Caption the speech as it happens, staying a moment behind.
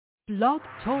Blog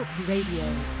Talk Radio.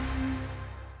 Here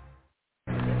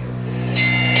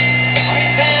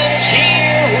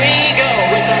we go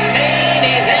with the main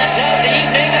event of the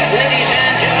evening. Ladies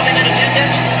and gentlemen in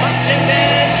attendance, boxing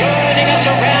fans joining us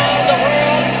around the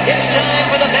world. It's time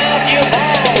for the bout you've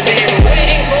all been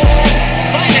waiting for.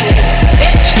 Finally, it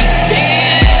is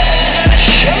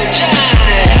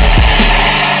showtime.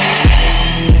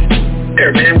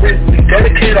 Here, man, we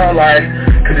dedicate our life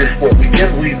to this sport. We do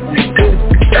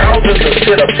thousands of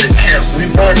sit-ups in camp. We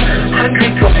run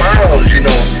hundreds of miles,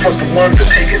 for the ones that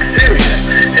take it serious.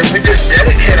 And we just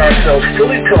dedicate ourselves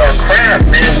fully to our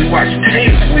craft, man. We watch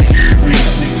tape. We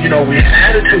have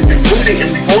attitude. We're rooting,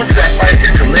 and we go into that fight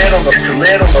to land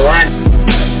on the line.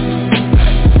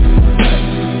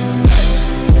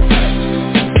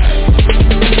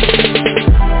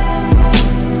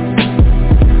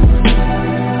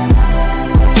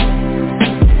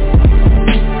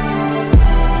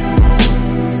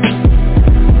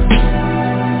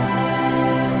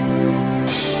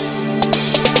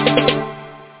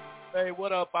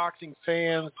 Boxing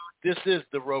fans, this is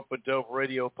the Rope and Dope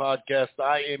Radio Podcast.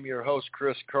 I am your host,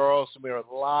 Chris Carlson. We are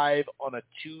live on a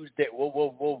Tuesday.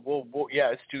 Whoa.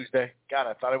 Yeah, it's Tuesday. God,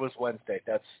 I thought it was Wednesday.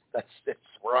 That's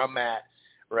where I'm at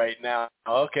right now.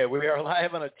 Okay, we are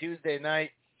live on a Tuesday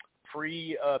night,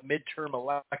 pre-midterm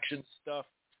election stuff.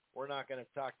 We're not going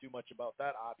to talk too much about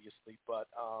that, obviously, but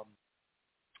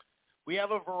we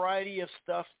have a variety of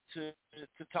stuff to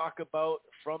talk about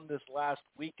from this last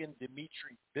weekend.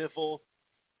 Dmitry Bivol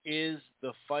is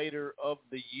the fighter of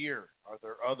the year. Are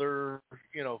there other,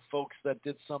 folks that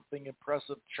did something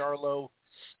impressive? Charlo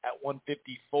at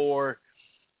 154.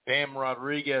 Bam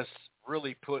Rodriguez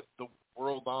really put the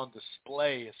world on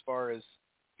display as far as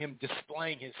him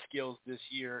displaying his skills this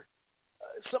year.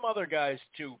 Some other guys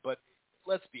too, but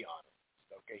let's be honest.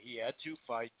 Okay, he had 2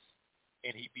 fights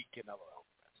and he beat Canelo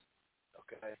Alvarez.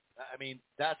 Okay, I mean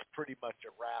that's pretty much a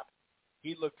wrap.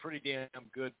 He looked pretty damn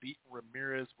good beating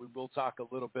Ramirez. We will talk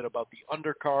a little bit about the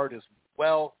undercard as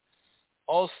well.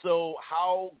 Also,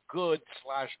 how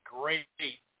good/great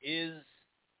is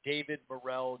David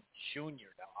Morrell Jr.?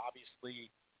 Now,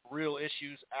 obviously, real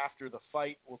issues after the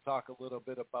fight. We'll talk a little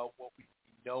bit about what we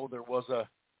know. There was a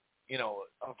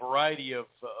variety of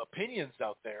opinions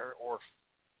out there, or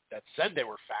that said they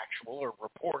were factual, or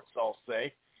reports, I'll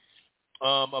say,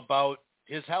 about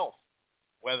his health,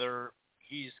 whether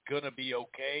he's going to be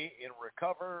okay and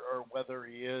recover, or whether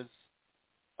he is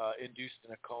induced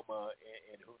in a coma,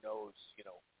 and who knows,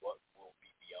 what will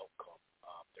be the outcome.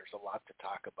 There's a lot to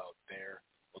talk about there.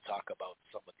 We'll talk about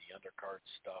some of the undercard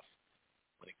stuff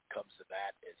when it comes to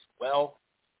that as well.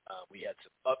 We had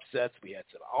some upsets. We had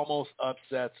some almost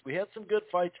upsets. We had some good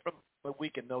fights from the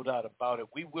weekend, no doubt about it.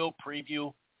 We will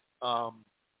preview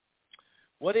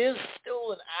what is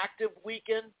still an active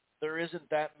weekend. There isn't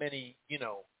that many,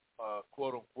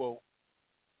 quote-unquote,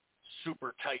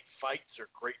 super tight fights or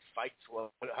great fights,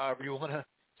 however you want to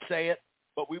say it.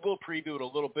 But we will preview it a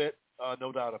little bit,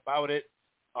 no doubt about it.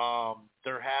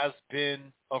 There has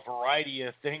been a variety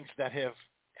of things that have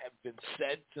been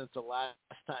said since the last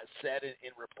time, said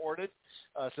and reported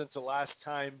since the last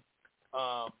time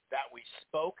that we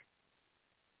spoke.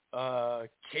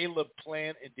 Caleb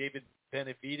Plant and David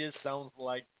Benavidez sounds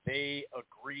like they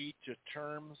agreed to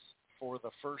terms for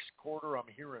the first quarter. I'm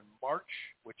here in March,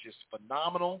 which is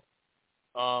phenomenal.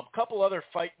 Couple other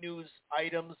fight news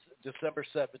items. December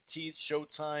 17th,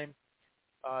 Showtime,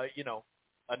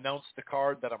 announced the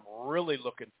card that I'm really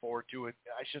looking forward to.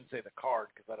 I shouldn't say the card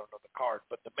because I don't know the card,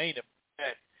 but the main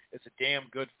event is a damn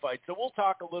good fight. So we'll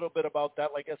talk a little bit about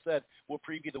that. Like I said, we'll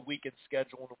preview the weekend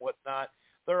schedule and whatnot.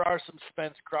 There are some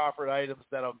Spence Crawford items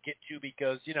that I'll get to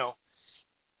because,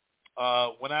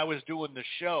 when I was doing the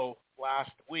show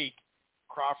last week,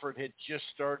 Crawford had just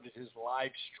started his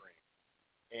live stream.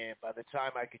 And by the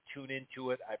time I could tune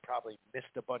into it, I probably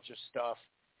missed a bunch of stuff.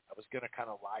 I was going to kind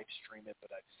of live stream it,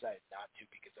 but I decided not to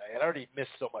because I had already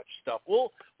missed so much stuff.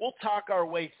 We'll talk our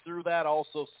way through that.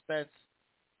 Also, Spence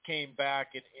came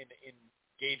back and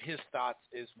gave his thoughts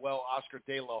as well. Oscar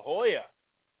De La Hoya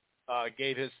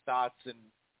gave his thoughts, and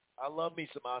I love me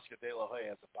some Oscar De La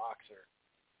Hoya as a boxer.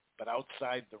 But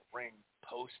outside the ring,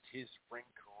 post his ring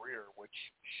career,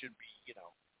 which should be,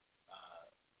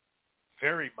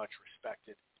 very much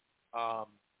respected,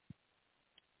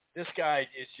 this guy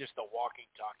is just a walking,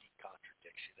 talking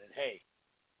contradiction. And hey,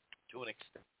 to an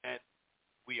extent,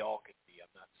 we all could be. I'm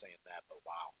not saying that, but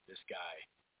wow, this guy,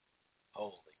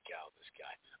 holy cow, this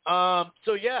guy.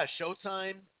 So yeah,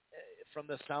 Showtime, from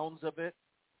the sounds of it,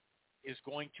 is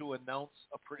going to announce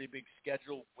a pretty big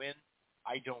schedule. When,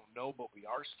 I don't know, but we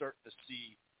are starting to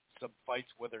see some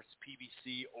fights, whether it's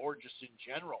PBC or just in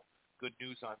general, good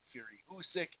news on Fury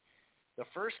Usyk. The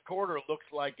first quarter looks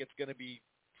like it's going to be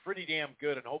pretty damn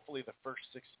good, and hopefully the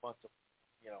first 6 months of,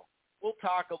 we'll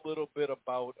talk a little bit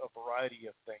about a variety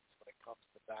of things when it comes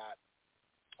to that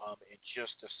in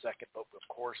just a second. But, of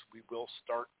course, we will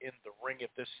start in the ring.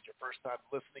 If this is your first time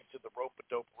listening to the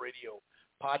Rope-A-Dope Radio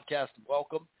podcast,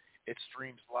 welcome. It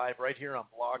streams live right here on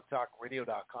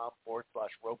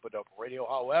blogtalkradio.com/Rope-A-Dope Radio.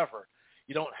 However,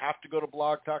 you don't have to go to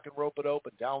Blog Talk and Rope-A-Dope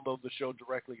and download the show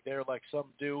directly there like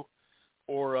some do,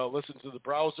 or listen to the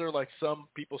browser like some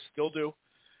people still do.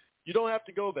 You don't have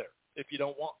to go there if you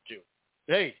don't want to.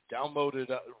 Hey, download it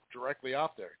directly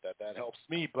off there. That helps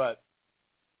me. But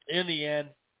in the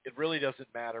end, it really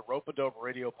doesn't matter. Rope-A-Dope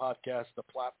Radio Podcast, the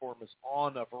platform is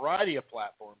on a variety of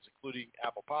platforms, including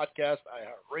Apple Podcasts,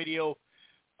 iHeartRadio,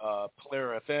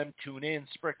 Player FM, TuneIn,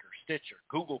 Spreaker, Stitcher,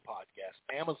 Google Podcasts,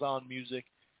 Amazon Music,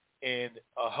 and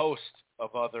a host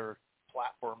of other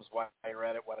platforms. While you're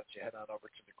at it, why don't you head on over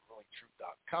to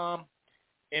thegruelingtruth.com.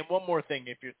 And one more thing,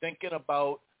 if you're thinking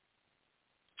about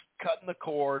cutting the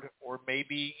cord, or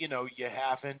maybe, you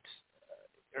haven't,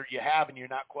 or you have and you're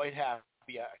not quite happy,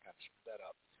 I kind of screwed that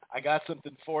up. I got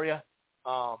something for you.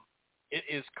 It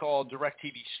is called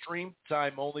DirecTV Stream.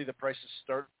 Time only. The prices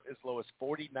start as low as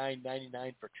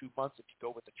 $49.99 for 2 months if you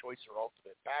go with the Choice or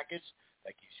Ultimate package.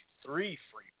 That gives you 3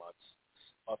 free months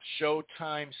of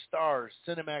Showtime, Stars,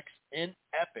 Cinemax, and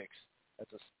Epix.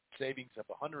 That's a savings of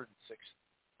 $160.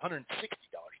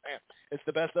 Man, it's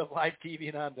the best of live TV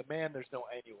and on demand. There's no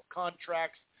annual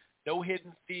contracts, no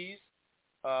hidden fees,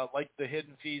 like the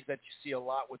hidden fees that you see a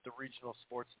lot with the regional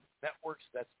sports networks.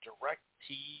 That's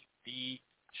DirecTV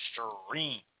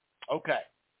Stream. Okay.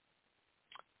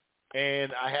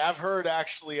 And I have heard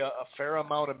actually a fair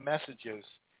amount of messages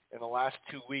in the last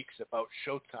 2 weeks about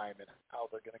Showtime and how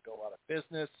they're going to go out of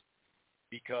business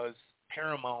because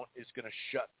Paramount is going to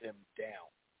shut them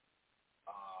down.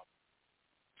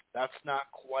 That's not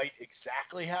quite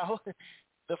exactly how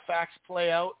the facts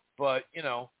play out, but,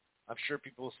 I'm sure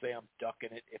people will say I'm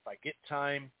ducking it. If I get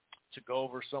time to go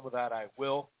over some of that, I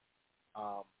will,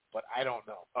 but I don't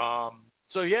know.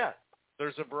 So, yeah,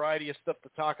 there's a variety of stuff to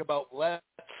talk about. Let's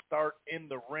start in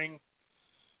the ring.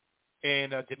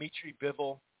 And Dmitry,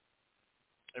 Bivol,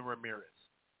 and Ramirez.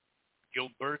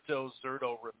 Gilberto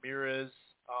Zurdo Ramirez.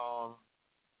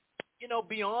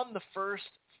 Beyond the first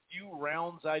few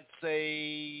rounds, I'd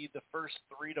say the first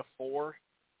 3 to 4.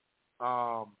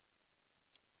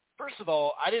 First of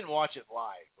all, I didn't watch it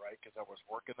live, right, because I was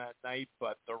working that night.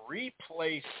 But the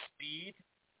replay speed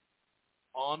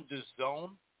on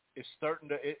DAZN is starting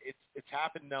to. It's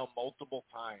happened now multiple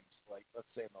times. Like let's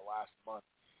say in the last month,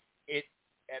 at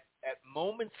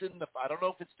moments in the. I don't know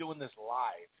if it's doing this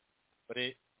live, but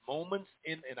moments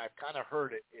in, and I've kind of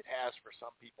heard it. It has for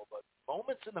some people, but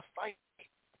moments in the fight.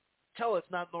 Tell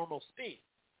it's not normal speed.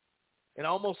 It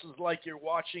almost is like you're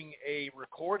watching a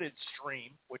recorded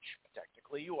stream, which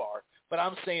technically you are, but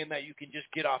I'm saying that you can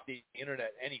just get off the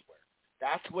internet anywhere.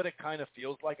 That's what it kind of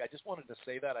feels like. I just wanted to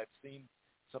say that. I've seen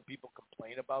some people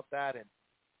complain about that, and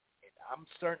I'm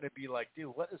starting to be like,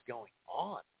 dude, what is going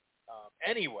on?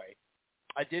 Anyway,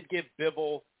 I did give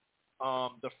Bivol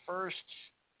the first,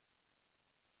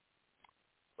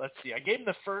 let's see, I gave him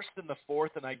the first and the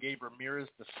fourth, and I gave Ramirez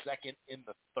the second and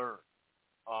the third.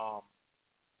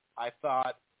 I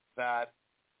thought that,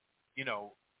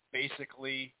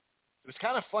 basically it was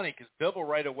kind of funny because Bivol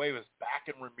right away was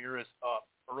backing Ramirez up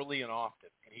early and often,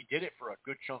 and he did it for a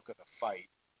good chunk of the fight.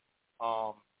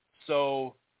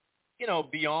 So,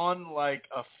 beyond like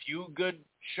a few good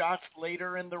shots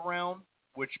later in the round,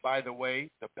 which, by the way,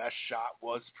 the best shot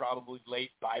was probably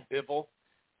late by Bivol,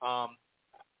 I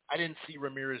didn't see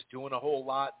Ramirez doing a whole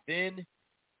lot. Then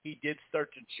he did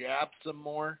start to jab some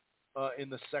more in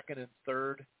the second and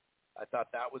third. I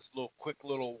thought that was quick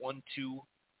little 1-2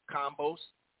 combos,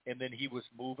 and then he was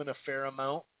moving a fair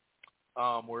amount,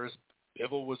 whereas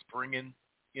Bivol was bringing,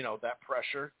 that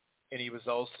pressure, and he was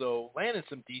also landing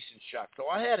some decent shots. So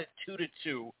I had it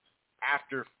 2-2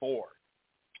 after 4.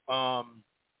 And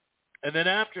then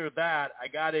after that, I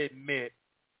got to admit,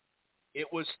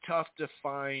 it was tough to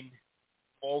find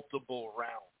multiple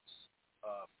rounds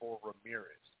for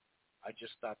Ramirez. I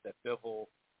just thought that Bivol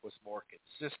was more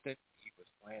consistent. He was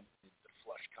landing the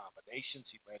flush combinations.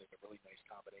 He landed a really nice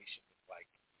combination with like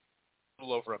a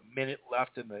little over a minute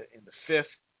left in the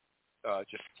fifth.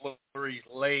 Just flurries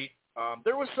late.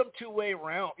 There was some two-way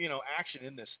round, action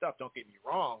in this stuff. Don't get me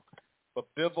wrong, but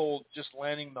Bivol just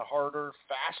landing the harder,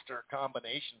 faster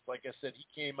combinations. Like I said, he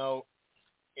came out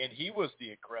and he was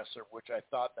the aggressor, which I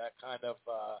thought that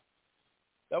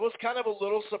was kind of a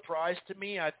little surprise to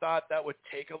me. I thought that would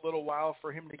take a little while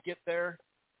for him to get there.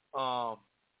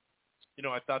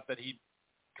 I thought that he'd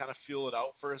kind of feel it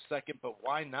out for a second, but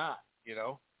why not?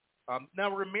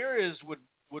 Now Ramirez would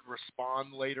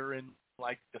respond later in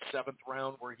like the 7th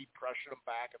round where he pressured him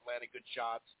back and landed good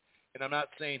shots. And I'm not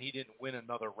saying he didn't win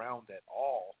another round at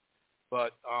all,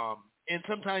 but and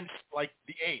sometimes like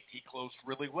the 8th he closed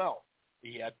really well.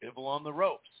 He had Bivol on the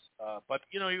ropes, but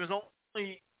he was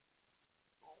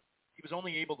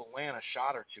only able to land a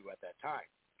shot or two at that time.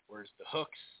 Whereas the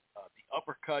hooks, the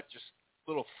uppercut, just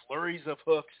little flurries of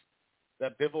hooks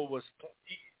that Bivol was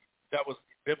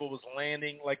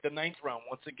landing, like the 9th round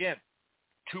once again.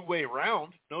 2-way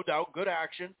round, no doubt, good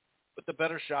action, but the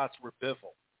better shots were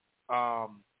Bivol.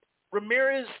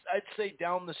 Ramirez, I'd say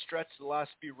down the stretch the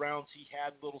last few rounds, he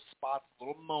had little spots,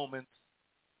 little moments,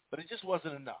 but it just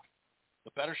wasn't enough.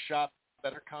 The better shot,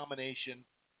 better combination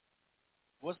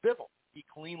was Bivol. He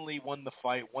cleanly won the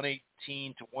fight,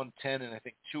 118 to 110, and I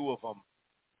think 2 of them,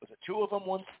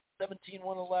 117,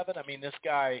 111? I mean, this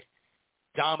guy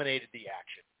dominated the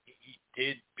action. He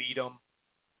did beat him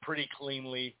pretty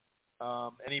cleanly.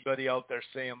 Anybody out there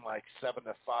saying like 7-5,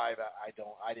 I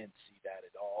didn't see that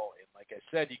at all. And like I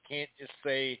said, you can't just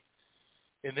say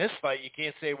in this fight, you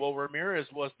can't say, well, Ramirez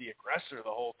was the aggressor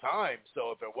the whole time.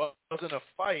 So if it wasn't a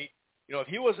fight, if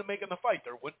he wasn't making the fight,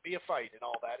 there wouldn't be a fight and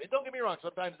all that. And don't get me wrong,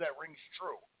 sometimes that rings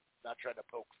true. I'm not trying to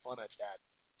poke fun at that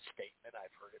statement.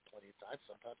 I've heard it plenty of times.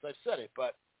 Sometimes I've said it,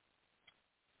 but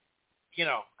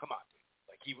come on, dude.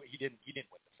 Like he didn't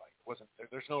win the fight. It wasn't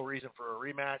there's no reason for a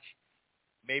rematch.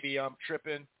 Maybe I'm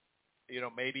tripping.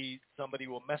 Maybe somebody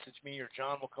will message me or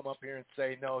John will come up here and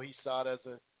say, no, he saw it as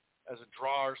a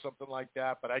draw or something like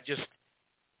that. But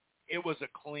it was a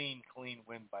clean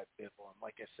win by Bivol. And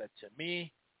like I said, to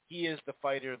me, he is the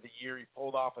fighter of the year. He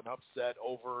pulled off an upset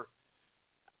over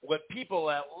what people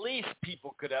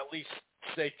could at least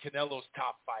say Canelo's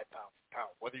top 5 pound for pound.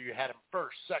 Whether you had him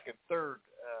first, second, third,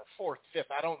 fourth,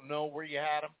 fifth, I don't know where you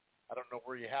had him. I don't know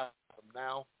where you have him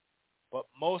now. But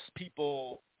most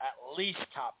people at least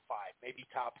top 5, maybe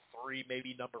top 3,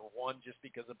 maybe number 1 just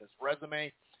because of his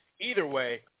resume. Either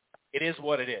way, it is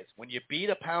what it is. When you beat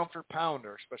a pound for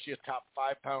pounder, especially a top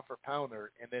 5 pound for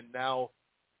pounder, and then now,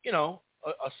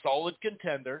 a solid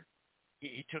contender,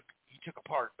 he took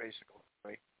apart basically,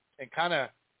 right? And kind of,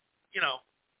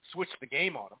 switched the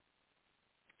game on him.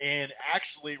 And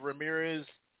actually, Ramirez,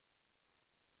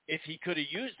 if he could have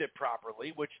used it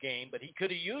properly, but he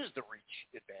could have used the reach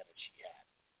advantage he had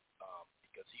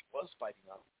because he was fighting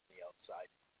on the outside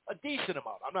a decent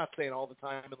amount. I'm not saying all the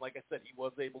time, and like I said, he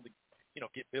was able to,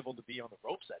 get Bivol to be on the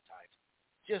ropes at times.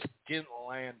 Just didn't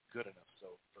land good enough.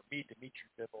 So for me, Dmitry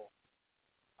Bivol,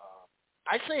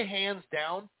 I say hands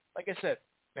down. Like I said,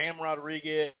 Bam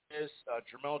Rodriguez,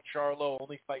 Jermell Charlo,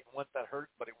 only fight once that hurt,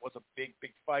 but it was a big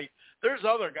fight. There's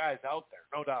other guys out there,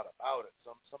 no doubt about it.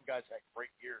 Some guys had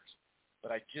great years,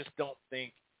 but I just don't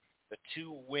think the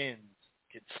 2 wins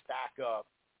can stack up,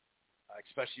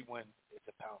 especially when it's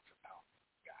a pound for pound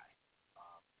guy.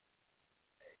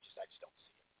 I just don't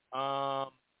see it.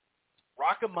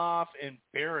 Rakimov and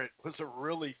Barrett was a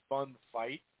really fun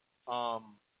fight.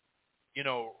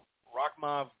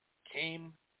 Rakimov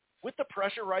came with the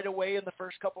pressure right away in the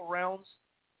first couple rounds.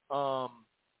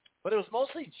 But it was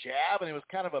mostly jab, and it was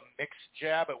kind of a mixed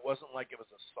jab. It wasn't like it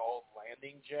was a solid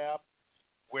landing jab,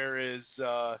 whereas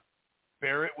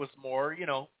Barrett was more,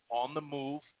 on the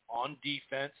move, on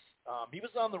defense. He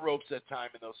was on the ropes at time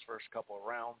in those first couple of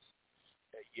rounds.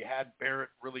 You had Barrett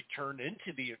really turn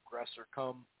into the aggressor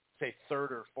come, say,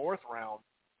 3rd or 4th round,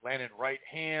 landed right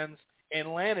hands,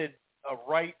 and landed a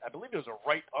right, I believe it was a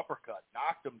right uppercut,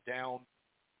 knocked him down.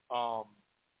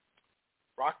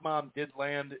 Rakimov did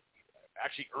land,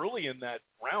 actually early in that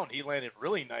round, he landed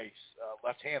really nice.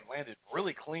 Left hand landed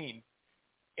really clean.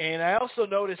 And I also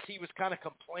noticed he was kind of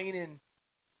complaining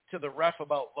to the ref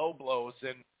about low blows,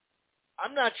 and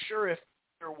I'm not sure if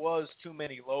there was too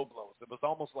many low blows. It was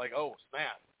almost like, oh,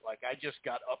 snap, like I just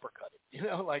got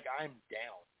uppercutted, like I'm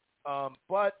down.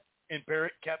 And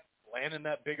Barrett kept landing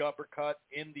that big uppercut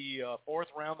in the 4th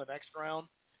round, the next round,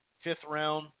 5th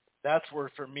round. That's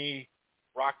where, for me,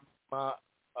 Rakimov,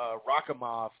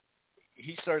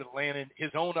 he started landing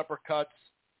his own uppercuts,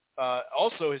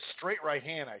 also his straight right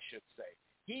hand, I should say.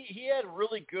 He had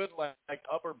really good like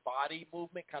upper body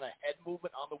movement, kind of head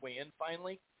movement on the way in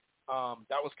finally.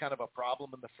 That was kind of a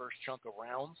problem in the first chunk of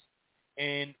rounds.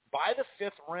 And by the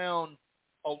 5th round,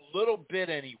 a little bit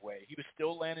anyway, he was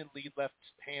still landing lead left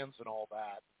hands and all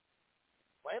that.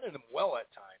 Landed them well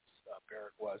at times,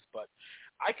 Barrett was. But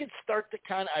I could start to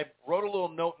I wrote a little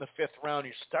note in the 5th round.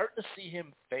 You're starting to see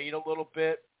him fade a little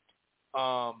bit.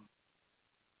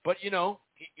 But,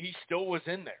 he still was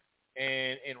in there.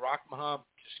 And Rakimov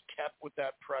just kept with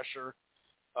that pressure.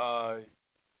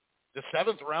 The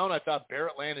 7th round, I thought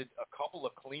Barrett landed a couple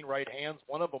of clean right hands.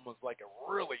 One of them was like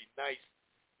a really nice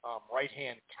right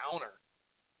hand counter.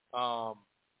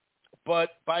 But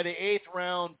by the 8th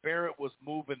round, Barrett was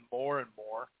moving more and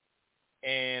more,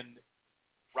 and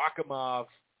Rakimov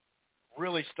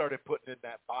really started putting in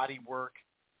that body work,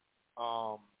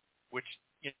 which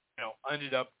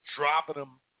ended up dropping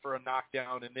him for a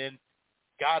knockdown, and then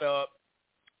got up.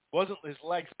 Wasn't his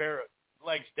legs? Barrett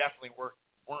legs definitely weren't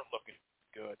looking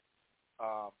good,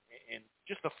 and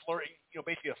just a flurry,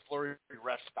 basically a flurry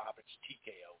rest stoppage,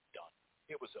 TKO, done.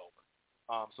 It was over.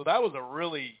 So that was a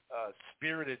really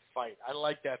spirited fight. I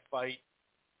liked that fight.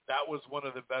 That was one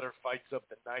of the better fights of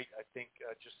the night, I think,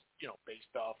 just,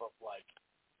 based off of, like,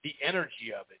 the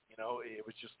energy of it. It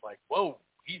was just like, whoa,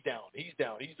 he's down. He's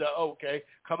okay,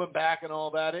 coming back and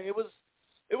all that. It was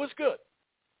good.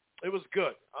 It was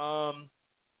good.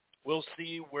 We'll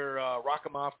see where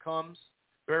Rakimov comes.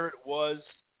 Barrett was,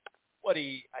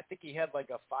 I think he had like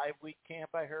a 5-week camp,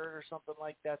 I heard, or something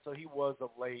like that, so he was a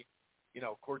late.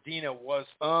 Cordina was,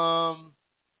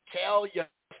 Cal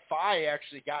Yafai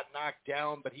actually got knocked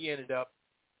down, but he ended up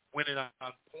winning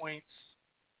on points.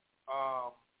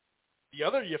 The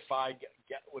other Yafai,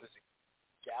 what is it,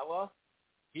 Gala?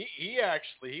 He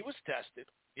was tested.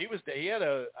 He had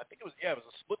it was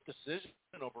a split decision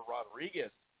over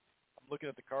Rodriguez. I'm looking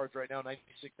at the cards right now,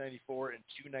 96-94 and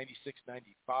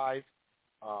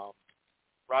 296-95.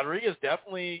 Rodriguez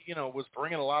definitely, was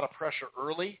bringing a lot of pressure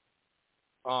early.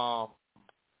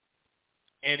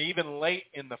 And even late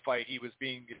in the fight, he was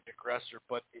being the aggressor,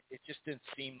 but it just didn't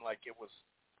seem like it was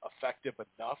effective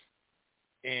enough.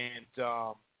 And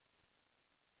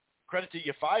credit to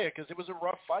Yafaya, because it was a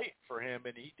rough fight for him,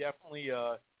 and he definitely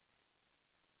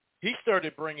he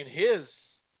started bringing his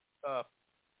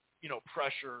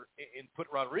pressure and put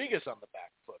Rodriguez on the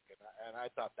back foot, and I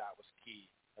thought that was key.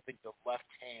 I think the left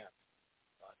hand,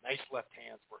 nice left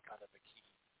hands, were kind of the key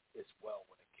as well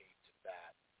when it came to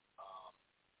that.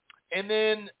 And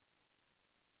then,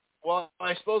 well,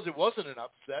 I suppose it wasn't an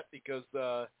upset because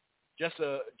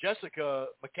Jessica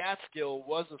McCaskill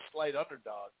was a slight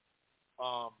underdog.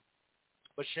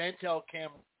 But Chantel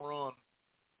Cameron,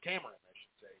 I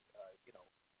should say,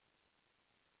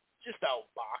 just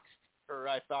outboxed her,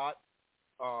 I thought.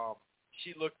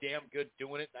 She looked damn good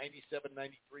doing it,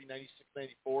 97-93,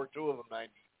 96-94, two of them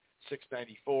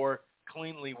 96-94,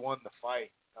 cleanly won the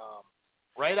fight.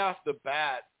 Right off the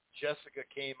bat, Jessica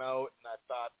came out, and I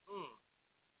thought,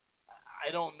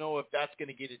 I don't know if that's going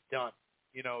to get it done.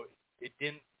 It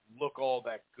didn't look all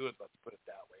that good, let's put it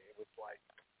that way. It was like,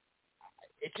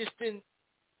 it just didn't,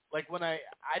 like when I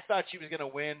thought she was going to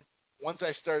win, once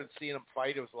I started seeing them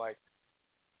fight, it was like,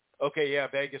 okay, yeah,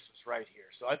 Vegas was right here.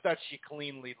 So I thought she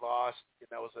cleanly lost, and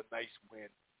that was a nice win,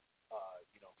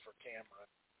 for Cameron.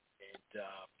 And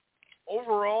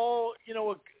overall,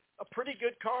 a pretty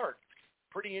good card,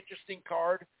 pretty interesting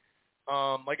card.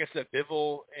 Like I said,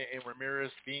 Bivol and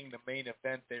Ramirez being the main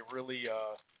event, they really,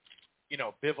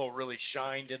 Bivol really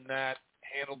shined in that,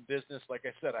 handled business. Like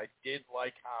I said, I did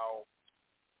like how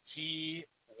he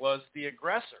was the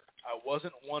aggressor. I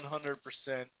wasn't 100%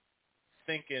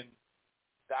 thinking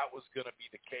that was going to be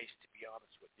the case, to be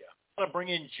honest with you. I'm going to bring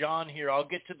in John here. I'll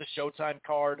get to the Showtime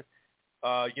card,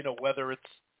 whether it's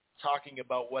talking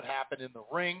about what happened in the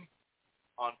ring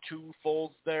on two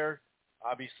folds there.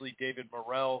 Obviously, David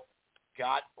Morrell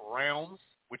got rounds,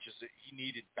 which is he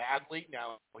needed badly.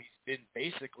 Now he's been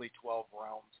basically 12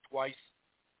 rounds twice,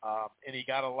 and he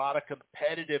got a lot of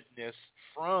competitiveness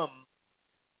from,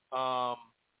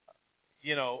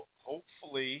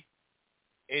 hopefully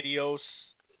Adios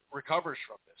recovers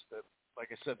from this. Like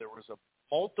I said, there was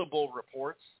multiple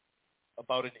reports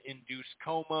about an induced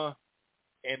coma,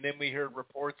 and then we heard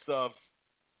reports of,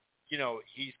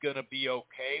 he's going to be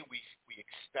okay. We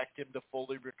expect him to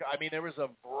fully recover. I mean, there was a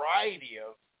variety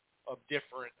of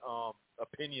different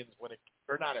opinions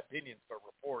or not opinions, but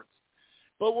reports.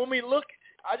 But when we look,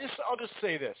 I'll just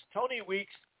say this: Tony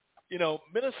Weeks,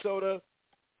 Minnesota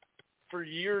for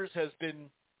years has been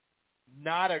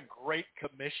not a great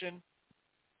commission,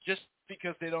 just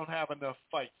because they don't have enough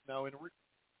fights. Now,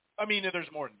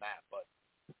 there's more than that, but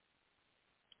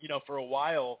for a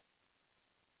while.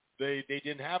 They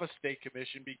didn't have a state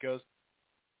commission because,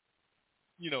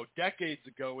 decades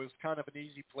ago it was kind of an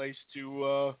easy place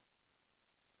to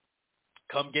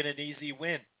come get an easy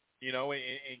win,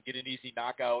 and get an easy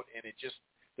knockout, and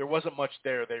there wasn't much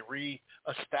there. They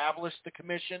re-established the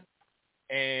commission,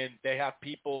 and they have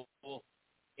people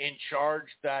in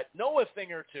charge that know a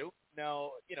thing or two.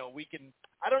 Now,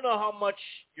 I don't know how much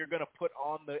you're going to put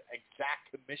on the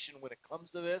exact commission when it comes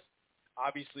to this,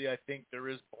 obviously I think there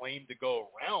is blame to go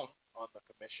around on the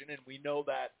commission, and we know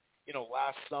that,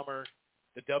 last summer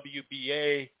the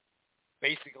WBA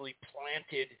basically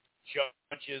planted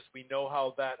judges. We know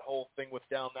how that whole thing went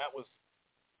down. That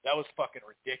was fucking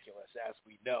ridiculous, as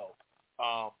we know.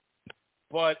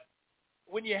 But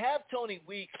when you have Tony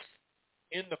Weeks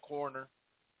in the corner,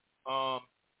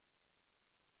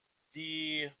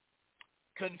 the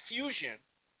confusion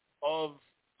of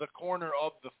the corner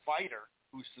of the fighter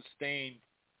who sustained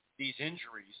these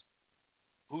injuries,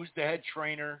 who's the head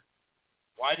trainer,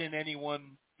 why didn't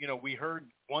anyone, we heard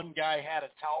one guy had a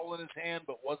towel in his hand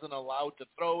but wasn't allowed to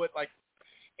throw it.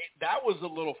 That was a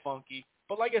little funky.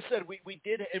 But like I said, we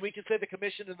did, and we can say the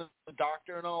commission and the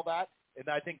doctor and all that, and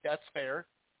I think that's fair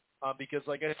because,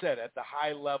 like I said, at the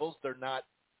high levels, they're not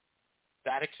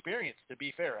that experienced, to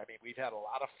be fair. I mean, we've had a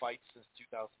lot of fights since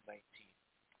 2019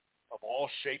 of all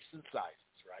shapes and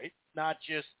sizes, right?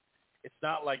 It's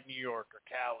not like New York or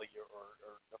Cali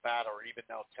or Nevada or even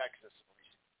now Texas in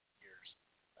recent years,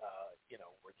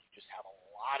 where you just have a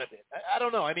lot of it. I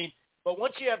don't know. I mean, but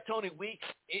once you have Tony Weeks,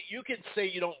 you can say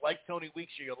you don't like Tony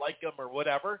Weeks or you like him or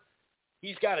whatever.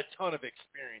 He's got a ton of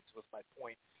experience, was my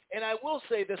point. And I will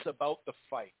say this about the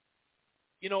fight.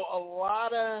 A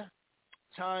lot of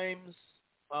times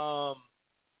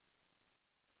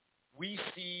we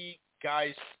see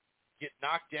guys get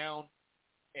knocked down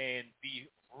and be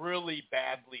really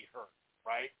badly hurt,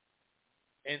 right?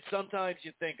 And sometimes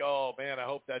you think, oh, man, I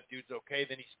hope that dude's okay.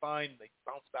 Then he's fine. They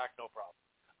bounce back, no problem.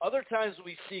 Other times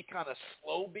we see kind of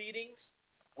slow beatings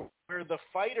where the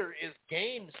fighter is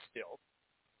game still,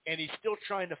 and he's still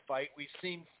trying to fight. We've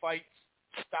seen fights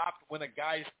stopped when a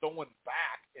guy's throwing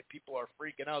back and people are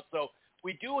freaking out. So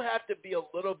we do have to be a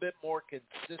little bit more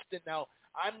consistent. Now,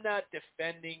 I'm not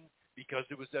defending because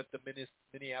it was at the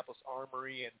Minneapolis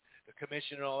Armory and the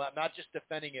commission and all that. I'm not just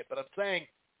defending it, but I'm saying,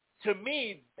 to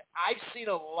me, I've seen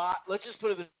a lot, let's just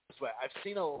put it this way, I've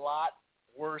seen a lot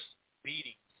worse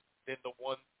beatings than the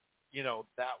one,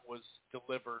 that was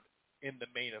delivered in the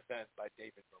main event by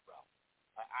David Morrell.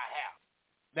 I have.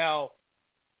 Now,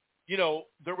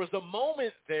 there was a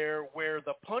moment there where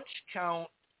the punch count,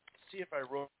 let's see if I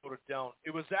wrote it down,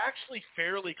 it was actually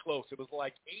fairly close. It was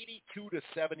like 82 to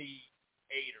 78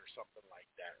 or something like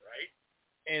that, right?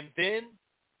 And then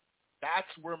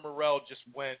that's where Morrell just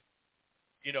went,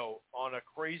 on a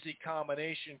crazy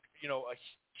combination, a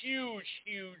huge,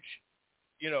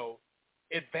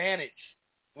 advantage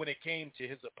when it came to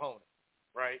his opponent,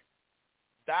 right?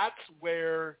 That's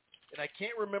where, and I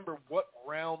can't remember what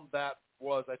round that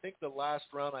was. I think the last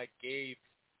round I gave,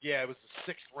 it was the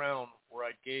sixth round where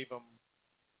I gave him,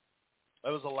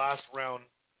 that was the last round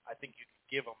I think you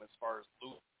could give him as far as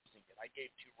losing it. I gave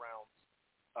 2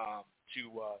 rounds to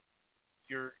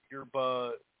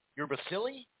your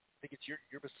Basili. I think it's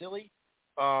your Basili.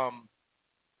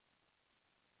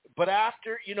 But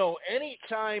after, any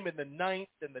time in the 9th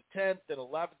and the 10th and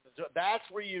 11th, that's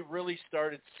where you really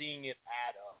started seeing it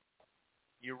add up.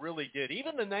 You really did.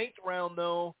 Even the 9th round,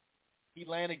 though, he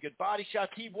landed good body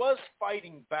shots. He was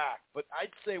fighting back. But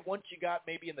I'd say once you got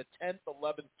maybe in the 10th,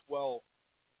 11th, 12th,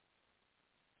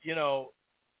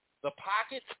 the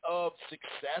pockets of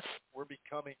success were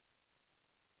becoming,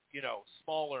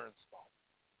 smaller and smaller.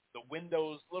 The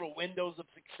little windows of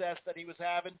success that he was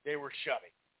having, they were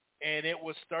shutting. And it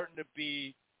was starting to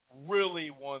be really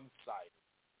one-sided.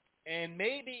 And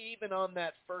maybe even on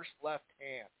that first left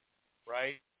hand,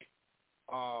 right?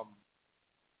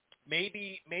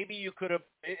 Maybe you could have,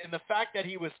 and the fact that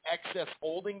he was excess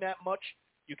holding that much,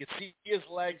 you could see his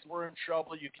legs were in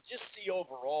trouble. You could just see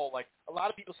overall, like a lot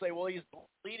of people say, well, he's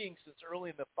bleeding since early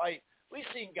in the fight. We've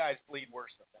seen guys bleed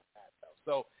worse than that, though.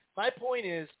 So my point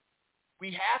is,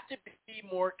 we have to be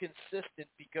more consistent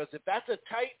because if that's a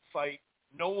tight fight,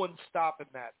 no one's stopping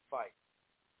that fight.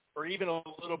 Or even a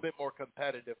little bit more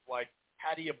competitive, like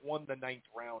had he have won the 9th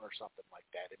round or something like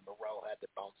that, and Morrell had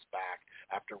to bounce back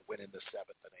after winning the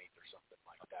 7th and 8th or something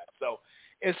like that. So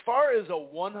as far as a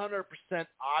 100%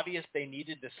 obvious they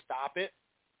needed to stop it,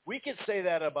 we could say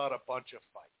that about a bunch of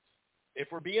fights, if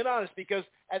we're being honest, because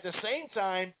at the same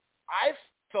time, I've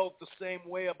felt the same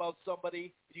way about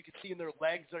somebody. You can see in their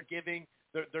legs are giving.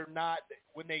 They're not,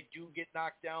 when they do get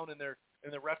knocked down and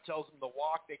the ref tells them to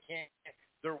walk, they can't.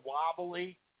 They're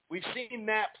wobbly. We've seen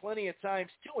that plenty of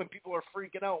times too, and people are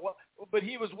freaking out. Well, but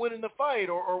he was winning the fight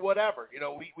or whatever.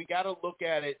 We got to look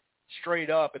at it straight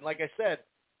up. And like I said,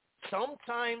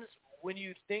 sometimes when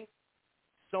you think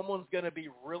someone's going to be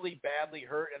really badly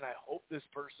hurt, and I hope this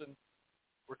person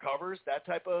recovers, that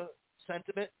type of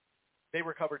sentiment, they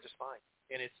recover just fine.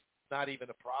 And it's not even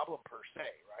a problem per se,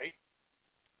 right?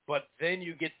 But then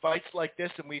you get fights like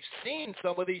this, and we've seen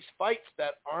some of these fights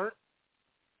that aren't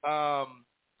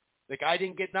the guy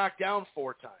didn't get knocked down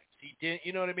 4 times. He didn't,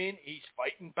 you know what I mean? He's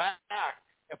fighting back,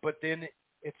 but then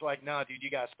it's like, nah, dude, you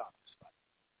got to stop this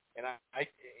fight.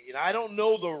 And I don't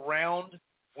know the round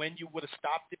when you would have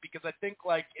stopped it, because I think,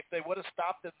 like, if they would have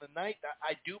stopped it in the night,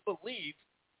 I do believe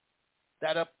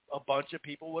that a bunch of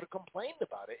people would have complained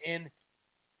about it. And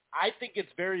I think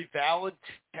it's very valid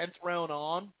 10th round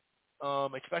on,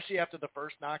 especially after the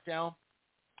first knockdown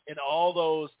and all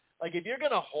those. Like, if you're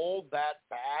going to hold that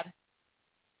bad,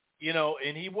 you know,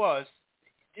 and he was,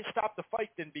 just stop the fight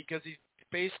then, because he's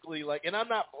basically like, and I'm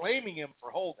not blaming him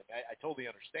for holding. I totally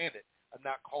understand it. I'm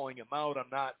not calling him out. I'm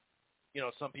not, you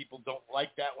know, some people don't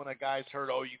like that when a guy's hurt.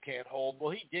 Oh, you can't hold.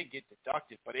 Well, he did get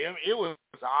deducted, but it was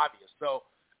obvious. So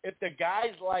if the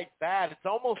guy's like that, it's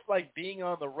almost like being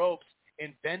on the ropes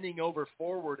and bending over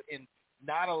forward and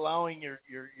not allowing your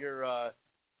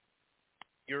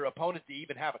opponent to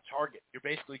even have a target. You're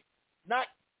basically not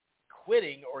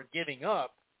quitting or giving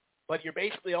up, but you're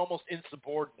basically almost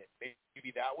insubordinate.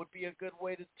 Maybe that would be a good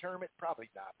way to term it. Probably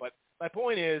not. But my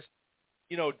point is,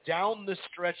 you know, down the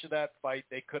stretch of that fight,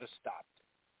 they could have stopped it.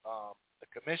 The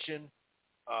commission,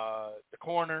 the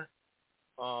corner,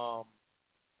 the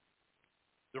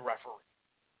referee,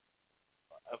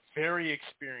 a very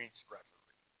experienced referee.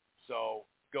 So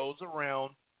goes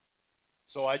around.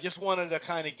 So I just wanted to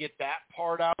kind of get that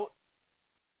part out.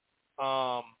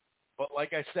 But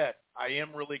like I said, I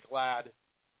am really glad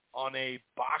on a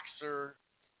boxer,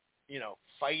 you know,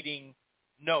 fighting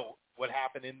note, what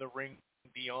happened in the ring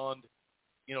beyond,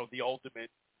 you know, the ultimate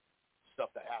stuff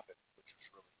that happened, which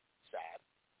was really sad.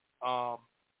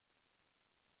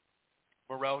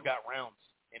 Morrell got rounds,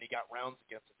 and he got rounds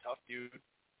against a tough dude.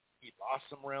 He lost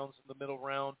some rounds in the middle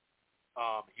round.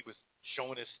 He was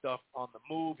showing his stuff on the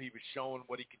move. He was showing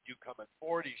what he could do coming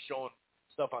forward. He's showing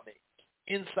stuff on the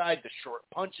inside, the short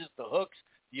punches, the hooks,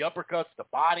 the uppercuts, the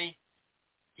body.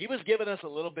 He was giving us a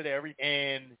little bit of everything.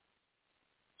 And,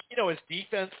 you know, his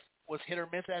defense was hit or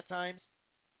miss at times.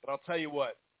 But I'll tell you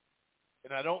what,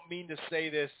 and I don't mean to say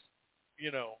this, you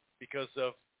know, because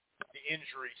of the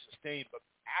injury sustained, but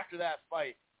after that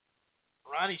fight,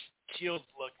 Ronnie Shields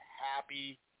looked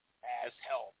happy as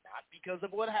hell. Not because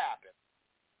of what happened,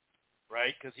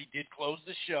 right? Because he did close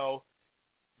the show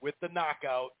with the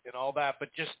knockout and all that,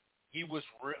 but just he was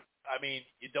I mean,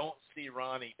 you don't see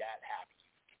Ronnie that happy.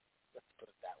 Let's put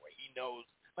it that way. He knows.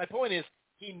 My point is,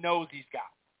 he knows he's got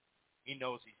one. He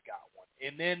knows he's got one.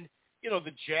 And then, you know,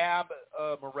 the jab,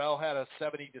 Morrell had a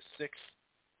 70-6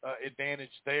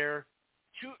 advantage there.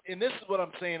 And this is what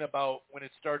I'm saying about when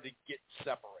it started to get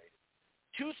separated.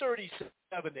 237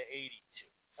 to 82.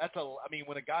 That's I mean,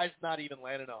 when a guy's not even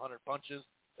landing 100 punches,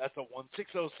 that's a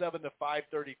 607 to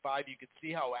 535. You could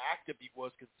see how active he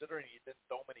was, considering he didn't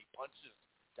throw many punches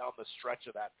down the stretch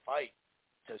of that fight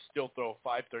to still throw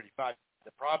 535.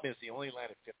 The problem is he only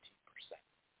landed 15%.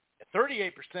 And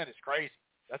 38% is crazy.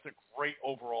 That's a great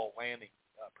overall landing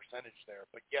percentage there.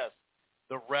 But yes,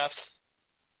 the refs,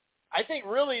 I think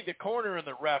really the corner and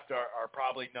the ref are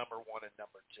probably number 1 and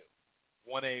number 2.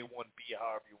 1A, 1B,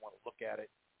 however you want to look at it.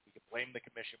 We can blame the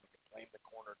commission. We can blame the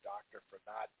corner doctor for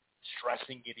not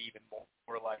stressing it even more,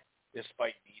 like this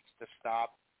fight needs to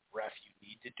stop. Ref, you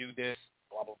need to do this,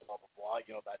 blah, blah, blah, blah, blah,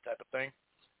 you know, that type of thing.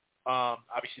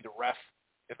 Obviously, the ref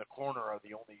and the corner are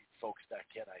the only folks that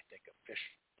can, I think,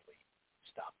 officially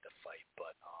stop the fight.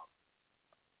 But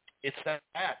it's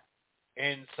that.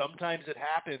 And sometimes it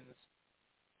happens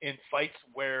in fights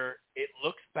where it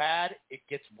looks bad, it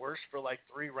gets worse for like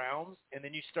 3 rounds, and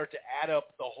then you start to add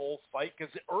up the whole fight.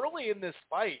 Because early in this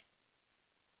fight,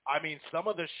 I mean, some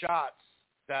of the shots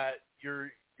that your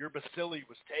Basili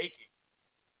was taking,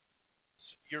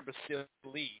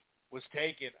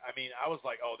 I mean, I was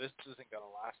like, oh, this isn't going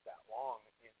to last that long.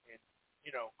 And,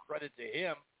 you know, credit to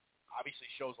him, obviously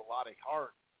shows a lot of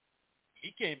heart.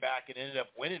 He came back and ended up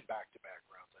winning back-to-back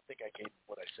rounds. I think I gave him,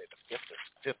 the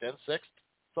fifth and sixth,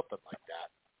 something like that.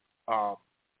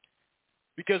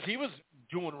 Because he was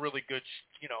doing really good,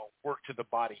 you know, work to the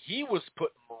body. He was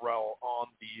putting Morrell on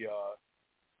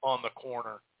the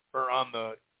corner, or on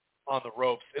the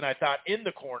ropes. And I thought in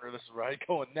the corner, this is where I'd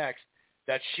go next,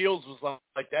 that Shields was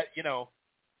like that, you know,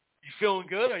 you feeling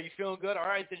good? Are you feeling good? All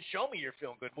right, then show me you're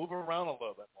feeling good. Move around a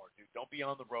little bit more, dude. Don't be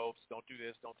on the ropes. Don't do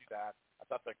this. Don't do that.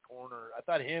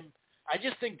 I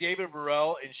just think David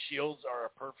Morrell and Shields are a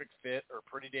perfect fit, or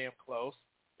pretty damn close,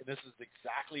 and this is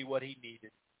exactly what he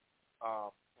needed.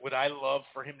 Would I love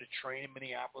for him to train in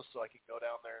Minneapolis so I could go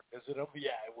down there and visit him?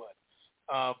 Yeah, I would.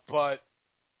 But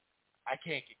I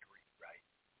can't get greedy,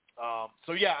 right?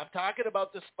 So, yeah, I'm talking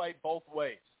about this fight both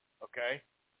ways, okay?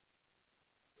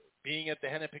 being at the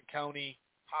Hennepin County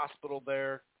Hospital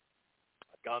there,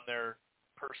 I've gone there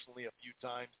personally a few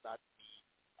times, not me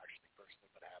actually personally,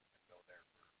 but I happen to go there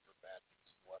for bad news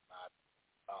and whatnot.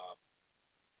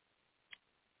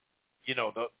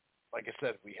 Like I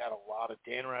said, we had a lot of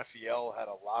Dan Raphael had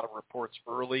a lot of reports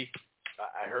early.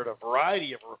 I heard a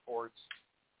variety of reports.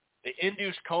 The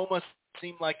induced coma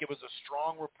seemed like it was a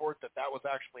strong report that was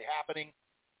actually happening.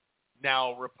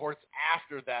 Now, reports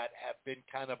after that have been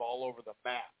kind of all over the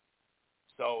map.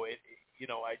 So,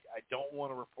 I don't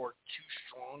want to report too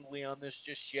strongly on this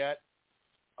just yet.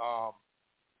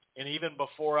 And even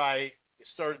before I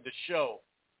started the show,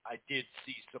 I did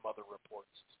see some other reports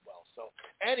as well. So,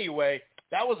 anyway,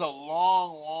 that was a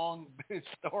long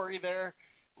story there,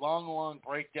 long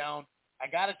breakdown. I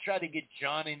got to try to get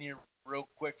John in here real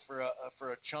quick for a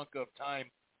chunk of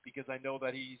time because I know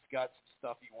that he's got some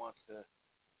stuff he wants to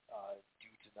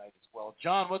do tonight as well.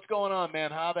 John, what's going on,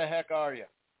 man? How the heck are you?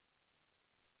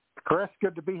 Chris,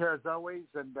 good to be here as always,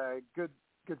 and good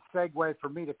segue for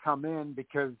me to come in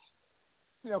because,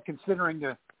 considering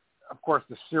of course,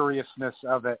 the seriousness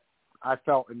of it, I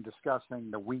felt in discussing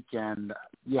the weekend,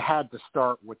 you had to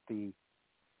start with the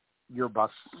Yerbus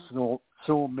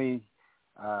Sulmi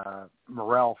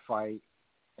Morrell fight,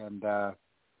 and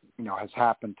has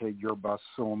happened to Yerbus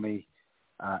Sulmi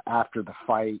after the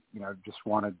fight. Just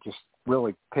want to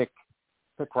really pick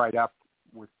right up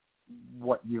with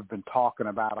what you've been talking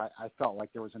about. I felt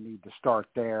like there was a need to start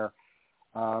there.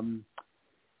 Of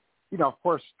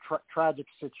course, tragic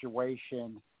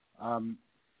situation.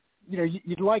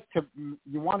 You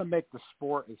want to make the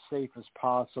sport as safe as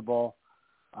possible.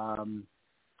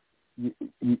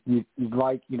 You'd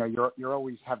like, you're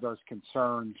always have those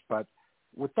concerns, but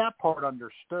with that part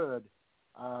understood,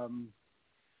 I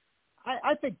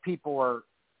think people are,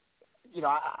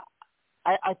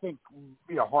 I think,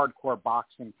 hardcore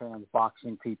boxing fans,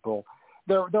 boxing people,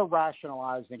 they're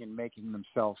rationalizing and making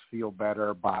themselves feel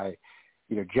better by,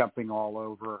 jumping all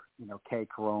over, Kay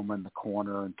Koroma in the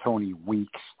corner and Tony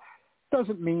Weeks.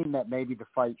 Doesn't mean that maybe the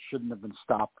fight shouldn't have been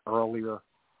stopped earlier.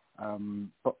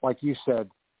 But like you said,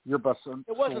 it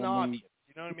wasn't obvious.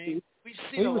 You know what I mean? We've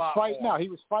seen a lot more. No, he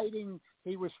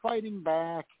was fighting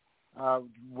back,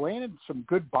 landed some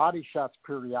good body shots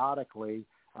periodically.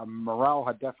 Morrell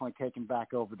had definitely taken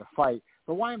back over the fight.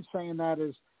 But why I'm saying that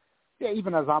is,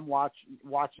 even as I'm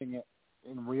watching it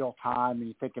in real time and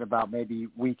you're thinking about maybe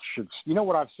Weeks should,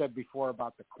 what I've said before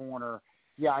about the corner.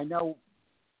 Yeah, I know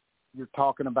you're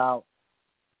talking about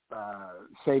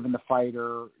saving the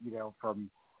fighter, from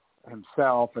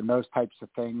himself and those types of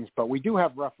things. But we do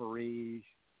have referees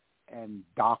and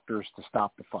doctors to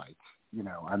stop the fights.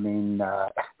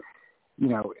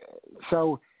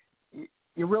 So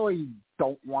you really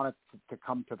don't want it to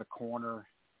come to the corner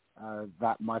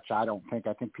that much. I don't think.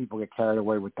 I think people get carried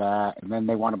away with that, and then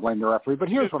they want to blame the referee. But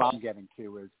here's what I'm getting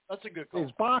to: is that's a good call.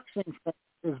 Is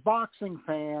boxing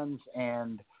fans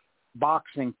and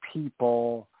boxing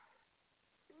people.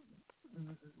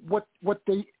 What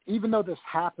they, even though this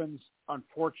happens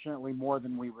unfortunately more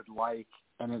than we would like,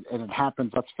 and it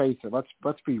happens. Let's face it.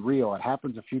 Let's be real. It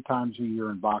happens a few times a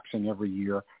year in boxing every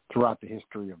year throughout the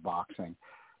history of boxing.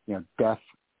 Death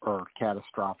or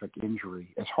catastrophic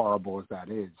injury, as horrible as that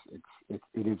is,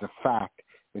 it is a fact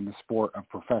in the sport of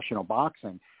professional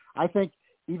boxing. I think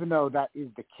even though that is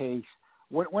the case,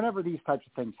 whenever these types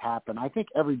of things happen, I think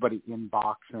everybody in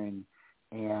boxing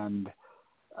and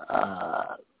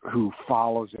who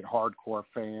follows it, hardcore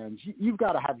fans, you've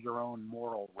got to have your own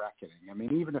moral reckoning. I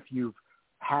mean, even if you've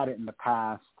had it in the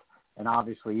past, and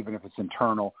obviously even if it's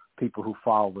internal, people who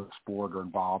follow the sport or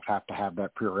involved have to have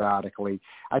that periodically.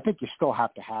 I think you still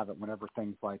have to have it whenever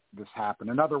things like this happen.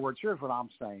 In other words, here's what I'm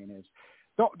saying is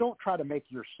don't try to make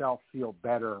yourself feel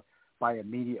better by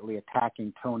immediately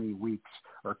attacking Tony Weeks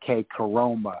or Kay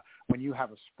Koroma when you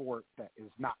have a sport that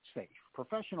is not safe.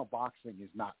 Professional boxing is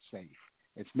not safe.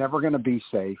 It's never going to be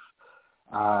safe.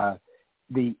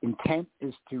 The intent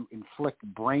is to inflict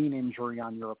brain injury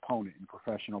on your opponent in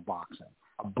professional boxing.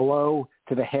 A blow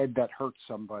to the head that hurts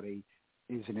somebody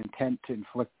is an intent to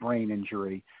inflict brain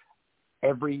injury.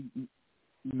 Every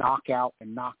knockout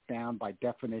and knockdown, by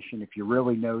definition, if you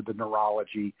really know the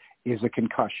neurology, is a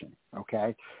concussion,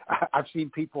 okay? I've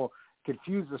seen people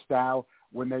confuse this now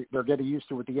when they're getting used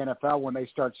to it with the NFL when they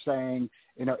start saying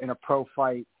in a pro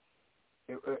fight,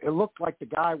 it looked like the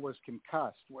guy was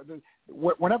concussed.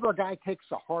 Whenever a guy takes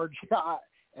a hard shot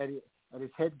and his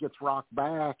head gets rocked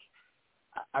back,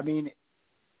 I mean,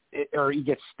 or he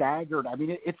gets staggered. I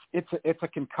mean, it's a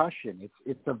concussion.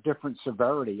 It's of different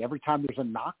severity. Every time there's a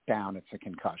knockdown, it's a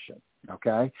concussion.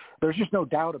 Okay, there's just no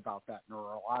doubt about that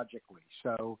neurologically.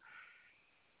 So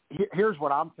here's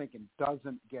what I'm thinking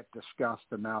doesn't get discussed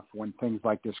enough when things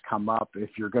like this come up.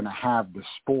 If you're going to have the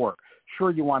sport,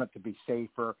 sure, you want it to be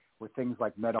safer with things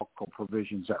like medical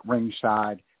provisions at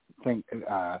ringside, fight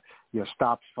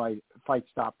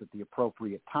stopped at the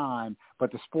appropriate time.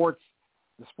 But the sport's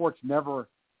never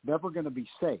going to be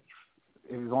safe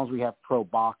as long as we have pro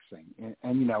boxing.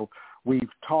 And we've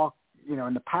talked,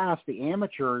 in the past, the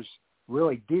amateurs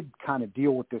really did kind of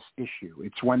deal with this issue.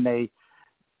 It's when they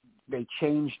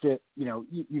changed it.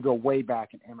 You go way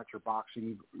back in amateur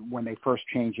boxing when they first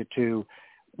changed it to,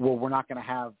 well, we're not going to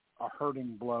have a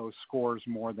hurting blow scores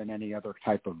more than any other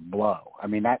type of blow. I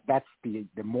mean, that's the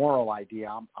Morrell idea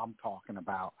I'm talking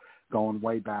about, going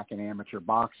way back in amateur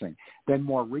boxing. Then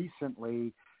more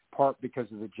recently, part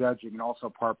because of the judging and also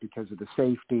part because of the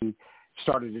safety,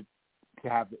 started to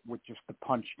have it with just the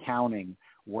punch counting,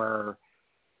 where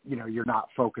you're not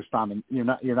focused on a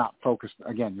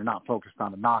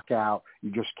knockout.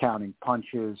 You're just counting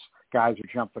punches. Guys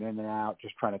are jumping in and out,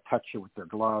 just trying to touch you with their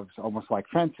gloves, almost like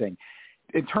fencing.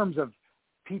 In terms of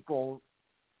people,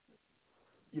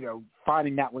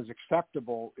 finding that was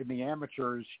acceptable in the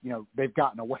amateurs, they've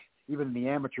gotten away. Even in the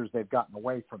amateurs, they've gotten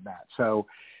away from that. So,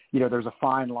 there's a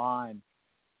fine line,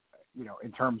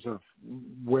 in terms of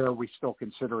where we still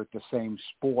consider it the same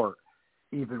sport,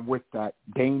 even with that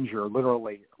danger,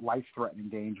 literally life-threatening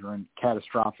danger and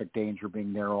catastrophic danger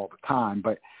being there all the time.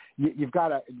 But you've got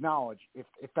to acknowledge if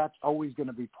that's always going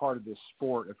to be part of this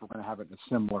sport, if we're going to have it in a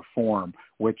similar form,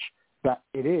 which that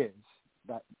it is,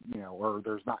 that, or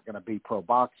there's not going to be pro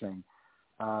boxing,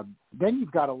 then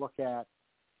you've got to look at,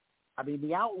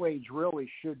 the outrage really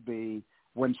should be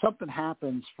when something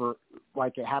happens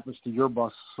like it happens to your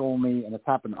boss Solmy, and it's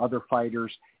happened to other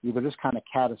fighters, either this kind of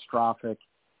catastrophic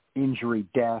injury,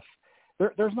 death,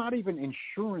 there's not even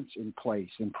insurance in place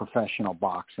in professional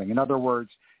boxing. In other words,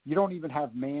 you don't even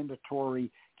have mandatory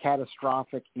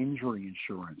catastrophic injury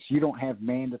insurance. You don't have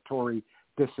mandatory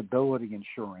disability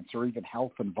insurance or even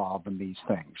health involved in these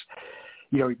things.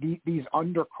 These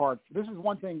undercard, this is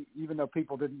one thing, even though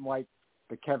people didn't like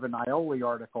the Kevin Iole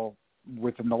article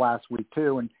within the last week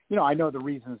too. And, I know the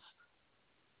reasons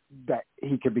that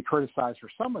he could be criticized for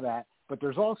some of that, but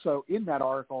there's also in that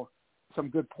article some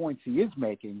good points he is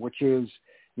making, which is,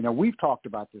 we've talked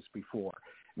about this before.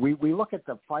 We look at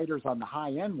the fighters on the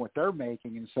high end, what they're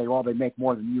making, and say, well, they make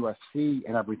more than UFC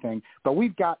and everything. But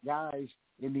we've got guys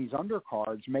in these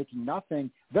undercards making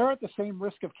nothing. They're at the same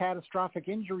risk of catastrophic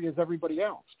injury as everybody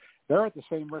else. They're at the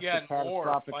same risk of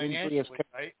catastrophic injury as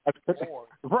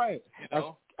right.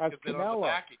 As Canelo,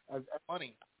 as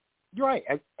money. Right,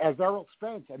 as Errol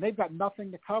Spence, and they've got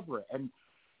nothing to cover it. And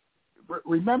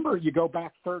remember, you go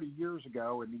back 30 years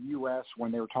ago in the U.S.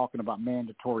 when they were talking about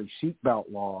mandatory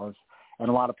seatbelt laws, and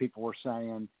a lot of people were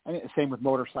saying, and same with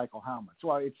motorcycle helmets.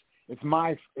 Well, it's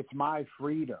my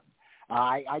freedom.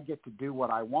 I get to do what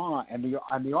I want, and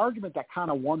the argument that kind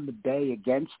of won the day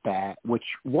against that, which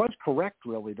was correct,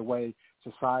 really, the way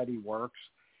society works,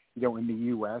 in the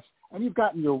U.S. And you've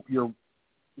gotten your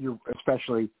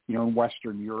especially in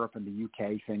Western Europe and the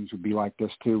UK, things would be like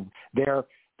this too.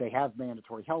 They have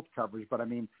mandatory health coverage, but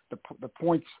the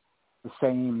point's the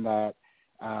same that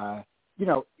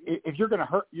if you're going to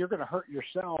hurt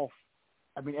yourself.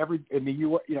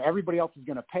 Everybody else is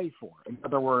going to pay for it. In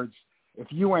other words, if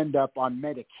you end up on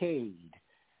Medicaid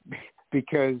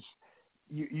because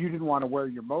you didn't want to wear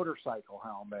your motorcycle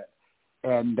helmet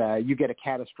and you get a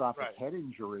catastrophic head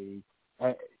injury,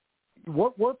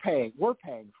 we're paying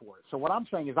for it. So what I'm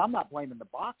saying is I'm not blaming the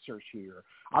boxers here.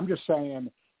 I'm just saying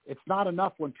it's not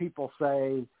enough when people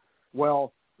say,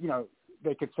 well,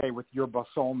 they could say with your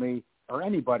Basolmi or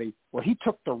anybody, well, he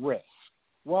took the risk.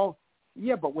 Well,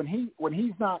 yeah, but when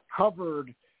he's not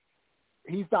covered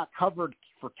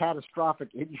for catastrophic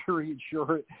injury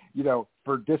insurance,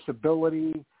 for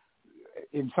disability.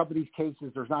 In some of these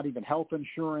cases, there's not even health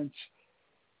insurance.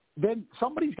 Then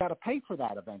somebody's got to pay for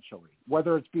that eventually,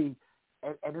 whether it be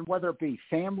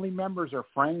family members or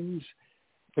friends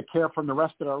to care for the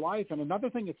rest of their life. And another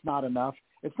thing, it's not enough.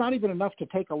 It's not even enough to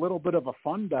take a little bit of a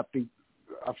fund up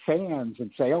of fans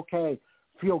and say, okay,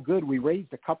 feel good, we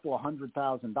raised a couple of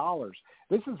 $100,000.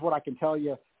 This is what I can tell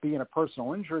you, being a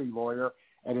personal injury lawyer,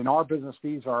 and in our business,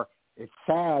 it's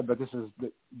sad, but this is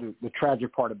the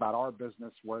tragic part about our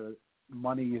business, where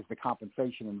money is the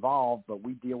compensation involved, but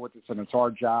we deal with this, and it's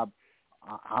our job.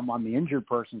 I'm on the injured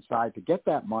person side to get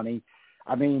that money.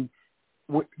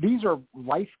 These are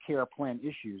life care plan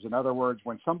issues. In other words,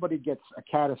 when somebody gets a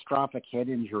catastrophic head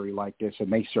injury like this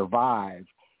and they survive,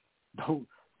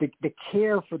 the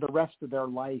care for the rest of their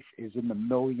life is in the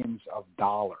millions of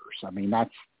dollars. That's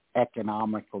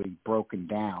economically broken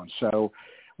down. So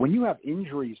when you have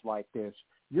injuries like this,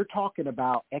 you're talking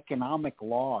about economic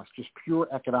loss, just pure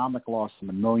economic loss in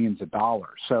the millions of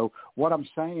dollars. So what I'm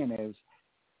saying is,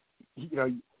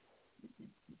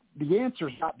 the answer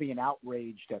is not being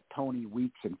outraged at Tony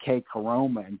Weeks and Kay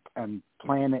Koroma and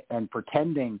planning and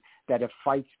pretending that if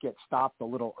fights get stopped a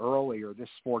little earlier, this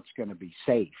sport's going to be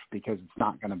safe, because it's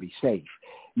not going to be safe.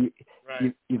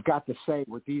 You've got to say,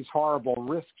 with these horrible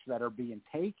risks that are being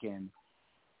taken,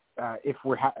 if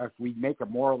we make a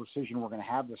moral decision, we're going to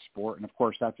have this sport. And of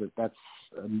course, that's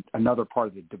another part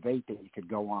of the debate that you could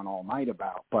go on all night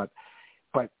about. But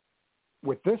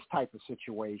with this type of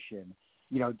situation,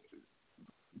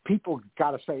 people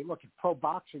got to say, look, if pro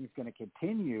boxing is going to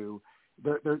continue,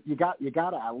 you got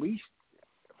to at least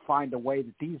find a way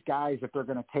that these guys, if they're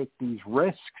going to take these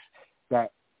risks,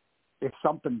 that if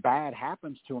something bad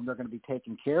happens to them, they're going to be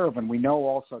taken care of. And we know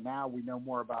also now, we know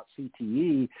more about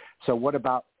CTE. So what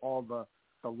about all the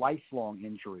lifelong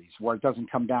injuries, where it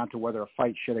doesn't come down to whether a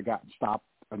fight should have gotten stopped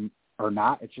or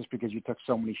not? It's just because you took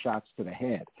so many shots to the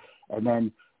head. And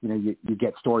then, you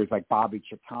get stories like Bobby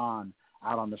Chacon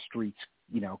out on the streets,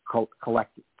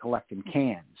 collecting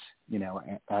cans,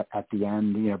 at the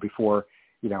end, before,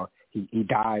 he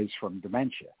dies from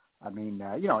dementia. I mean,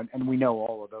 and we know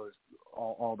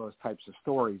all those types of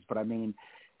stories. But I mean,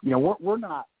 we're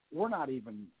not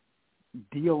even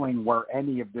dealing where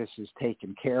any of this is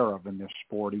taken care of in this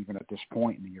sport, even at this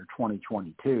point in the year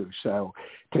 2022. So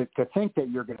to think that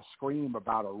you're going to scream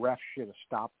about a ref should have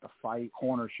stopped the fight,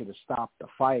 corner should have stopped the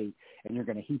fight, and you're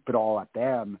going to heap it all at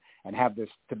them and have this,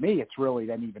 to me, it's really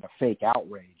then even a fake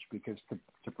outrage, because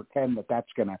to pretend that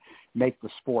that's going to make the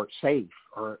sport safe,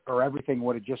 or everything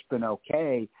would have just been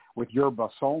okay with your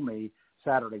Basolmi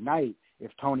Saturday night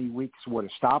if Tony Weeks would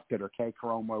have stopped it or Kay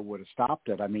Koroma would have stopped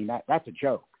it. I mean, that's a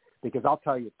joke. Because I'll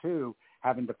tell you, too,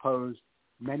 having deposed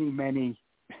many, many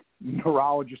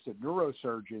neurologists and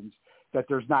neurosurgeons, that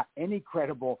there's not any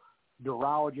credible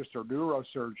neurologist or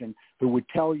neurosurgeon who would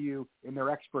tell you in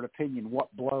their expert opinion what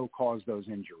blow caused those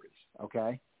injuries,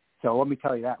 okay? So let me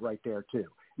tell you that right there, too.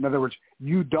 In other words,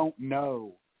 you don't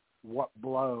know what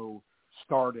blow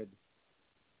started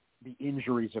the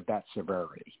injuries of that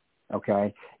severity.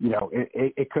 Okay,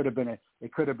 it could have been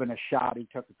a shot he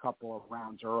took a couple of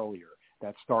rounds earlier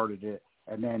that started it,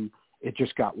 and then it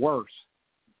just got worse,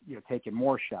 taking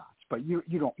more shots. But you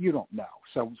don't know.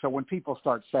 So when people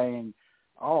start saying,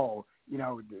 oh,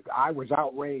 I was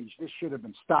outraged, this should have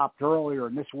been stopped earlier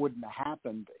and this wouldn't have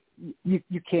happened, you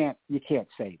can't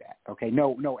say that. Okay,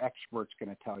 no expert's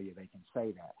going to tell you they can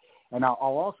say that. And I'll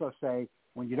also say,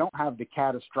 when you don't have the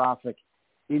catastrophic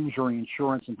injury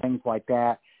insurance and things like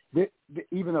that,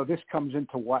 even though this comes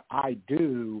into what I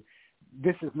do,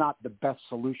 this is not the best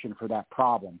solution for that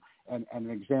problem. And an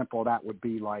example of that would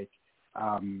be like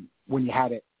when you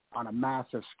had it on a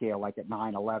massive scale, like at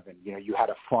 9/11, you had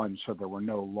a fund so there were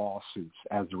no lawsuits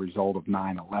as a result of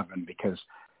 9/11, because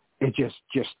it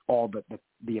just all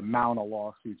the amount of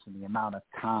lawsuits and the amount of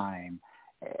time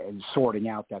and sorting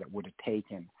out that it would have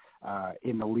taken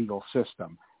in the legal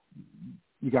system.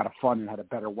 You got a fund and had a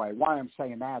better way. Why I'm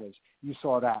saying that is, you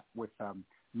saw that with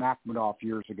Makhmudov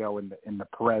years ago in the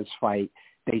Perez fight.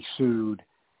 They sued,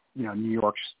 New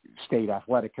York State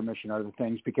Athletic Commission, other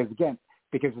things, because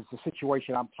it's the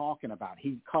situation I'm talking about.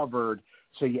 He covered,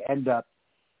 so you end up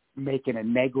making a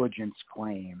negligence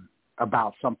claim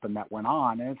about something that went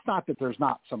on. And it's not that there's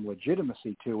not some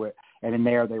legitimacy to it. And in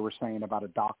there, they were saying about a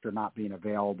doctor not being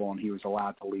available and he was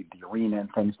allowed to leave the arena and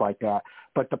things like that.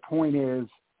 But the point is,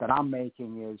 that I'm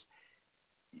making is,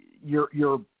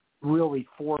 you're really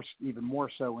forced even more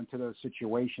so into those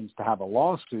situations to have a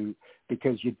lawsuit,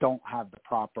 because you don't have the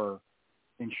proper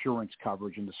insurance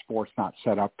coverage and the sport's not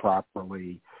set up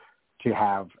properly to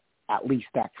have at least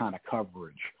that kind of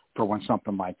coverage for when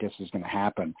something like this is going to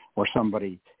happen, or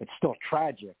somebody, it's still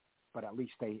tragic, but at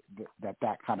least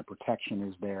that kind of protection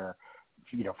is there,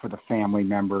 for the family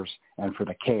members and for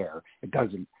the care. It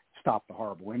doesn't stop the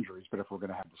horrible injuries, but if we're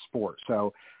going to have the sport.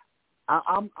 So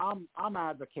I'm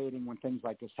advocating, when things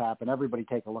like this happen, everybody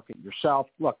take a look at yourself.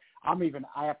 Look, I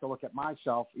have to look at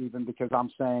myself, even, because I'm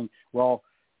saying, well,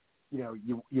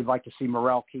 you'd like to see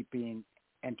Morrell keep being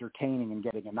entertaining and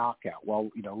getting a knockout. Well,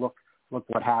 look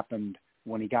what happened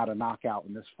when he got a knockout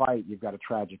in this fight. You've got a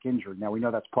tragic injury. Now, we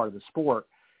know that's part of the sport.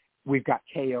 We've got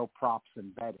KO props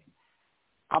and betting.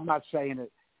 I'm not saying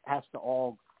it has to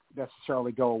all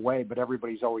necessarily go away, but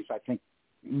everybody's always, I think,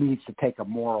 needs to take a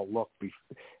moral look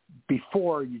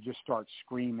before you just start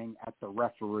screaming at the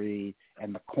referee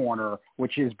and the corner,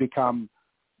 which has become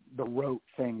the rote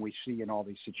thing we see in all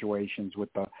these situations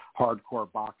with the hardcore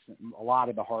boxing. A lot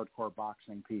of the hardcore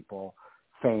boxing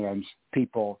fans,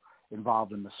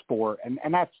 involved in the sport. And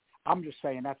that's, I'm just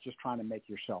saying, that's just trying to make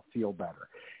yourself feel better.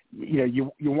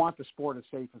 You want the sport as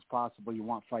safe as possible. You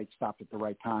want fights stopped at the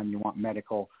right time. You want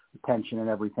medical attention and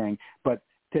everything. But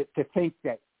to think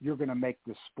that you're going to make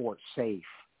this sport safe,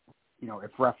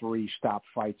 if referees stop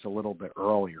fights a little bit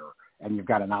earlier and you've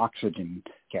got an oxygen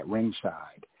at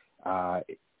ringside,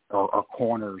 or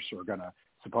corners are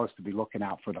supposed to be looking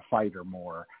out for the fighter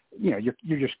more, you're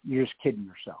just kidding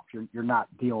yourself. You're not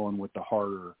dealing with the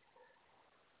harder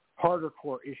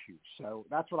core issues. So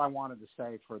that's what I wanted to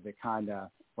say for the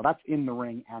that's in the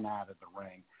ring and out of the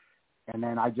ring. And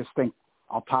then I just think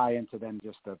I'll tie into then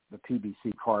just the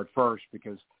PBC card first,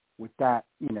 because with that,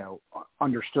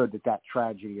 understood that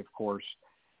tragedy, of course,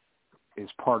 is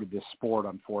part of this sport,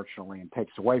 unfortunately, and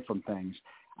takes away from things.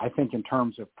 I think in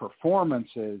terms of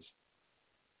performances,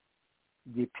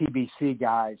 the PBC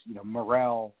guys,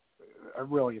 Morrell,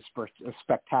 really a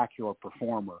spectacular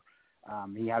performer.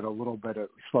 He had a little bit of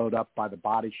slowed up by the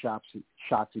body shots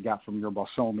he got from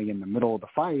Yerbosolmy in the middle of the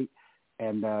fight,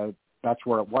 and that's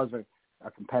where it was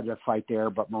a competitive fight there.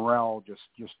 But Morrell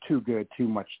just too good, too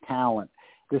much talent.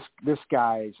 This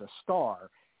guy is a star,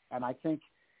 and I think,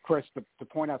 Chris, to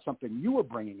point out something you were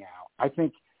bringing out, I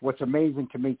think what's amazing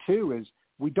to me too is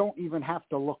we don't even have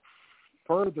to look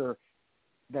further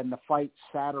than the fight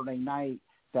Saturday night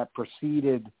that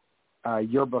preceded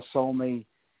Yerbosolmy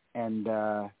and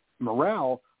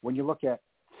Morrell. When you look at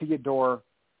Theodore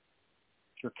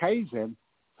Cherkassin,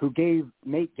 who gave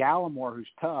Nate Gallimore, who's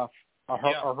tough, a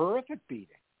horrific beating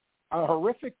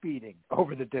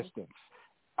over the distance.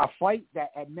 A fight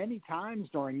that at many times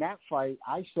during that fight,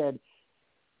 I said,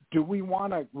 do we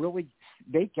want to really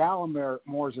 – Nate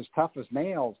Gallimore is as tough as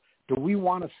nails. Do we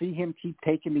want to see him keep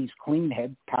taking these clean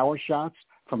head power shots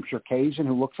from Cherkassin,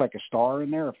 who looks like a star in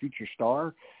there, a future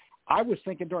star? I was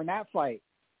thinking during that fight,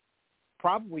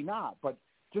 probably not. But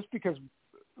just because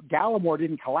Gallimore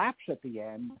didn't collapse at the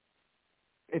end,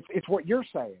 it's what you're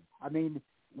saying. I mean,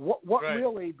 what right.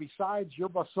 Really, besides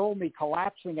Yerbosolmy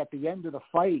collapsing at the end of the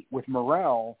fight with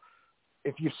Morrell,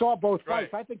 if you saw both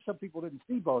fights, right. I think some people didn't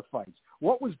see both fights.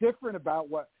 What was different about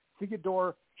what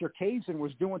Theodore Cherkassin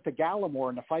was doing to Gallimore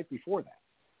in the fight before that?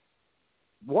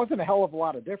 Wasn't a hell of a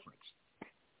lot of difference.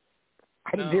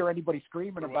 I didn't hear anybody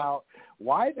screaming about,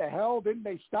 why the hell didn't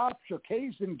they stop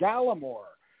Cherkassin Gallimore?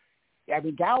 I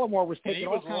mean, Gallimore was taking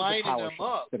all kinds of power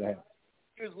shots today.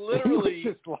 He was literally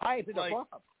just lining them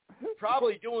up.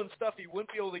 Probably doing stuff he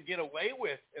wouldn't be able to get away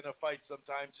with in a fight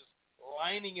sometimes, just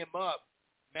lining him up,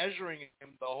 measuring him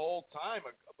the whole time,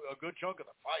 a good chunk of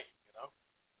the fight,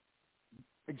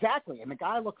 Exactly, and the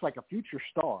guy looks like a future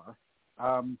star.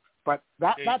 But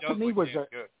that to me was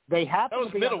they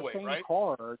happened to be on the same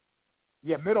card.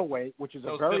 Yeah, middleweight, which is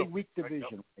a very weak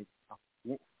division.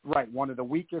 Right, one of the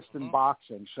weakest in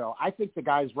boxing. So I think the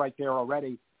guy's right there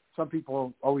already. Some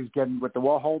people always getting with the,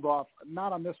 hold off.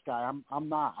 Not on this guy. I'm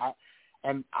not.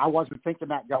 I wasn't thinking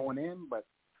that going in, but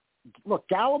look,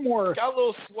 Gallimore got a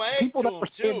little swag to him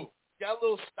too. Got a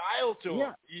little style to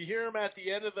him. You hear him at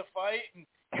the end of the fight, and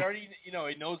he already, he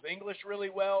knows English really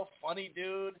well. Funny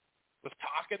dude. Was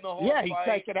talking the whole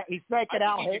fight. Yeah, he's thanking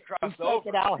Al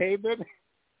Heyman.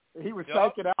 He was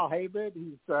thanking Al Heyman.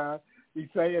 He's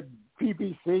saying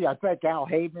PBC. I thank Al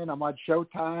Heyman. I'm on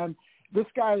Showtime. This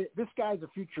guy's a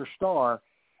future star.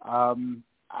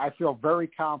 I feel very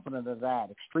confident of that.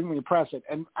 Extremely impressive.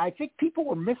 And I think people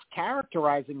were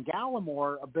mischaracterizing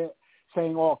Gallimore a bit,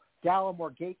 saying,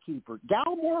 Gallimore gatekeeper.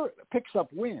 Gallimore picks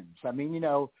up wins. I mean,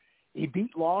 he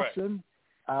beat Lawson.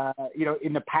 Right.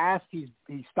 In the past, he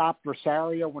stopped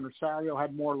Rosario when Rosario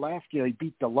had more left. He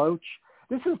beat DeLoach.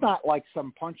 This is not like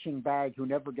some punching bag who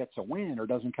never gets a win or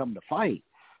doesn't come to fight.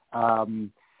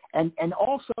 And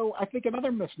also, I think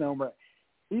another misnomer,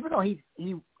 even though he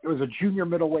was a junior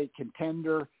middleweight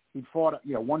contender, he fought at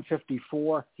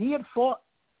 154. He had fought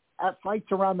at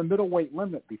fights around the middleweight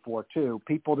limit before too.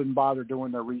 People didn't bother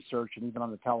doing their research, and even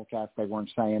on the telecast, they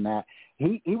weren't saying that.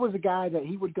 He was a guy that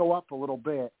he would go up a little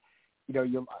bit.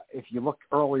 If you look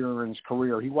earlier in his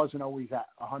career, he wasn't always at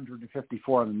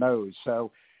 154 on the nose.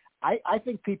 So I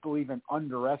think people even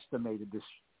underestimated this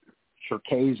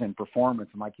Cherkassin performance.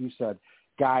 And like you said,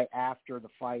 guy after the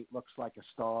fight looks like a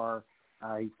star.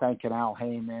 He's thanking Al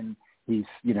Heyman. He's,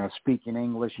 speaking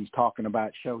English. He's talking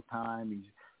about Showtime.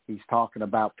 He's talking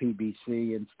about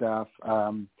PBC and stuff.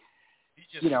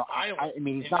 He's just I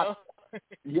mean, he's not.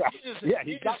 Yeah,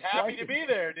 he's just happy to be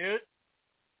there, dude.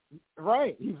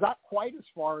 Right. He's not quite as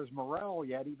far as Morrell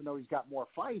yet, even though he's got more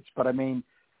fights. But I mean,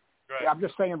 I'm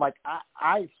just saying, like,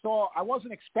 I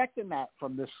wasn't expecting that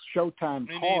from this Showtime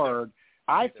card.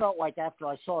 I felt like after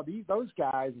I saw those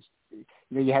guys,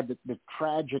 you had the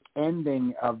tragic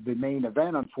ending of the main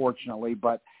event, unfortunately.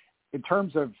 But in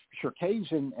terms of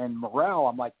Cherkasyan and Morrell,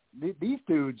 I'm like, these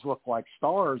dudes look like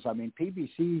stars. I mean,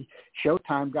 PBC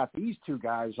Showtime got these two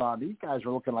guys on. These guys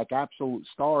are looking like absolute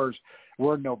stars.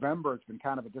 We're in November. It's been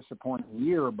kind of a disappointing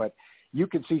year, but you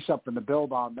can see something to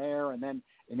build on there. And then,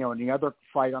 in the other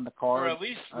fight on the card. Or at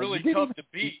least really tough to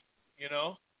beat,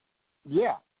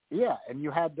 Yeah. And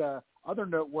you had other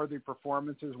noteworthy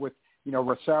performances with,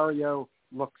 Rosario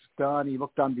looks done. He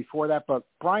looked done before that. But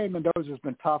Brian Mendoza's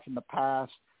been tough in the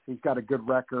past. He's got a good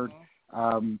record.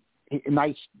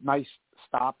 Nice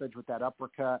stoppage with that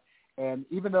uppercut. And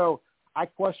even though I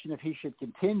question if he should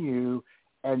continue,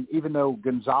 and even though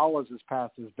Gonzalez is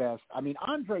past his best, I mean,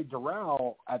 Andre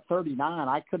Durrell at 39,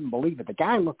 I couldn't believe it. The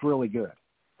guy looked really good.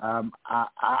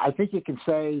 I think you can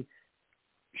say,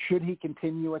 should he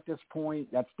continue at this point?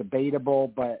 That's debatable,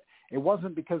 but it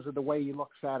wasn't because of the way he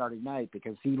looked Saturday night,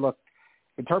 because he looked,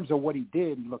 in terms of what he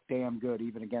did, he looked damn good,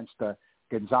 even against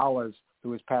Gonzalez, who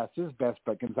was past his best,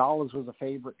 but Gonzalez was a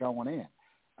favorite going in.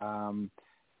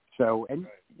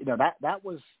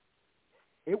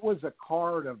 It was a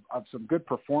card of some good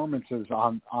performances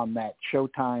on that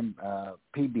Showtime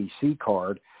PBC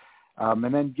card. And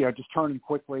then, just turning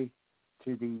quickly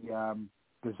to the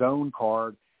zone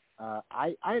card,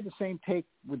 I had the same take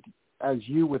as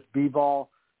you with Bivol,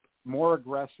 more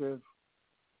aggressive.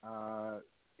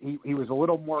 He was a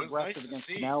little more aggressive against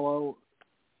Canelo.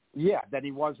 Yeah, than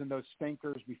he was in those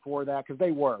stinkers before that, because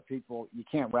they were. People, you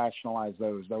can't rationalize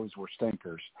those. Those were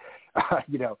stinkers.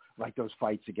 Like those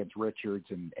fights against Richards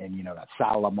and that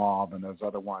Salamov and those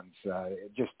other ones.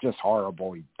 Just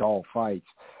horrible, dull fights.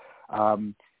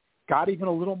 Got even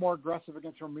a little more aggressive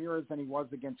against Ramirez than he was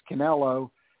against Canelo.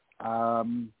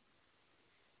 And,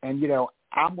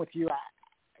 I'm with you.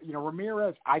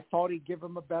 Ramirez, I thought he'd give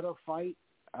him a better fight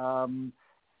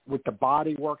with the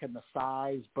body work and the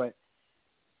size, but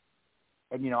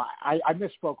I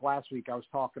misspoke last week. I was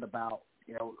talking about,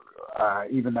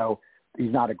 even though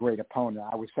he's not a great opponent,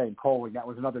 I was saying Coley. That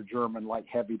was another German light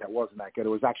heavy that wasn't that good. It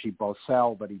was actually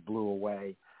Bosel that he blew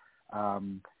away.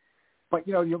 But,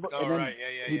 he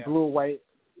blew away.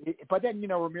 But then,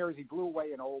 Ramirez, he blew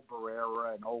away an old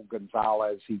Barrera and old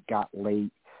Gonzalez. He got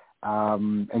late.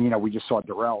 And, we just saw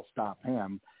Durrell stop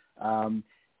him.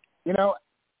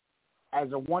 As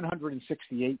a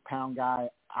 168-pound guy,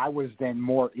 I was then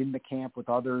more in the camp with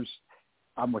others.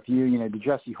 I'm with you. The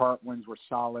Jesse Hart wins were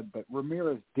solid, but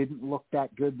Ramirez didn't look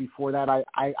that good before that.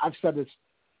 I've said this,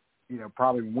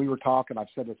 probably when we were talking, I've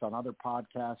said this on other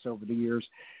podcasts over the years.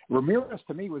 Ramirez,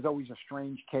 to me, was always a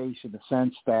strange case in the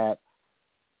sense that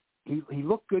he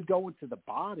looked good going to the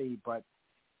body, but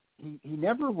he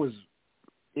never was,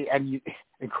 and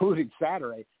including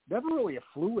Saturday, never really a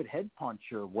fluid head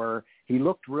puncher where he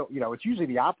looked real, it's usually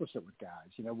the opposite with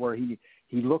guys, where he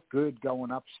looked good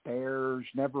going upstairs,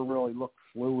 never really looked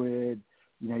fluid.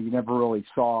 You never really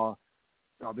saw,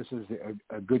 this is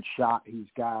a good shot he's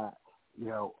got,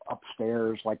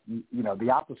 upstairs, like, the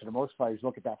opposite of most fighters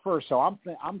look at that first. So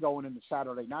I'm going into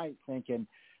Saturday night thinking,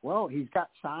 well, he's got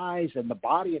size and the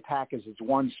body attack is his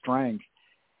one strength.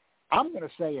 I'm going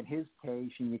to say in his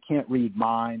case, and you can't read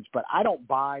minds, but I don't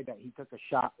buy that he took a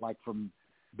shot like from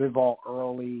Bivol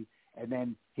early, and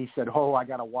then he said, I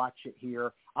got to watch it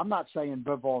here. I'm not saying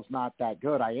Bivol's not that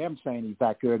good. I am saying he's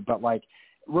that good, but like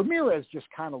Ramirez just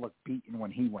kind of looked beaten when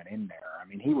he went in there. I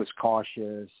mean, he was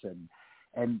cautious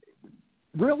and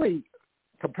really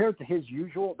compared to his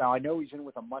usual. Now I know he's in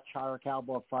with a much higher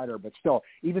caliber fighter, but still,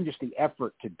 even just the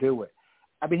effort to do it.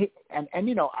 I mean,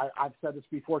 I've said this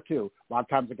before too. A lot of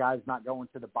times the guy's not going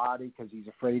to the body because he's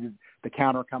afraid of the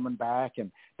counter coming back,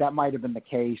 and that might have been the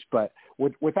case. But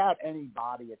without any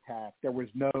body attack, there was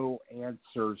no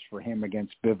answers for him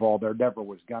against Bivol. There never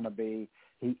was going to be.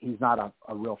 He's not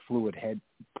a real fluid head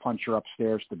puncher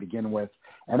upstairs to begin with,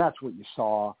 and that's what you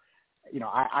saw.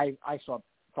 I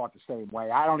thought the same way.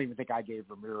 I don't even think I gave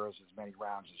Ramirez as many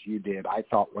rounds as you did. I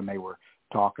thought when they were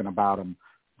talking about him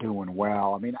doing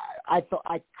well. I mean, I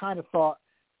kind of thought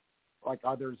like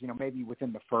others, maybe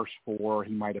within the first four,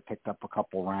 he might have picked up a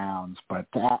couple rounds, but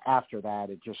after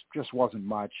that, it just wasn't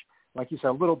much. Like you said,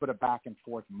 a little bit of back and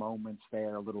forth moments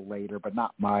there a little later, but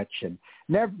not much, and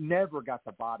never got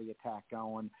the body attack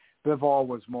going. Bivol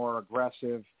was more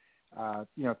aggressive,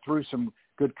 threw some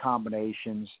good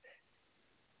combinations.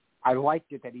 I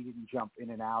liked it that he didn't jump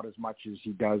in and out as much as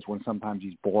he does when sometimes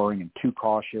he's boring and too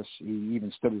cautious. He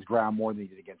even stood his ground more than he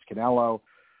did against Canelo.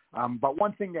 But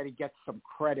one thing that he gets some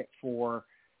credit for,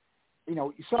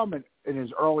 you saw him in his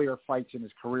earlier fights in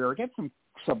his career, get some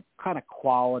some kind of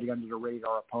quality under the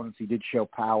radar opponents. He did show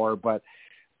power, but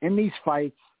in these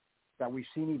fights that we've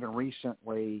seen even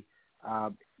recently,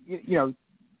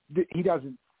 he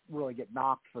doesn't really get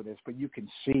knocked for this, but you can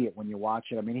see it when you watch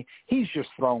it. I mean, he's just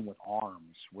thrown with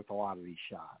arms with a lot of these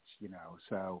shots,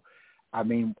 So, I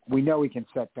mean, we know he can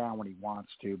set down when he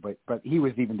wants to, but he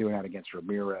was even doing that against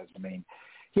Ramirez. I mean,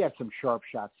 he had some sharp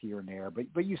shots here and there,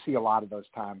 but you see a lot of those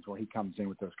times where he comes in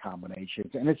with those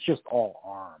combinations, and it's just all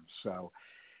arms. So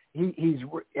he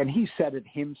said it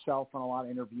himself in a lot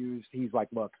of interviews. He's like,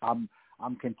 look, I'm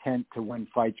content to win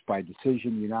fights by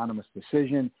decision, unanimous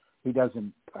decision. He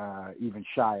doesn't even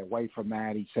shy away from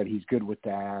that. He said he's good with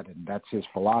that, and that's his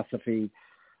philosophy.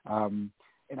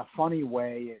 In a funny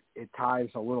way, it ties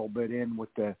a little bit in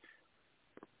with the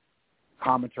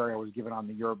commentary I was given on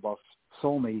the Yerbuff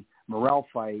Solny Morrell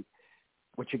fight,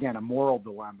 which, again, a moral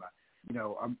dilemma.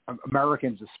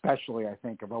 Americans especially, I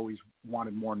think, have always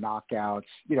wanted more knockouts.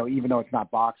 Even though it's not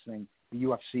boxing, the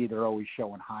UFC, they're always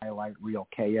showing highlight reel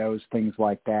KOs, things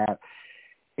like that.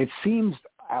 It seems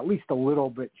at least a little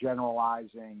bit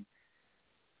generalizing,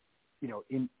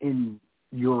 in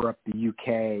Europe, the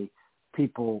UK,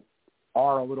 people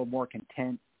are a little more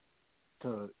content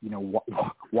to,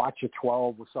 watch a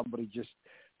 12 with somebody just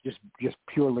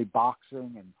purely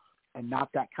boxing and not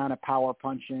that kind of power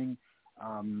punching,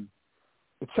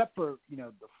 except for,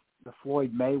 the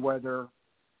Floyd Mayweather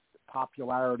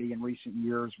popularity in recent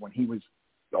years when he was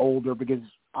older, because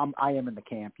I am in the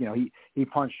camp. He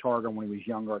punched harder when he was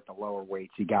younger at the lower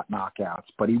weights. He got knockouts,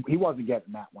 but he wasn't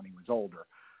getting that when he was older.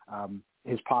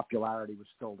 His popularity was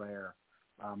still there.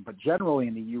 But generally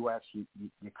in the U.S., you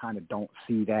kind of don't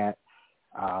see that.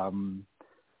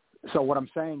 So what I'm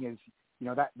saying is,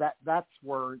 that's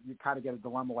where you kind of get a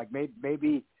dilemma. Like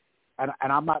maybe, and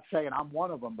I'm not saying I'm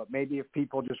one of them, but maybe if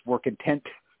people just were content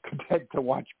to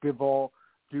watch Bivol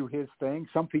do his thing,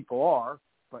 some people are,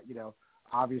 but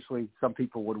obviously some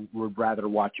people would rather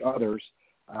watch others.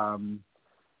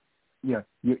 You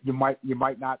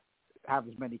might not have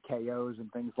as many KOs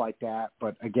and things like that,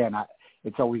 but again,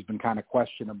 it's always been kind of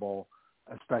questionable,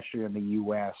 especially in the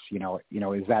U.S.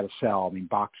 Is that a sell? I mean,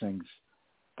 boxing's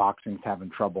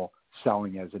having trouble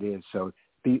selling as it is. So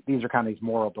these are kind of these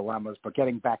moral dilemmas. But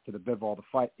getting back to the Bivol, the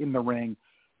fight in the ring,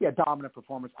 dominant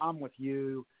performance. I'm with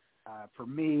you. For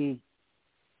me,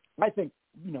 I think,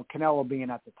 Canelo being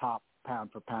at the top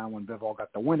pound for pound when Bivol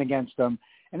got the win against him,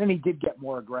 and then he did get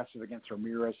more aggressive against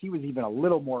Ramirez. He was even a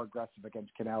little more aggressive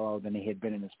against Canelo than he had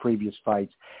been in his previous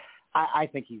fights. I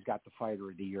think he's got the fighter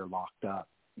of the year locked up.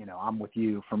 I'm with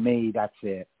you. For me, that's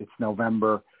it. It's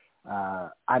November. I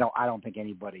don't think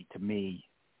anybody, to me,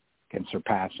 can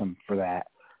surpass him for that.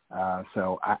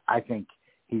 So I think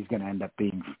he's going to end up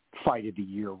being fighter of the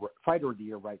year,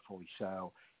 rightfully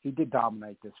so. He did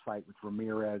dominate this fight with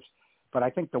Ramirez, but I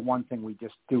think the one thing we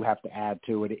just do have to add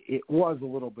to it, it was a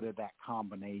little bit of that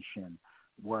combination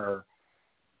where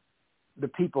the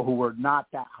people who were not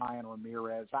that high on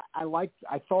Ramirez,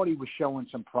 I thought he was showing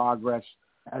some progress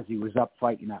as he was up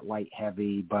fighting that light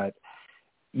heavy, but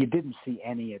you didn't see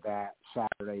any of that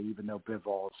Saturday, even though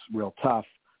Bivol's real tough,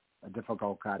 a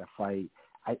difficult kind of fight.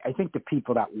 I think the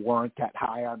people that weren't that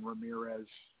high on Ramirez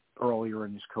earlier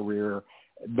in his career,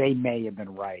 they may have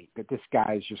been right, but this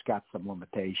guy's just got some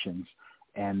limitations,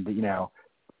 and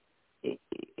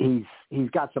he's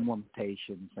got some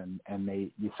limitations,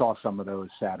 and you saw some of those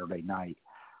Saturday night.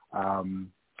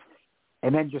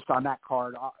 And then just on that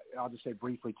card, I'll just say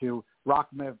briefly too,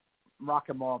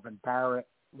 Rakhimov and Barrett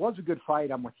was a good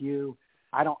fight. I'm with you.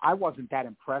 I wasn't that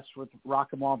impressed with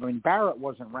Rakhimov. I mean, Barrett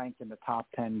wasn't ranked in the top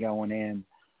 10 going in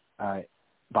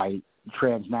by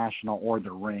Transnational or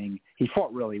the Ring. He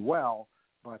fought really well,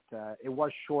 but it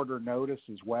was shorter notice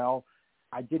as well.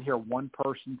 I did hear one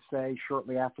person say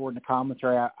shortly afterward in the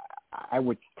commentary, I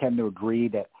would tend to agree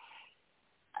that,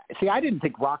 see, I didn't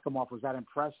think Rakhimov was that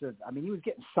impressive. I mean, he was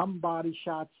getting some body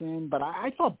shots in, but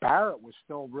I thought Barrett was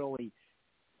still really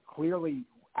clearly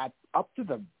up to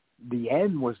the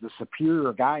end was the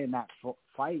superior guy in that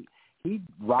fight. He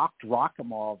rocked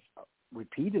Rakhimov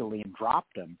repeatedly and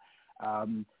dropped him.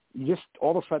 You just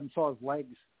all of a sudden saw his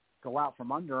legs go out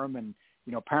from under him, and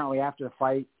apparently after the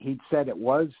fight he'd said it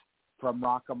was from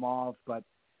Rakhimov,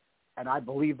 and I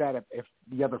believe that if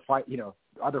the other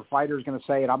other fighter's going to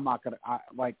say it, I'm not going to,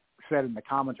 like said in the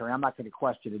commentary, I'm not going to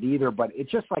question it either. But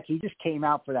it's just like he just came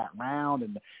out for that round,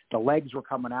 and the legs were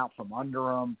coming out from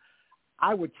under him.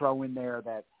 I would throw in there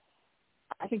that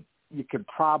I think you could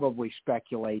probably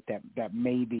speculate that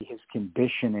maybe his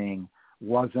conditioning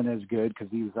wasn't as good because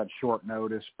he was on short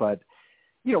notice. But,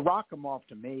 Rakhimov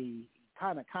to me,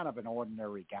 kind of an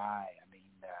ordinary guy. I mean,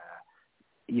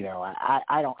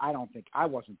 I don't think I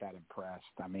wasn't that impressed.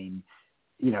 I mean,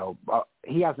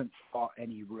 he hasn't fought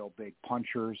any real big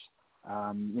punchers.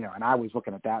 And I was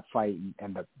looking at that fight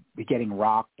and the getting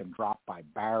rocked and dropped by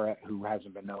Barrett, who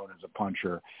hasn't been known as a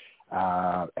puncher,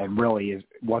 and really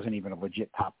wasn't even a legit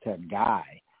top 10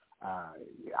 guy.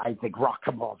 I think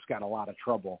Rakimov's got a lot of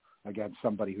trouble against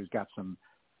somebody who's got some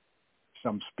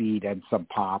speed and some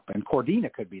pop, and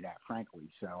Cordina could be that, frankly.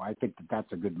 So I think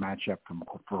that's a good matchup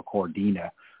for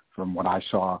Cordina from what I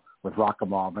saw with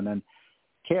Rakimov. And then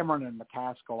Cameron and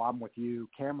McCaskill, I'm with you.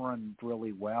 Cameron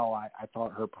really well. I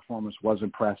thought her performance was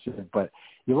impressive, but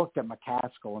you looked at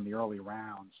McCaskill in the early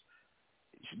rounds,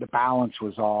 the balance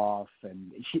was off,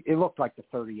 and it looked like the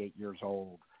 38 years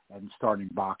old and starting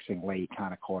boxing late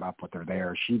kind of caught up with her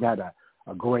there. She'd had a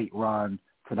great run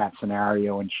for that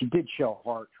scenario, and she did show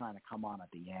heart trying to come on at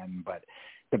the end, but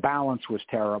the balance was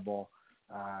terrible.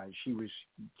 She was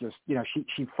just,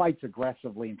 she fights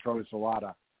aggressively and throws a lot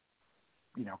of,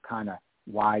 kind of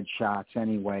wide shots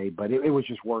anyway, but it was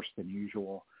just worse than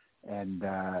usual, and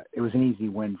it was an easy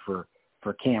win for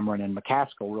Cameron, and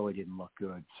McCaskill really didn't look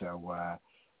good, so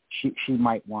she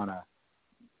might want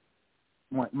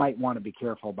to be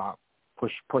careful about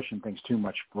pushing things too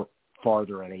much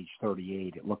farther at age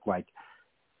 38. It looked like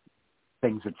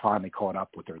things had finally caught up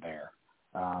with her there,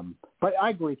 but I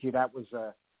agree with you. That was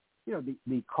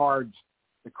the cards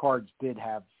did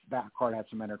have, that card had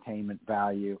some entertainment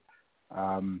value.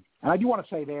 And I do want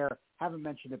to say there, haven't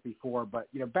mentioned it before, but,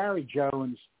 Barry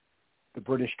Jones, the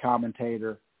British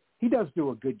commentator, he does do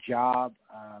a good job.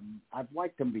 I've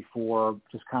liked him before,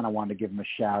 just kind of wanted to give him a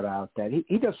shout out that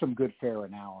he does some good, fair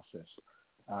analysis.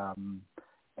 And,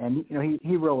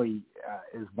 he really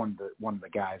is one of the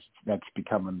guys that's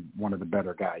becoming one of the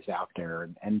better guys out there.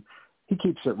 And he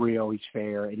keeps it real. He's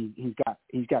fair, and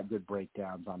he's got good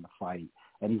breakdowns on the fight,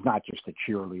 and he's not just a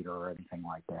cheerleader or anything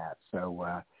like that.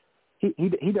 So,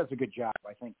 He does a good job.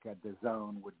 I think the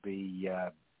Zone would be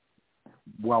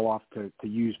well off to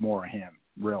use more of him.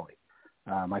 Really,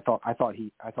 I thought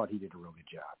he did a really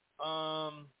good job.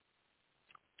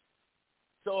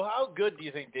 So how good do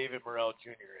you think David Morrell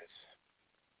Jr. is?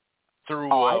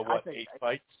 Through 8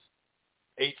 fights?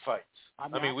 8 fights. I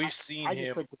mean, we've seen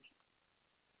him.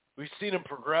 We've seen him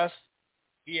progress.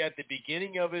 He at the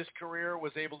beginning of his career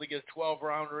was able to get a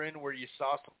 12-rounder in where you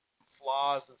saw some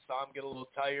flaws and saw him get a little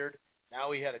tired.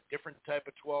 Now he had a different type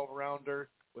of 12-rounder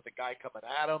with a guy coming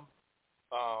at him.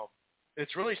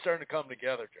 It's really starting to come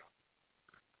together, John.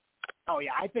 Oh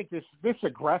yeah, I think this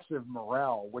aggressive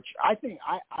Morrell, which I think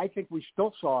we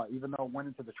still saw, even though it went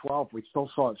into the 12th, we still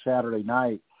saw it Saturday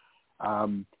night.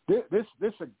 This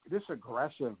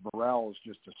aggressive Morrell is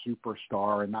just a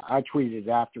superstar, and I tweeted it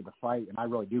after the fight, and I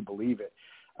really do believe it.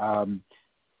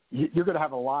 You're going to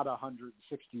have a lot of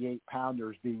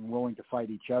 168-pounders being willing to fight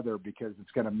each other because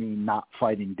it's going to mean not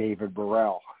fighting David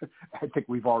Morrell. I think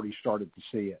we've already started to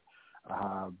see it.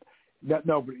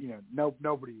 Nobody's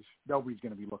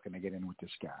going to be looking to get in with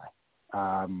this guy.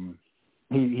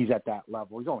 He's at that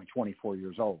level. He's only 24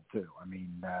 years old too. I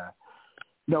mean,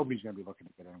 nobody's going to be looking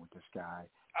to get in with this guy.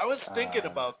 I was thinking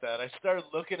about that. I started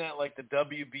looking at like the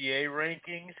WBA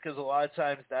rankings because a lot of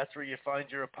times that's where you find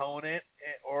your opponent,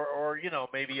 or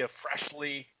maybe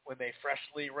when they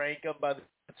freshly rank him by the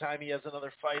time he has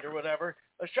another fight or whatever.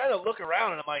 I was trying to look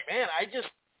around and I'm like, man,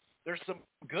 there's some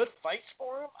good fights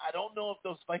for him. I don't know if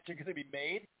those fights are going to be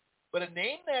made, but a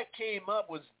name that came up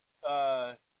was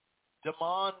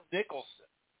Damon Nicholson,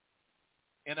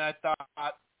 and I thought,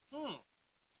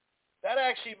 that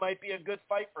actually might be a good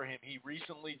fight for him. He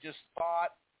recently just fought.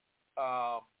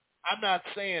 I'm not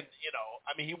saying,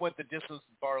 he went the distance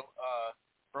with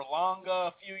Berlanga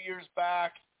a few years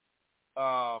back.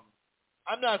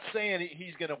 I'm not saying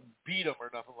he's going to beat him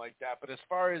or nothing like that, but as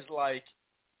far as I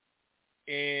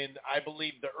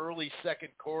believe the early second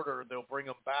quarter, they'll bring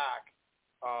him back.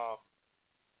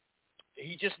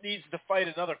 He just needs to fight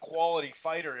another quality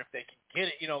fighter if they can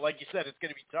get it. Like you said, it's going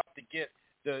to be tough to get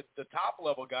the top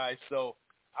level guys. So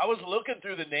I was looking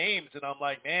through the names and I'm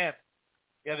like, man,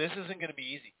 yeah, this isn't going to be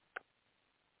easy.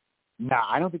 No,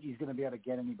 I don't think he's going to be able to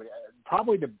get anybody.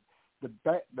 Probably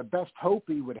the best hope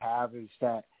he would have is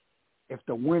that if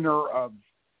the winner of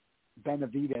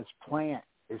Benavidez Plant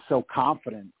is so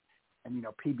confident, and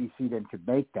PBC then could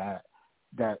make that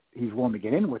he's willing to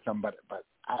get in with them. But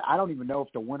I don't even know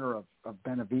if the winner of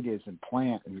Benavidez and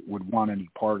Plant would want any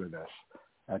part of this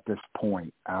at this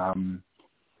point.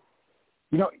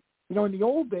 In the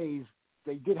old days,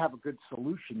 they did have good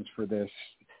solutions for this.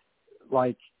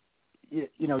 Like,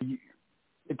 it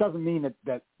doesn't mean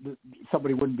that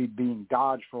somebody wouldn't be being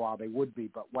dodged for a while. They would be.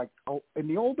 But in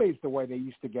the old days, the way they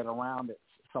used to get around it,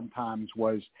 sometimes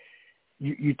was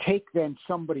you take then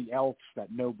somebody else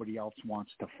that nobody else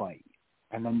wants to fight,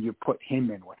 and then you put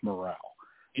him in with Morrell.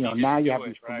 Now you have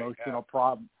these promotional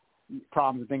problems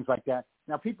and things like that.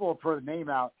 Now people will throw the name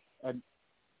out, and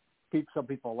some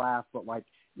people laugh, but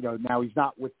now he's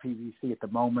not with PBC at the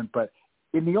moment. But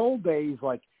in the old days,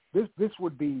 this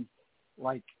would be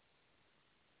where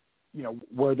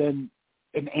then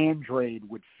an Andrade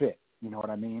would fit. You know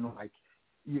what I mean?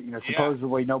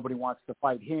 Supposedly nobody wants to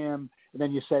fight him, and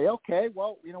then you say, okay,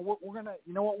 well, what we're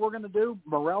gonna do?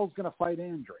 Morrell's gonna fight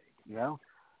Andrade.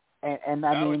 And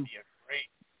I mean, would be a great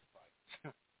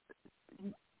fight.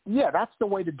 Yeah, that's the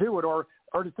way to do it, or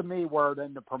to me, where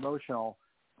then the promotional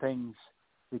things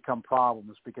become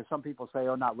problems, because some people say,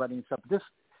 oh, not ready and stuff.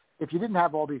 If you didn't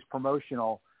have all these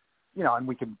promotional, and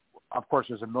we can, of course,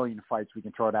 there's a million fights we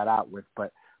can throw that out with,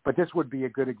 but this would be a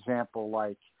good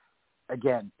example,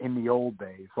 again, in the old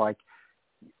days, when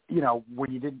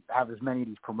you didn't have as many of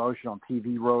these promotional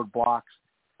TV roadblocks,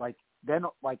 then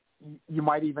you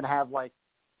might even have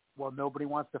well, nobody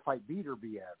wants to fight Beater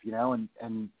BF,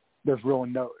 and there's really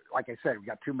no, like I said, we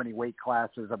got too many weight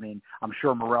classes. I mean, I'm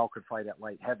sure Morrell could fight at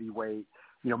light heavyweight.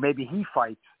 Maybe he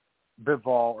fights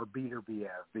Bivol or Beater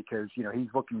BF because,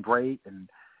 he's looking great, and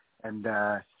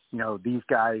these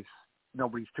guys,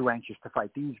 nobody's too anxious to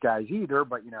fight these guys either,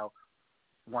 but,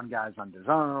 one guy's on his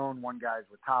own, one guy's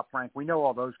with Top Rank. We know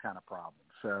all those kind of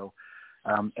problems. So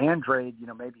Andrade,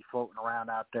 maybe floating around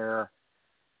out there,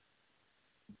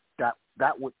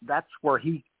 that's where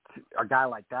a guy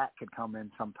like that could come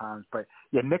in sometimes. But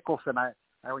yeah, Nicholson, I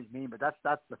always mean, but that's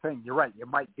the thing. You're right. You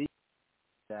might be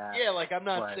that. Yeah, I'm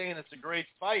not saying it's a great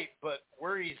fight, but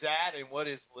where he's at and what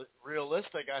is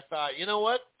realistic, I thought, you know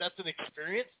what? That's an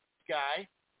experienced guy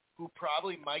who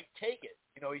probably might take it.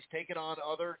 He's taken on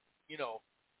other,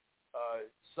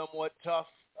 somewhat tough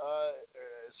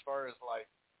as far as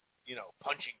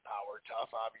punching power tough.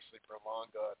 Obviously,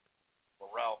 Berlanga and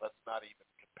Morrell, that's not even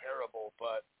comparable,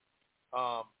 but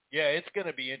yeah, it's going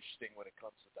to be interesting when it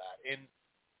comes to that. And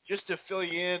just to fill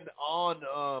you in on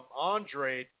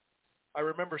Andrade, I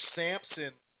remember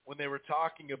Sampson when they were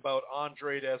talking about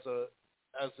Andrade as an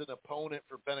opponent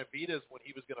for Benavidez when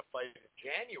he was going to fight in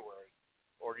January,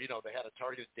 or they had a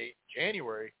targeted date in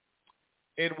January,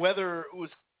 and whether it was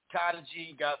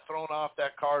Kataji got thrown off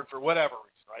that card for whatever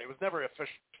reason, right? It was never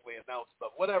officially announced,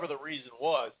 but whatever the reason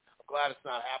was, I'm glad it's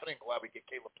not happening. I'm glad we get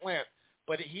Caleb Plant.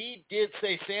 But he did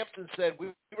say, Sampson said,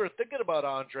 we were thinking about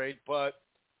Andrade, but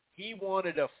he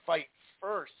wanted to fight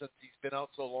first since he's been out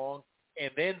so long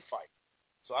and then fight.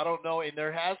 So I don't know. And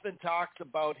there has been talks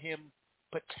about him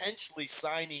potentially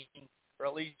signing, or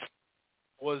at least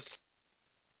was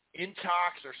in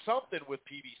talks or something with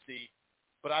PBC,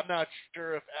 but I'm not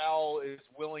sure if Al is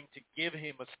willing to give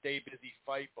him a stay-busy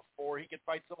fight before he can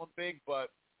fight someone big.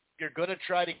 But if you're going to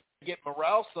try to get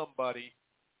Morrell somebody,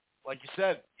 like you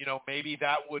said, maybe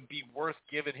that would be worth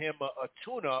giving him a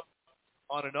tune-up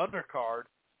on an undercard,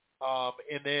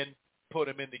 and then put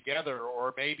him in together,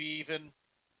 or maybe even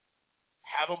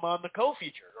have him on the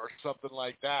co-feature or something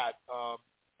like that,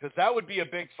 because that would be a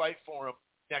big fight for him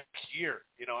next year.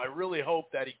 I really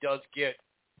hope that he does get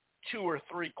 2 or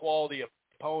 3 quality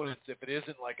opponents if it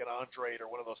isn't like an Andrade or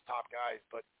one of those top guys.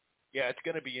 But, yeah, it's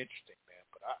going to be interesting, man.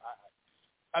 But,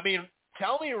 I mean,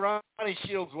 tell me Ronnie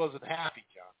Shields wasn't happy,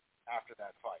 John, after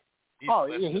that fight. He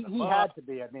had to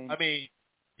be. I mean,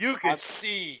 you could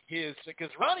see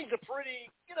because Ronnie's a pretty,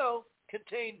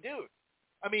 contained dude.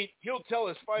 I mean, he'll tell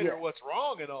his fighter what's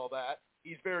wrong and all that.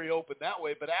 He's very open that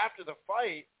way. But after the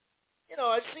fight,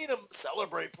 I've seen him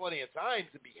celebrate plenty of times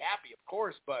and be happy, of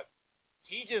course, but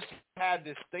he just had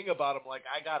this thing about him like,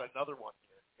 I got another one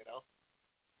here,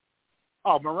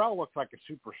 Oh, Morrell looks like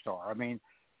a superstar. I mean,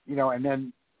 and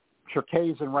then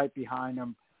Cherkessin right behind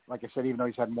him. Like I said, even though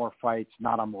he's had more fights,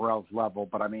 not on Morrell's level,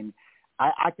 but I mean,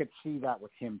 I could see that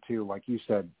with him too. Like you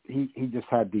said, he just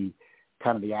had the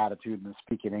kind of the attitude and the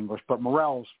speaking English, but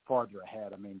Morrell's farther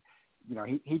ahead. I mean,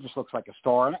 he just looks like a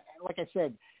star. And like I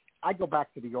said, I go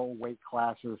back to the old weight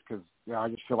classes because I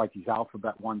just feel like these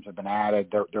alphabet ones have been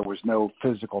added. There was no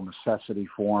physical necessity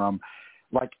for them.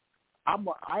 Like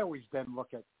I always then look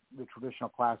at the traditional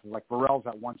classes. Like Morrell's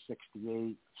at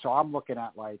 168, so I'm looking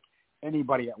at like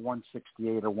anybody at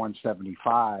 168 or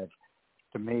 175.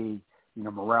 To me,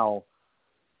 Morrell,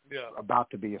 about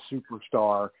to be a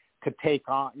superstar, could take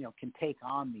on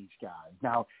these guys.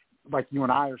 Now, like you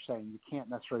and I are saying, you can't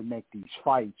necessarily make these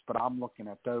fights, but I'm looking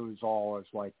at those all as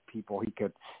like people he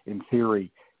could, in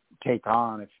theory, take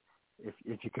on if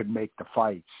you could make the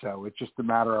fight. So it's just a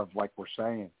matter of, like we're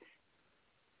saying,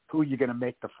 who are you going to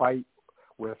make the fight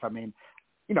with? I mean,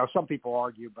 some people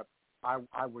argue, but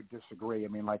I would disagree. I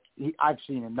mean, like I've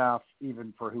seen enough,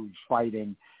 even for who he's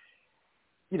fighting.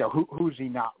 You know, who's he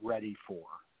not ready for?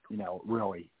 You know,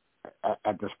 really,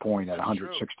 at this point at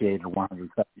 168 or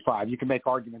 175, you can make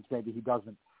arguments maybe he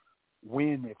doesn't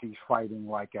win if he's fighting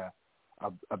like a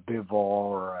Bivol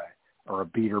or a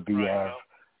Beater BF.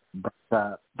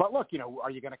 Right. But look, you know,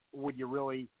 would you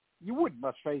really? You wouldn't.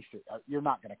 Let's face it. You're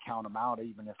not going to count him out,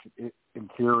 even if in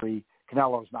theory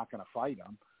Canelo's not going to fight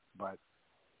him. But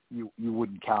you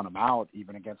wouldn't count him out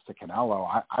even against a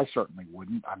Canelo. I certainly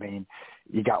wouldn't. I mean,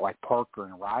 you got like Parker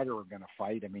and Ryder are going to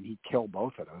fight. I mean, he'd kill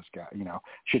both of those guys. You know,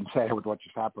 shouldn't say it with what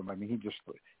just happened. But I mean, he'd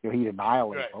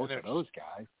annihilate both of those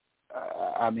guys.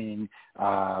 I mean,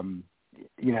 Plant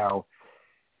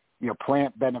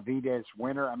Benavidez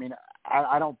winner. I mean,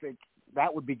 I don't think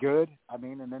that would be good. I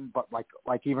mean, and then but like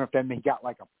even if then he got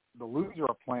like the loser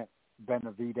of Plant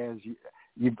Benavidez,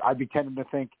 I'd be tempted to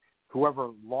think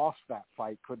whoever lost that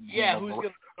fight couldn't. Yeah, who's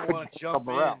going to want to jump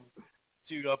in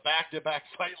to a back-to-back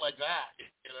fight like that?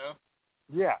 You know.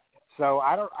 Yeah. So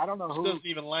I don't know who doesn't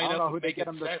even line up who to make get it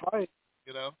him to fight.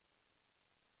 You know.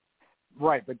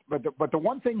 Right, but the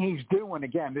one thing he's doing,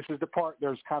 again, this is the part.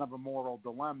 There's kind of a moral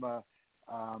dilemma,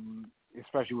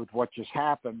 especially with what just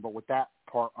happened. But with that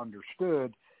part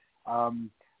understood,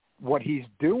 what he's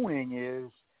doing is,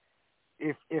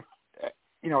 if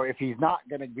he's not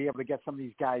going to be able to get some of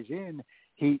these guys in,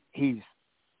 he's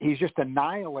just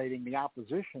annihilating the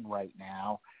opposition right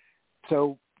now.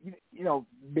 So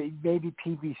maybe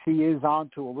PBC is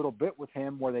onto a little bit with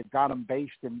him, where they've got him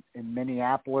based in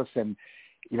Minneapolis, and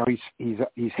he's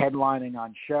headlining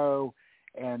on show,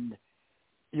 and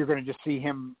you're going to just see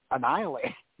him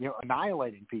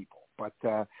annihilating people. But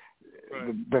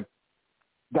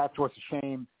that's what's a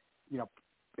shame.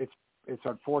 It's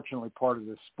unfortunately part of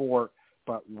the sport.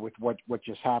 But with what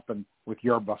just happened with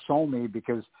Yerba Solmi,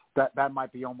 because that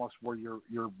might be almost where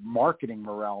you're marketing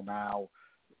Morrell now.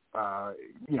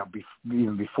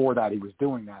 Even before that he was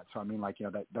doing that. So I mean,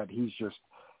 that he's just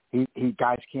he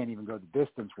guys can't even go the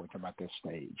distance with him at this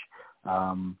stage.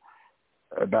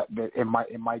 That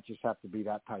it might just have to be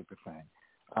that type of thing.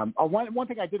 One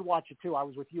thing I did watch it too. I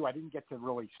was with you. I didn't get to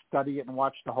really study it and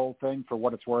watch the whole thing for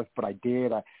what it's worth, but I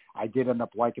did. I did end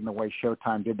up liking the way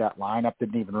Showtime did that lineup.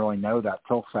 Didn't even really know that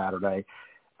till Saturday.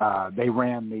 They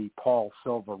ran the Paul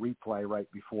Silva replay right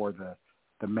before the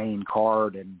main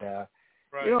card, and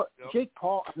Jake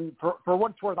Paul. I mean, for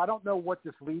what it's worth, I don't know what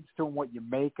this leads to and what you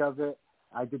make of it.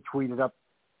 I did tweet it up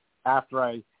after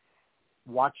I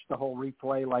watched the whole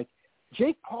replay. Like,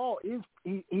 Jake Paul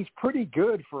he's pretty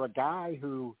good for a guy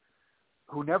who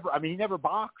he never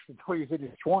boxed until he was in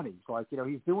his 20s. Like,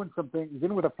 he's doing some things. He's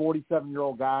in with a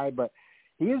 47-year-old guy, but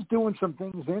he is doing some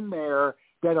things in there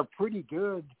that are pretty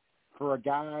good for a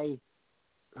guy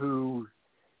who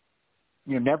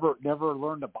never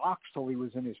learned to box till he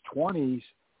was in his 20s.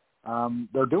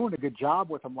 They're doing a good job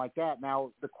with him like that.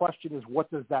 Now, the question is, what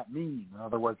does that mean? In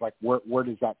other words, like, where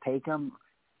does that take him?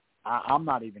 I'm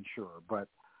not even sure, but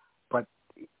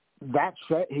that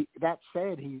said, he's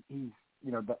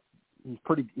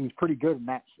pretty good in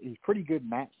that. He's pretty good in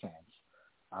that sense.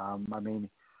 I mean,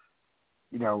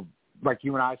 like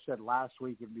you and I said last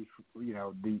week, the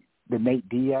Nate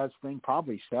Diaz thing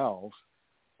probably sells,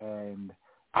 and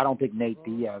I don't think Nate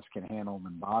Diaz can handle him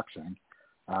in boxing.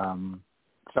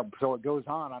 So it goes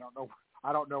on. I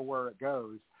don't know where it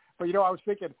goes. But I was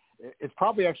thinking it's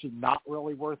probably actually not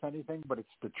really worth anything, but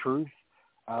it's the truth.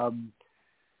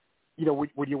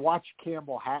 When you watch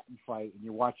Campbell Hatton fight and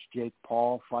you watch Jake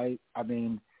Paul fight, I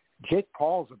mean, Jake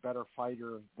Paul's a better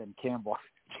fighter than Campbell.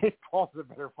 Jake Paul's a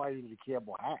better fighter than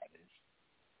Campbell Hatton is.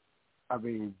 I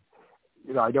mean,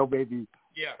 I know maybe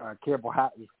Campbell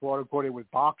Hatton is quote unquote with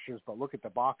boxers, but look at the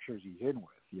boxers he's in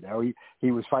with.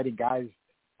 He was fighting guys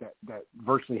that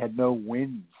virtually had no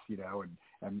wins,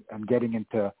 and getting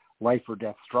into life or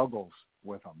death struggles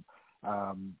with them.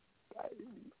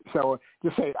 So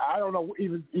just say, I don't know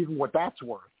even what that's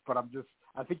worth, but I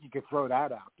think you could throw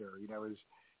that out there.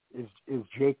 Is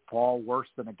Jake Paul worse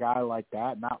than a guy like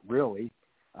that? Not really.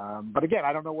 But again,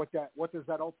 I don't know what does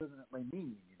that ultimately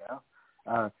mean,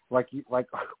 like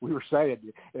we were saying,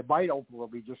 it might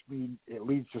ultimately just mean it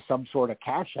leads to some sort of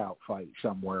cash out fight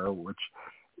somewhere, which,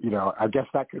 I guess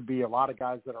that could be a lot of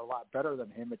guys that are a lot better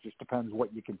than him. It just depends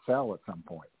what you can sell at some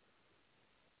point.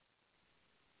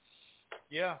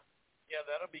 Yeah,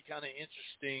 that'll be kind of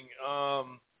interesting.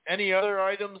 Any other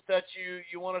items that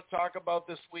you want to talk about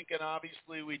this weekend?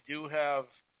 Obviously, we do have,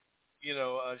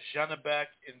 Janabek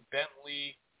and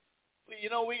Bentley.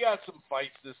 We got some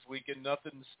fights this weekend.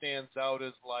 Nothing stands out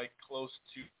as like close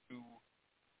to,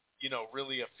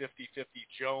 really a 50-50.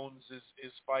 Jones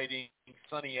is fighting.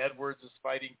 Sonny Edwards is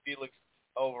fighting Felix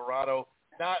Alvarado.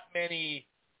 Not many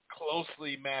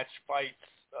closely matched fights,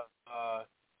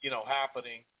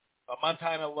 happening.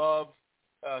 Montana Love,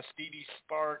 Stevie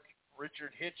Spark,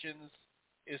 Richard Hitchens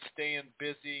is staying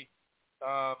busy.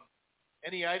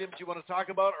 Any items you want to talk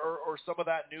about, or some of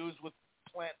that news with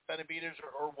Plant Benavidez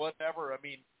or whatever? I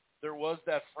mean, there was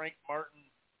that Frank Martin,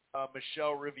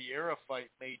 Michelle Riviera fight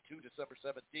May 2, December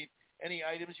 17th. Any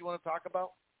items you want to talk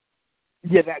about?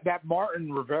 Yeah, that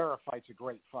Martin Rivera fight's a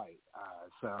great fight.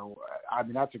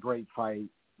 That's a great fight.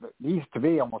 These, to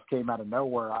me, almost came out of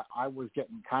nowhere. I was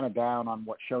getting kind of down on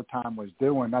what Showtime was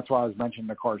doing. That's why I was mentioning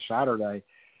the card Saturday,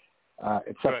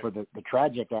 except for the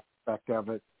tragic aspect of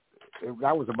it.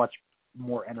 That was a much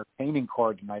more entertaining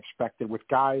card than I expected, with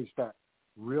guys that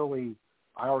really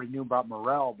I already knew about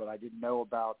Morrell, but I didn't know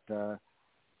about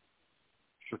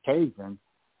Cherkasyan,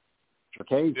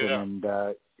 and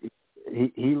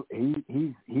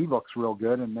he looks real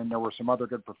good. And then there were some other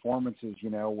good performances,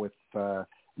 with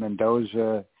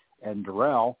Mendoza and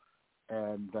Durrell,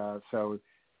 and that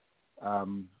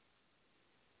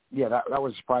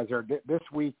was a surprise there. This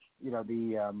week, I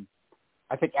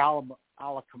think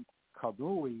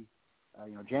Kabuli,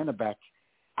 Janabek.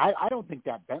 I don't think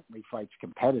that Bentley fight's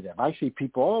competitive. I see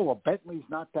people, Bentley's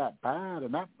not that bad,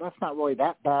 and that's not really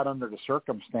that bad under the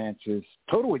circumstances.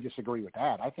 Totally disagree with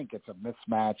that. I think it's a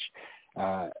mismatch.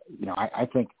 I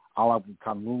think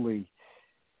Kanluli,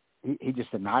 he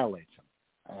just annihilates him.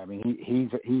 I mean,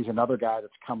 he's another guy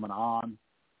that's coming on.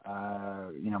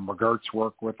 McGirt's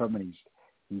worked with him, and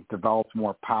he's developed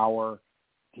more power.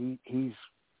 He's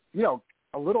a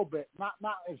little bit not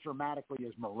as dramatically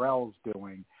as Morrell's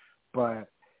doing, but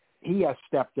he has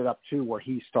stepped it up too, where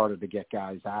he started to get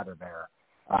guys out of there.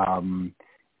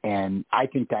 And I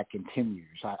think that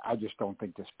continues. I just don't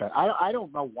think this I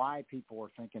don't know why people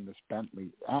are thinking this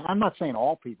Bentley. I'm not saying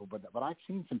all people, but I've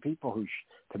seen some people who,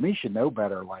 to me, should know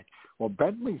better. Like,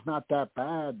 Bentley's not that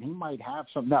bad. He might have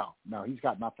some. No, he's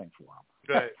got nothing for him.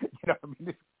 Right.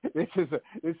 This is a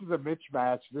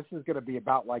mismatch. This is going to be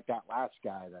about like that last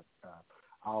guy that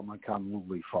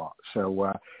Al-Kanluli fought.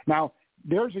 So now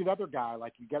there's another guy.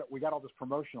 Like we got all this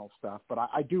promotional stuff, but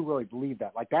I do really believe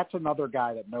that. Like, that's another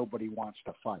guy that nobody wants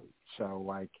to fight. So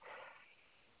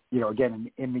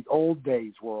again, in the old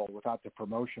days world without the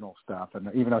promotional stuff, and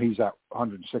even though he's at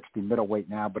 160 middleweight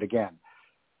now, but again,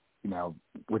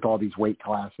 with all these weight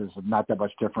classes, not that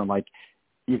much different. Like,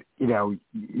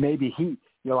 maybe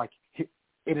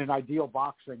in an ideal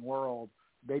boxing world,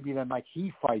 maybe then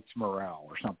he fights Morrell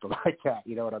or something like that.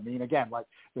 You know what I mean? Again, like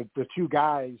the two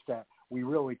guys that we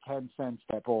really can sense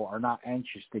that people are not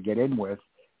anxious to get in with,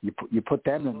 you put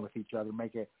them in with each other,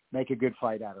 make a good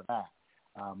fight out of that.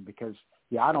 Because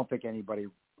I don't think anybody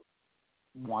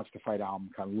wants to fight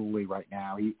Al-Kanluli right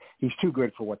now. He's too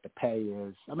good for what the pay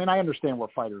is. I mean, I understand where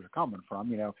fighters are coming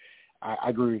from. I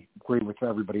agree with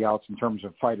everybody else in terms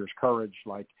of fighters' courage.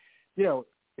 Like,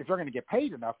 if they're going to get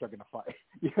paid enough, they're going to fight.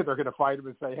 They're going to fight him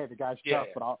and say, "Hey, the guy's tough,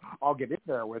 but I'll get in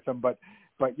there with him." But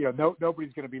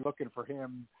nobody's going to be looking for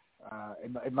him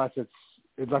unless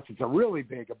it's a really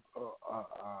big,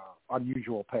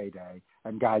 unusual payday.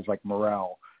 And guys like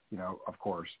Morrell, of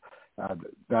course,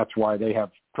 that's why they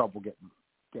have trouble getting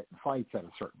fights at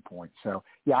a certain point. So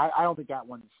I don't think that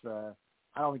one's going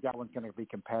to be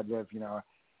competitive.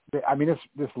 I mean,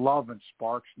 this Love and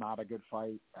Sparks not a good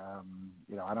fight. I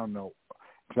don't know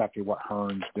exactly what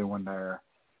Hearn's doing there.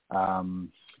 I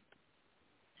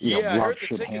heard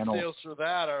the ticket sales for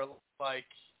that are like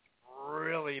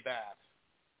really bad.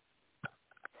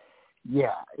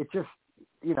 Yeah, it's just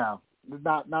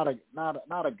not a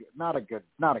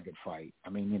good fight. I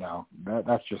mean,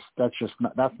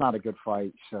 that's not a good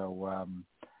fight. So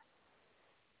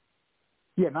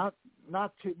not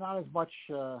as much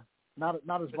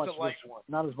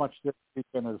this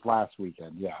weekend as last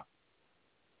weekend. Yeah.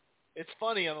 It's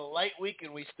funny, on a light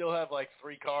weekend, we still have like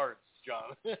 3 cards,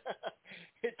 John. It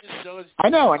just shows how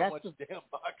much damn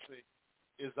boxing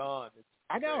is on.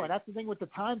 I know, and that's the thing with the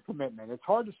time commitment. It's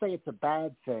hard to say it's a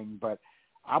bad thing, but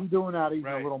I'm doing that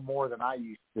even a little more than I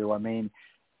used to. I mean,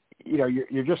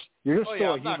 you're just still a human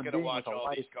being. I'm not going to watch all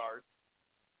these cards.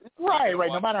 Right.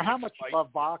 No matter how much you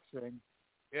love boxing.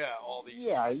 Yeah, all these.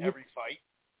 Yeah, every fight.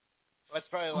 That's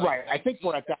probably like right. I think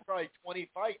we're at that. Probably 20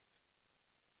 fights.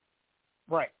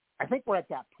 Right. I think we're at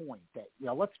that point that,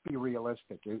 let's be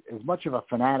realistic. As much of a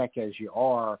fanatic as you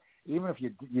are, even if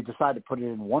you decide to put it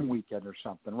in one weekend or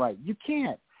something, right, you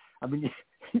can't. I mean,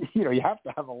 you have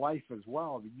to have a life as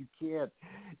well. I mean,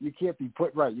 you can't be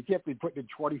putting in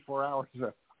 24 hours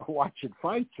of watching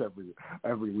fights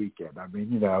every weekend. I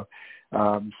mean,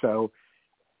 so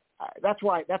that's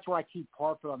why I keep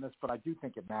harping on this, but I do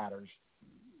think it matters.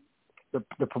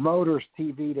 The promoters,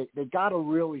 TV, they got to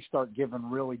really start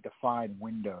giving really defined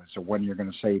windows of when you're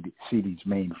going to see these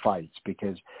main fights,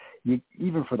 because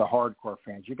even for the hardcore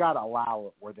fans, you got to allow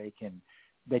it where they can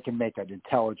make an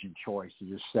intelligent choice to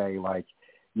just say, like,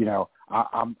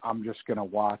 I'm just going to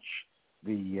watch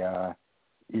the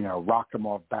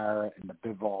Rakhimov Barrett and the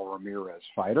Bivol Ramirez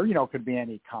fight, or it could be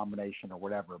any combination or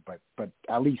whatever, but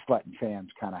at least letting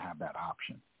fans kind of have that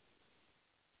option.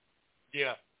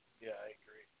 Yeah, I agree.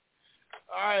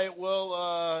 All right,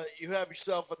 well, you have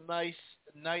yourself a nice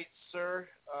night, sir.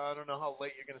 I don't know how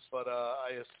late you're going to, but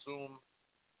I assume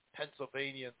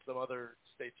Pennsylvania and some other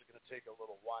states are going to take a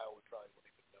little while. We probably won't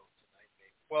even know tonight,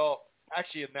 maybe. Well,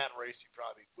 actually, in that race, you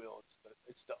probably will.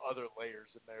 It's the other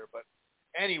layers in there. But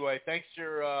anyway, thanks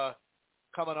for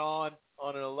coming on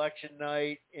an election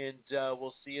night, and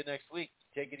we'll see you next week.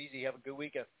 Take it easy. Have a good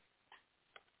weekend.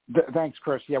 Thanks,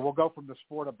 Chris. Yeah, we'll go from the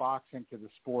sport of boxing to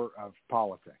the sport of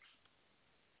politics.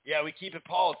 Yeah, we keep it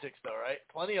politics, though, right?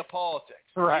 Plenty of politics.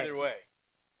 Right. Either way.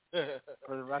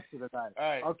 For the rest of the night. All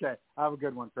right. Okay. Have a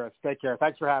good one, Chris. Take care.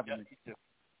 Thanks for having me. You too.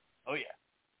 Oh, yeah.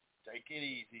 Take it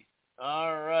easy.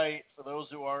 All right. For those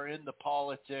who are into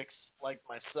politics, like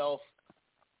myself,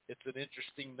 it's an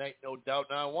interesting night, no doubt.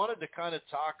 Now, I wanted to kind of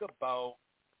talk about,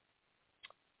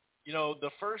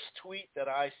 the first tweet that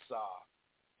I saw,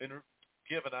 and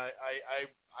given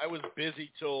I was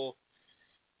busy till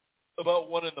about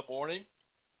 1 a.m.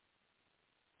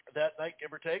 that night,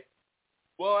 give or take.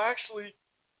 Well, actually,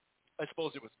 I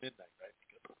suppose it was midnight, right?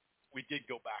 Because we did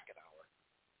go back an hour.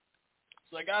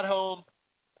 So I got home,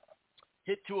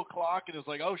 hit 2 o'clock, and it was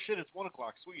like, oh, shit, it's 1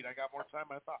 o'clock. Sweet, I got more time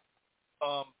than I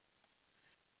thought.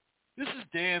 This is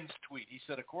Dan's tweet. He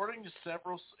said, according to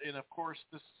several, and of course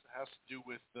this has to do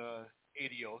with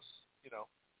ADOS,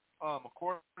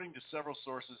 according to several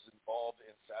sources involved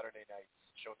in Saturday night's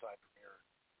Showtime premiere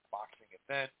boxing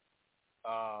event,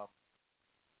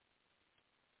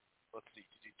 let's see,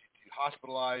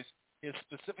 hospitalized. His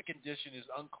specific condition is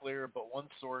unclear, but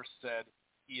one source said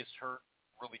he is hurt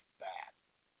really bad.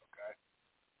 Okay.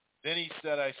 Then he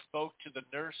said, I spoke to the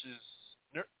nurses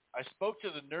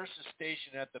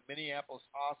station at the Minneapolis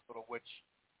hospital, at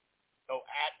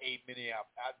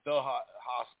the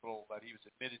hospital that he was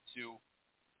admitted to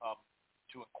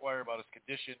inquire about his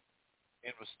condition,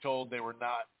 and was told they were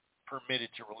not permitted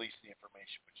to release the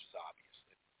information, which is obvious.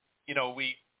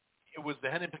 It was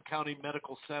the Hennepin County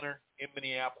Medical Center in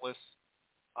Minneapolis.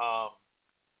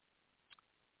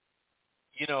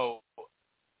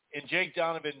 And Jake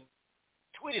Donovan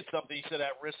tweeted something. He said,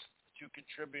 at risk to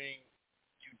contributing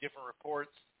to different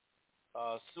reports,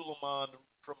 Suleiman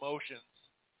Promotions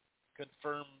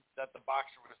confirmed that the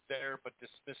boxer was there, but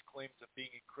dismissed claims of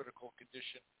being in critical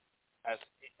condition as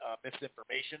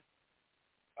misinformation.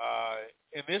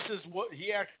 And this is what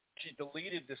he actually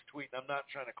deleted this tweet. And I'm not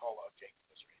trying to call out Jake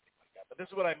for this or anything like that, but this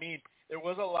is what I mean. There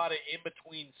was a lot of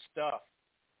in-between stuff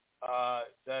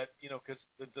that, because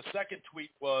the second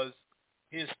tweet was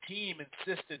his team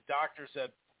insisted doctors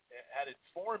had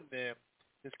informed them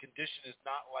his condition is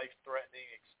not life-threatening,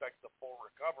 expect a full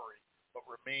recovery, but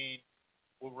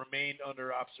will remain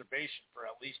under observation for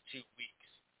at least 2 weeks.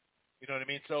 You know what I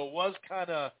mean? So it was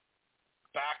kind of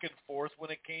back and forth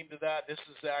when it came to that. This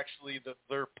is actually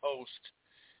their post.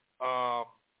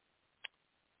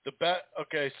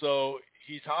 Okay, so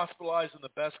he's hospitalized in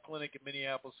the best clinic in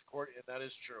Minneapolis, and that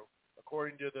is true.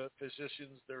 According to the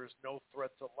physicians, there is no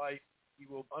threat to life. He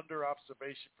will be under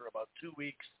observation for about 2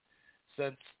 weeks.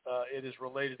 Since it is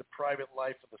related to private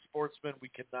life of the sportsman, we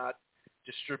cannot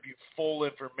distribute full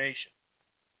information.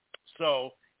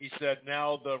 So he said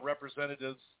now the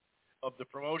representatives of the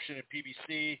promotion and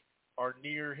PBC are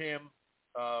near him.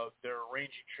 They're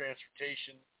arranging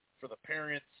transportation for the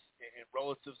parents and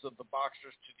relatives of the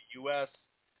boxers to the U.S.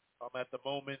 At the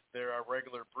moment, there are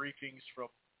regular briefings from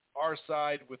our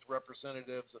side with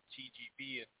representatives of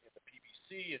TGB and the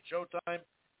PBC and Showtime.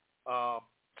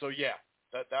 So, yeah.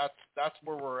 That's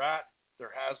where we're at.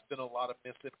 There has been a lot of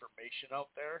misinformation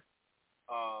out there,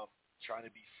 trying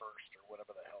to be first or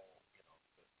whatever the hell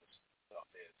this stuff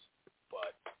is.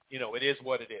 But it is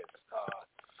what it is.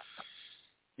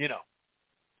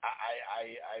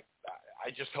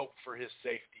 I just hope for his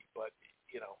safety, but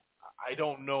I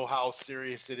don't know how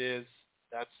serious it is.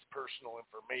 That's personal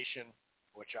information,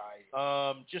 which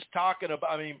just talking about.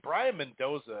 I mean, Brian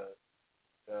Mendoza,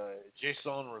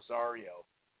 Jason Rosario.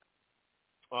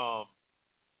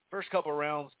 First couple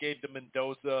rounds gave to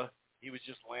Mendoza. He was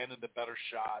just landing the better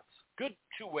shots. Good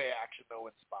two-way action,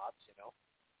 though, in spots, you know.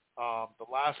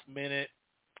 The last minute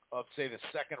of, say, the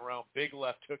second round, big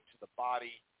left hook to the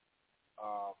body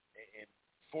and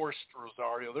forced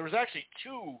Rosario. There was actually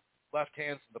two left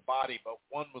hands in the body, but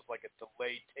one was like a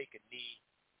delayed take a knee,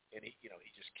 and he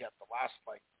just kept the last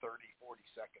like 30, 40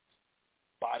 seconds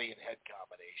body and head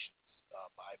combinations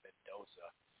by Mendoza.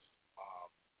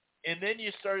 And then you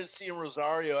started seeing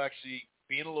Rosario actually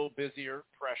being a little busier,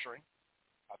 pressuring.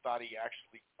 I thought he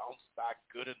actually bounced back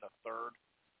good in the third.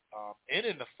 And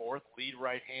in the fourth, lead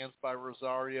right hands by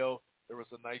Rosario. There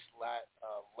was a nice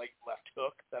late left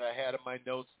hook that I had in my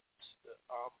notes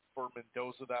for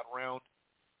Mendoza that round.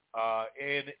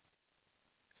 And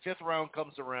fifth round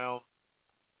comes around.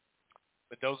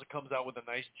 Mendoza comes out with a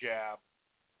nice jab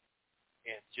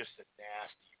and just a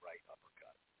nasty right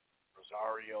uppercut.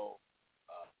 Rosario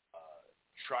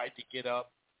tried to get up,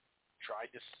 tried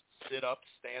to sit up,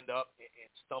 stand up, and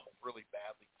stumbled really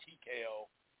badly. TKO,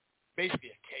 basically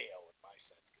a KO in my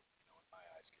sense, in my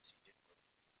eyes, because he didn't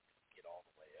really get all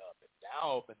the way up. And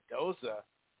now Mendoza,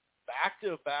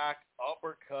 back-to-back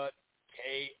uppercut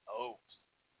KOs.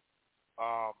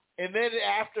 And then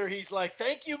after he's like,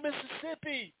 "Thank you,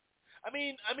 Mississippi. I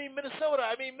mean Minnesota.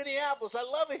 I mean Minneapolis. I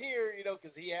love it here,"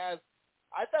 because he has.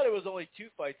 I thought it was only 2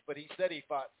 fights, but he said he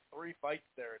fought 3 fights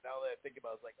there. And now that I think about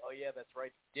it, I was like, oh, yeah, that's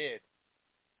right, he did.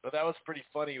 But that was pretty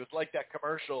funny. It was like that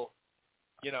commercial,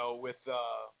 with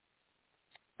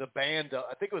the band.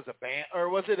 I think it was a band. Or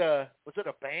was it a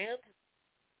band?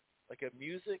 Like a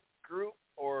music group?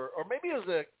 Or maybe it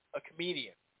was a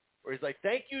comedian. Where he's like,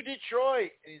 "Thank you,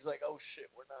 Detroit." And he's like, "Oh,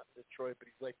 shit, we're not in Detroit." But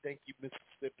he's like, "Thank you,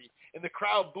 Mississippi." And the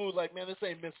crowd booed like, "Man, this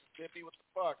ain't Mississippi. What the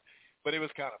fuck?" But it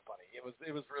was kind of funny. It was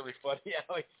really funny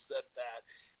how he said that.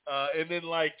 And then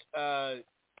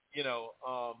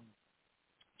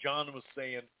John was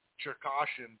saying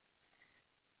Cherkashin,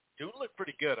 dude looked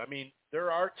pretty good. I mean,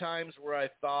 there are times where I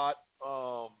thought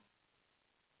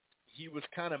he was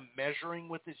kind of measuring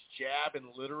with his jab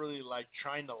and literally like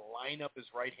trying to line up his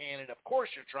right hand. And of course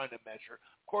you're trying to measure.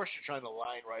 Of course you're trying to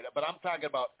line right up. But I'm talking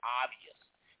about obvious.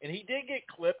 And he did get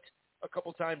clipped a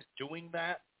couple times doing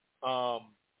that.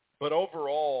 But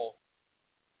overall,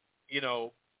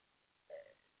 Gallimore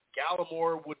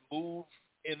would move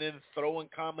and then throw in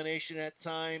combination at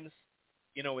times.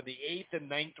 In the 8th and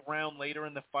 9th round later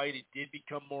in the fight, it did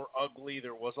become more ugly.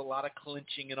 There was a lot of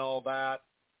clinching and all that.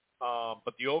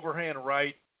 But the overhand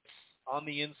rights on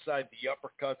the inside, the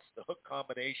uppercuts, the hook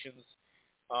combinations.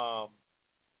 Cherkashin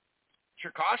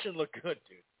looked good,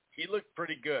 dude. He looked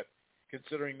pretty good,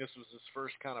 considering this was his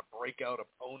first kind of breakout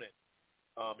opponent.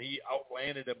 He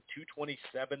outlanded him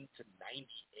 227 to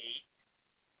 98,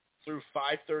 threw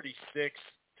 536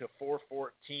 to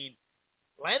 414.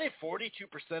 Landed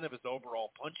 42% of his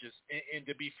overall punches. And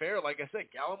to be fair, like I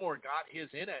said, Gallimore got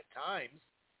his in at times.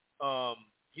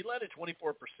 He landed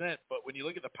 24%, but when you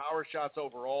look at the power shots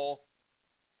overall,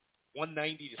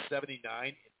 190 to 79,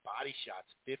 and body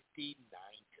shots 59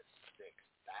 to 6.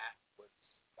 That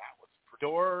was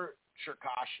Fedor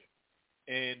Cherkashin.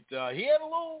 And he had a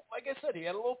little, like I said, he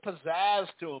had a little pizzazz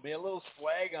to him. He had a little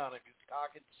swag on him. He was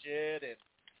talking shit, and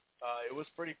it was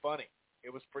pretty funny.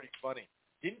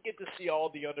 Didn't get to see all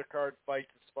the undercard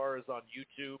fights as far as on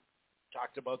YouTube.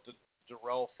 Talked about the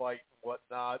Darrell fight and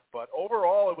whatnot. But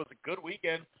overall, it was a good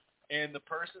weekend. And the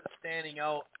person standing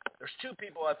out, there's 2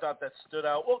 people I thought that stood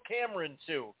out. Well, Cameron,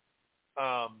 too.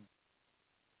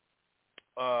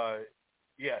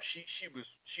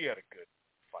 She had a good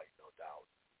fight, no doubt.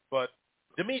 But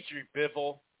Dmitry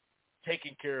Bivol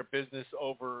taking care of business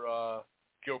over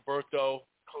Gilberto,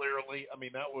 clearly. I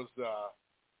mean, that was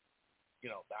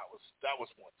that was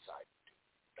one-sided.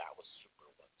 That was super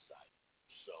one-sided.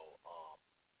 So,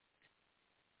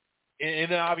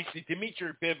 and then obviously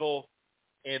Dmitry Bivol,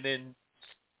 and then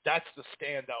that's the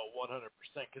standout 100%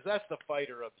 because that's the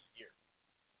fighter of the year.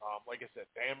 Like I said,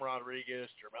 Bam Rodriguez,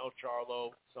 Jermell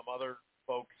Charlo, some other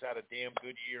folks had a damn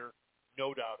good year.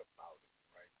 No doubt about it,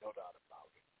 right? No doubt about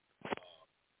it.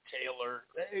 Taylor,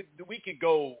 we could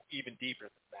go even deeper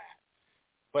than that.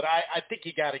 But I think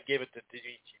you got to give it to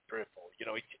Dmitry Bivol. He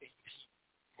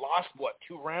lost,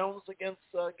 2 rounds against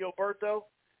Gilberto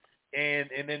and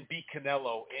then beat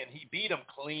Canelo. And he beat him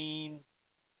clean,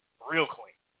 real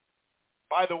clean.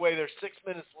 By the way, there's 6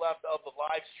 minutes left of the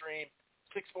live stream.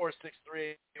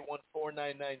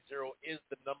 646-381-4990 is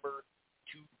the number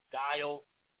to dial.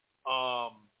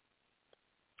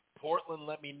 Portland,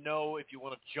 let me know if you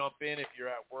want to jump in, if you're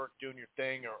at work doing your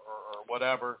thing or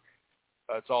whatever.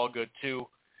 It's all good, too.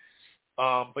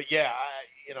 But, yeah,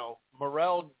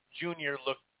 Morrell Jr.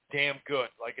 looked damn good.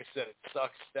 Like I said, it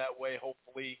sucks that way.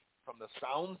 Hopefully, from the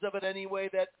sounds of it anyway,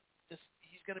 that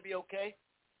he's going to be okay.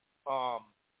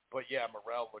 But yeah,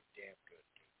 Morrell looked damn good,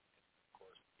 dude. And of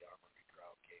course, the Armory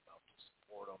crowd came out to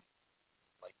support him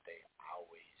like they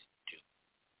always do.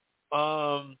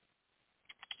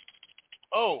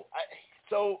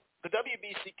 So the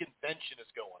WBC convention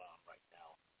is going on right now,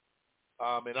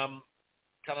 and I'm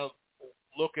kind of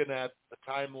looking at the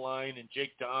timeline, and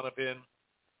Jake Donovan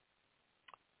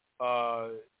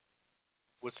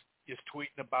is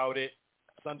tweeting about it.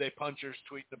 Sunday Puncher's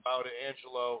tweeting about it.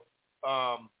 Angelo.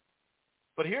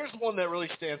 But here's one that really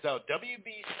stands out.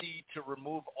 WBC to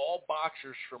remove all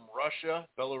boxers from Russia,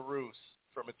 Belarus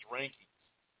from its rankings.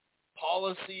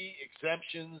 Policy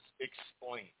exemptions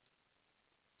explained.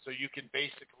 So you can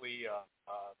basically,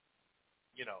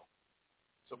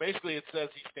 so basically it says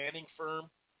he's standing firm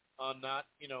on not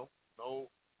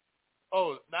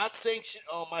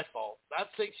my fault. Not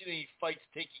sanctioning fights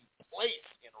taking place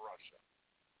in Russia.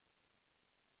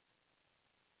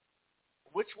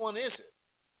 Which one is it?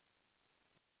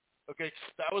 Okay,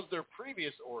 that was their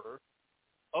previous order.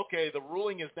 Okay, the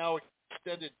ruling is now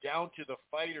extended down to the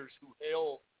fighters who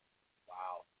hail.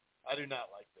 Wow, I do not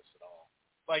like this at all.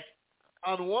 Like,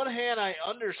 on one hand, I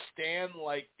understand,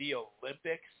 like, the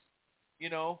Olympics,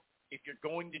 if you're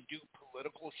going to do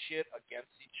political shit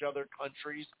against each other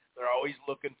countries, they're always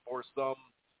looking for some,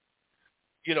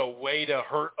 way to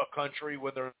hurt a country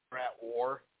when they're at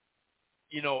war.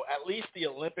 At least the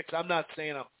Olympics, I'm not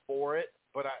saying I'm for it,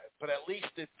 but at least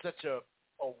it's such a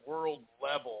world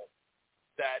level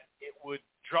that it would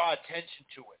draw attention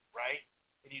to it, right?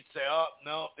 And you'd say, oh,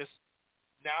 no,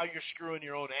 now you're screwing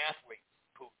your own athletes,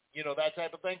 that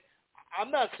type of thing.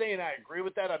 I'm not saying I agree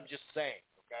with that. I'm just saying,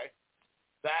 okay?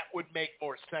 That would make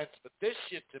more sense. But this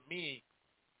shit to me,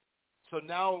 so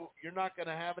now you're not going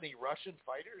to have any Russian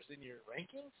fighters in your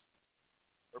rankings?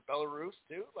 Or Belarus,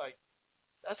 too? Like,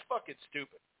 that's fucking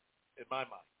stupid in my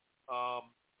mind.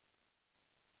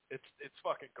 It's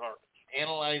fucking garbage.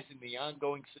 Analyzing the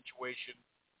ongoing situation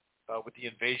with the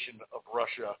invasion of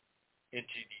Russia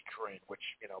into Ukraine, which,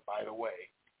 by the way,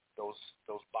 those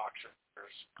boxers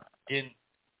didn't,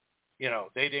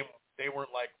 they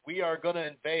weren't like, we are going to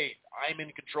invade. I'm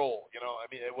in control. It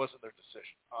wasn't their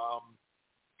decision.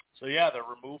 So yeah, they're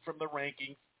removed from the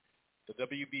rankings. The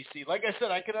WBC, like I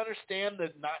said, I can understand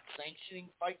the not sanctioning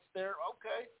fights there.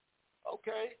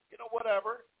 Okay,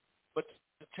 whatever. But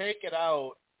to take it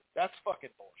out, that's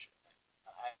fucking bullshit.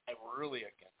 I'm really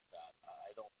against that.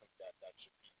 I don't think that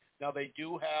should be. Now, they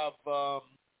do have,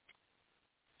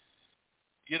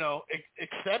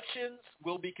 exceptions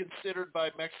will be considered by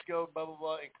Mexico, blah, blah,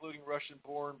 blah, including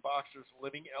Russian-born boxers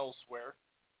living elsewhere.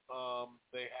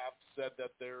 They have said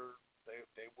that they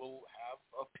will have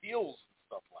appeals and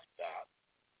stuff like that.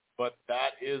 But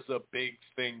that is a big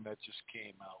thing that just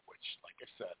came out, which, like I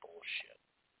said, bullshit.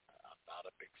 I'm not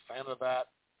a big fan of that.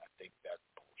 I think that's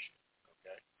bullshit.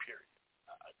 Okay? Period.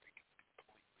 I think it's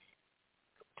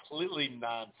completely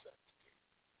nonsense.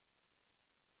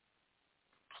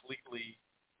 Completely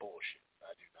bullshit.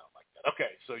 I do not like that.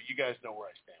 Okay, so you guys know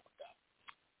where I stand with that.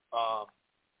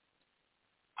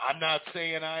 I'm not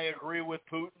saying I agree with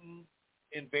Putin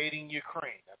invading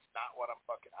Ukraine. That's not what I'm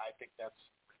fucking. I think that's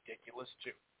ridiculous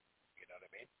too. You know what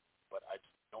I mean? But I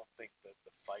don't think that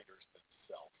the fighters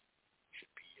themselves should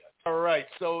be. All right,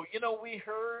 so we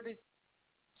heard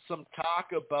some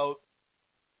talk about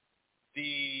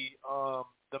the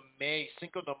May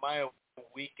Cinco de Mayo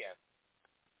weekend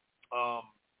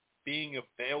being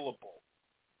available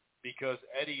because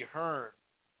Eddie Hearn,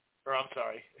 or I'm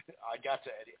sorry, I'll get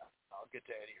to Eddie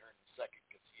Hearn in a second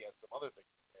because he has some other things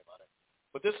to say about it.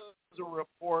 But this is a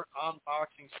report on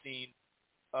Boxing Scene.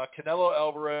 Canelo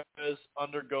Alvarez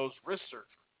undergoes wrist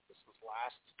surgery. This was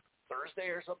last Thursday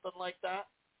or something like that.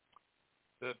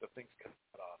 The thing's cut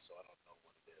off, so I don't know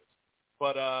what it is.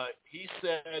 But he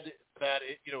said that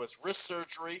it's wrist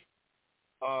surgery.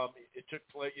 It took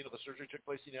place. The surgery took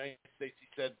place in the United States. He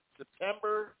said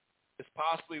September is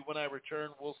possibly when I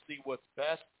return. We'll see what's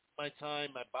best. My time.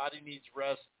 My body needs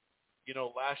rest.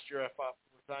 Last year I fought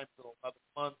 4 times in 11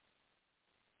 months,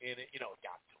 and it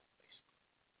got to him basically,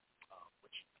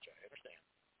 which I understand.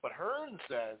 But Hearn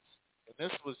says, and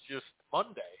this was just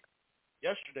Monday.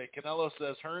 Yesterday,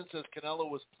 Hearn says Canelo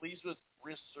was pleased with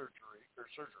wrist surgery,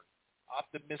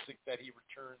 optimistic that he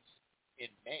returns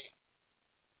in May.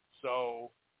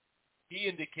 So he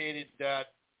indicated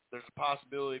that there's a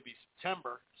possibility it'd be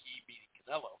September, he beating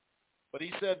Canelo. But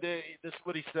he said, this is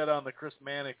what he said on the Chris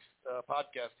Mannix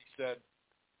podcast. He said,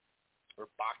 or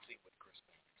Boxing with Chris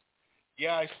Mannix.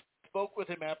 Yeah, I spoke with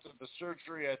him after the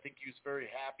surgery. I think he was very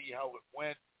happy how it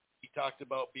went. he talked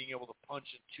about being able to punch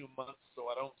in 2 months, so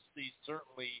I don't see,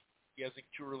 certainly he hasn't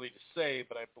too early to say,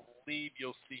 but I believe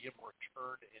you'll see him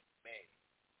return in May,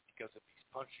 because if he's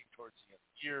punching towards the end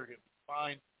of the year, he'll be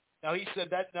fine. Now, he said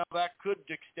that could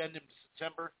extend him to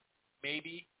September,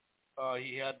 maybe.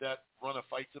 He had that run of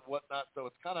fights and whatnot, so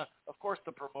it's kind of course,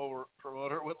 the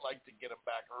promoter would like to get him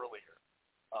back earlier.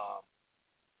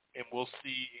 And we'll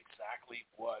see exactly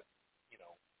what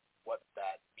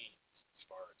that means as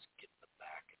far as getting them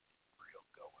back and real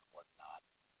go and whatnot.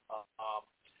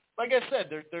 Like I said,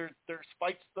 there's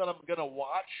fights that I'm gonna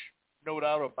watch, no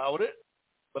doubt about it.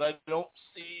 But I don't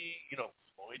see,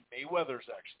 Floyd Mayweather's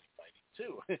actually fighting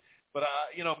too. But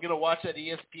I'm gonna watch that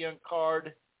ESPN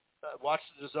card, watch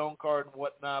the DAZN card and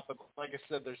whatnot. But like I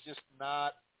said, there's just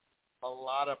not a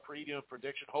lot of preview and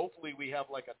prediction. Hopefully, we have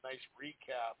like a nice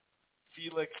recap.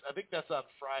 Felix, I think that's on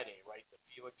Friday, right? The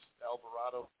Felix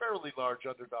Alvarado, fairly large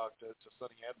underdog to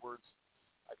Sonny Edwards.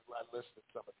 I listed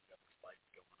some of the other fights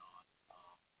going on.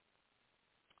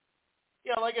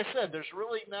 Like I said, there's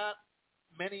really not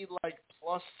many like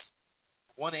plus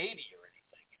 180 or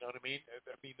anything. You know what I mean?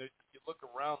 I mean, you look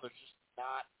around, there's just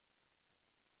not.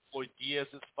 Floyd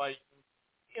Diaz is fighting.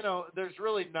 There's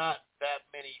really not that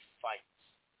many fights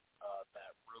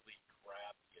that really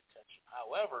grab the attention.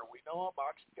 However, we know how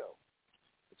boxing goes.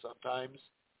 Sometimes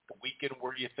the weekend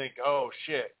where you think, oh,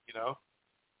 shit,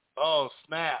 oh,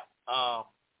 snap.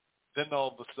 Then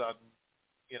all of a sudden,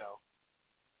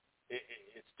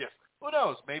 it's different. Who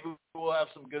knows? Maybe we'll have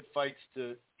some good fights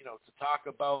to talk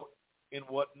about and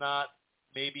whatnot.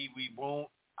 Maybe we won't.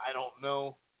 I don't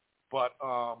know. But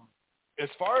as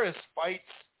far as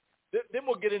fights, then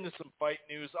we'll get into some fight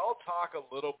news. I'll talk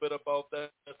a little bit about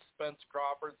that Spence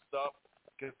Crawford stuff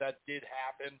because that did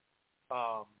happen.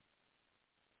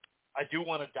 I do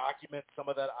want to document some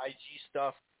of that IG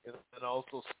stuff and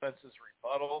also Spence's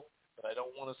rebuttal, but I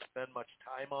don't want to spend much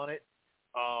time on it.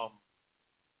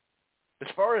 As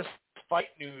far as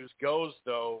fight news goes,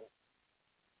 though,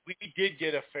 we did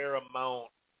get a fair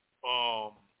amount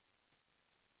of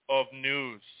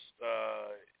news.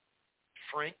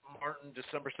 Frank Martin,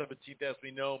 December 17th, as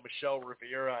we know, Michelle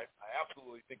Rivera. I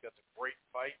absolutely think that's a great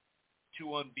fight.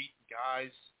 2 unbeaten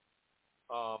guys.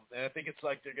 And I think it's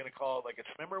like they're going to call it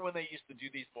remember when they used to do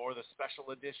these more, the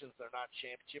special editions? They're not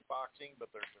championship boxing,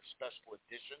 but they're special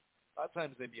edition. A lot of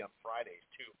times they'd be on Fridays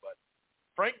too. But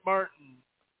Frank Martin,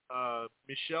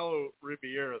 Michelle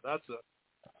Rivera, that's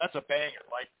a banger.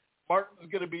 Like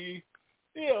Martin's going to be,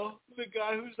 the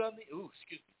guy who's on the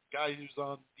guy who's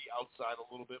on the outside a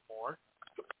little bit more,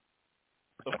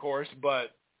 of course.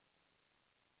 But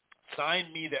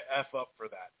sign me the F up for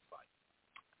that.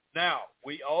 Now,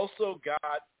 we also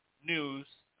got news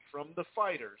from the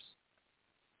fighters.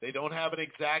 They don't have an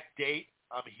exact date.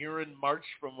 I'm hearing March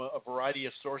from a variety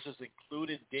of sources,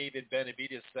 including David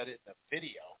Benavidez said it in a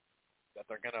video that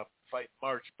they're going to fight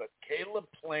March. But Caleb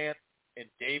Plant and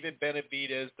David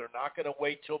Benavidez, they're not going to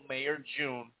wait till May or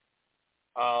June.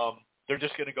 They're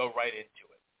just going to go right into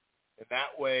it. And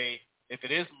that way, if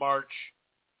it is March,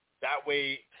 that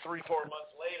way 3-4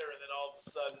 months later, and then all of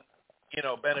a sudden,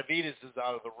 Benavidez is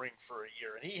out of the ring for a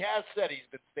year. And he has said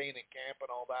he's been staying in camp and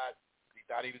all that. He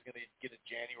thought he was going to get a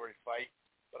January fight.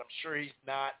 But I'm sure he's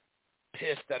not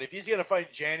pissed that if he's going to fight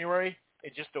in January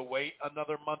and just to wait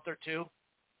another month or two,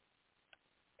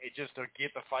 and just to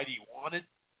get the fight he wanted,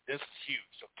 this is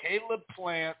huge. So Caleb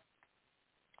Plant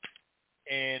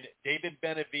and David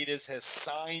Benavidez has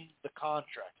signed the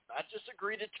contract, not just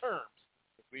agreed to terms.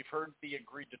 We've heard the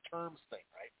agreed to terms thing,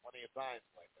 right? Plenty of times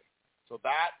lately. So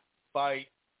that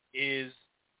fight is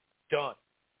done.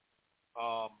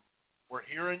 We're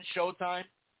hearing Showtime.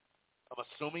 I'm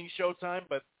assuming Showtime,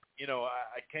 but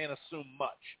I can't assume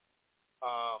much.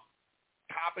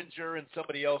 Coppinger and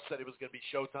somebody else said it was going to be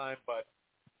Showtime, but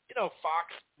Fox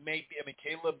may be. I mean,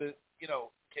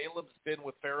 Caleb's been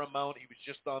with Fairmount. He was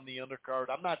just on the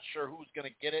undercard. I'm not sure who's going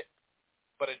to get it,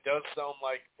 but it does sound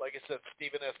like I said,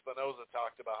 Steven Espinoza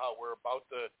talked about how we're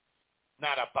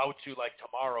not about to like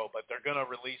tomorrow, but they're going to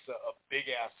release a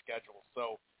big-ass schedule.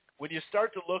 So when you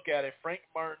start to look at it, Frank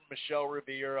Martin, Michelle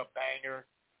Rivera, banger.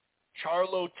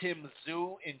 Charlo Tim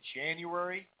Tszyu in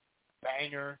January,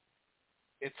 banger.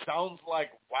 It sounds like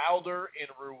Wilder and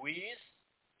Ruiz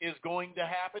is going to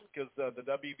happen because the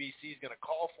WBC is going to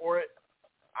call for it.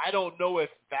 I don't know if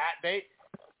that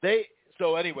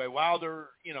so anyway, Wilder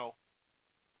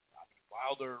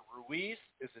Ruiz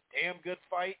is a damn good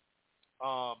fight.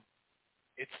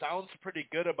 It sounds pretty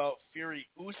good about Fury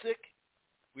Usyk.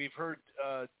 We've heard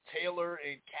Taylor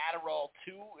and Catterall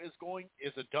 2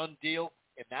 is a done deal,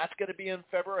 and that's going to be in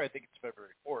February. I think it's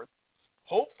February 4th.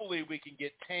 Hopefully we can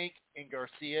get Tank and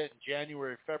Garcia in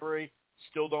January, February.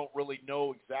 Still don't really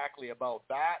know exactly about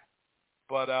that.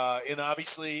 But, and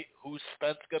obviously, who's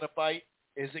Spence going to fight?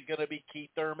 Is it going to be Keith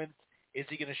Thurman? Is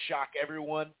he going to shock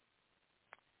everyone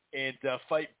and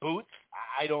fight Boots?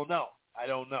 I don't know.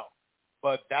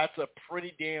 But that's a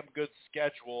pretty damn good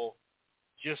schedule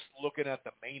just looking at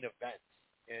the main events.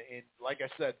 And like I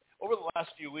said, over the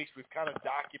last few weeks, we've kind of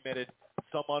documented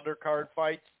some undercard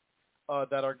fights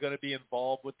that are going to be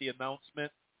involved with the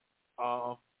announcement.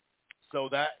 So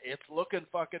that it's looking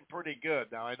fucking pretty good.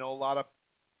 Now, I know a lot of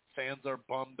fans are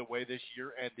bummed the way this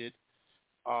year ended.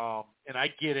 And I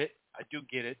get it. I do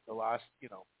get it. The last,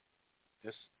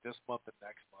 this month and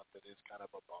next month, it is kind of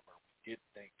a bummer. We did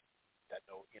think that,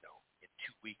 in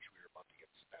 2 weeks we were about to get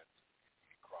Spence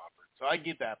and Crawford. So I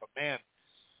get that. But, man,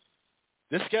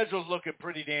 this schedule's looking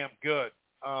pretty damn good.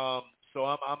 So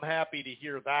I'm happy to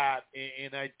hear that.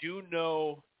 And I do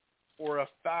know for a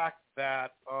fact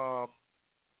that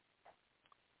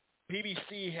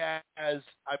PBC has,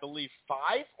 I believe,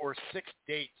 5 or 6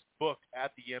 dates booked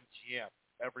at the MGM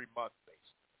every month,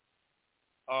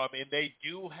 basically. And they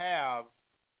do have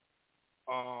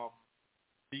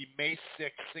the May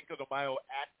 6th Cinco de Mayo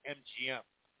at MGM.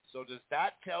 So does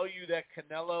that tell you that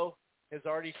Canelo has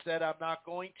already said, I'm not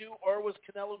going to? Or was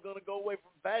Canelo going to go away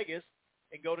from Vegas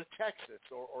and go to Texas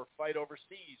or fight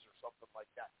overseas or something like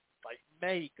that? Fight in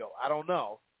Mexico. I don't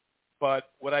know.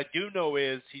 But what I do know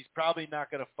is he's probably not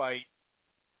going to fight,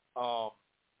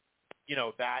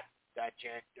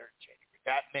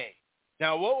 that May.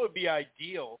 Now, what would be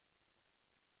ideal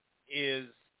is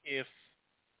if,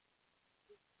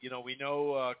 we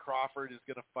know Crawford is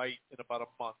going to fight in about a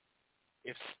month.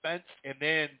 If Spence, and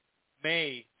then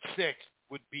May 6th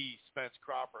would be Spence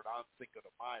Crawford on Cinco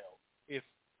de Mayo. If,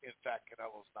 in fact,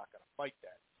 Canelo's not going to fight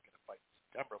that. He's going to fight in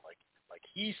September like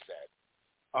he said.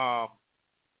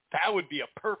 That would be a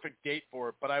perfect date for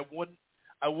it, but I wouldn't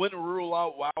rule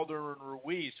out Wilder and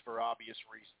Ruiz for obvious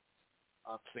reasons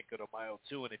on Cinco de Mayo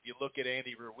too. And if you look at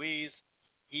Andy Ruiz,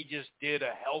 he just did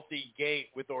a healthy gate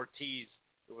with Ortiz.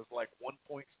 It was like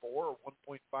 1.4 or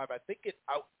 1.5. I think it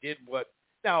outdid what.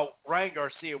 Now Ryan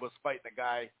Garcia was fighting the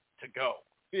guy to go.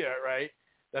 Yeah, right.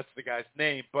 That's the guy's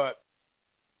name, but.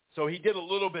 So he did a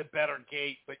little bit better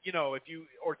gate, but if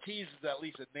Ortiz is at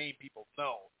least a name people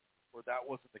know, where that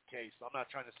wasn't the case. So I'm not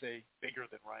trying to say bigger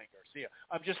than Ryan Garcia.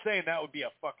 I'm just saying that would be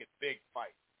a fucking big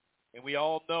fight. And we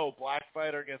all know black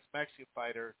fighter against Mexican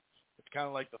fighter, it's kind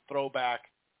of like the throwback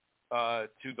to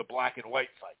the black and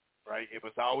white fight, right? It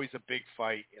was always a big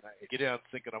fight, and I get it on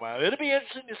Cinco de Mayo. It'll be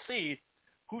interesting to see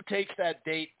who takes that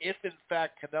date if, in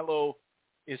fact, Canelo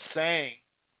is saying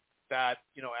that,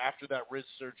 after that wrist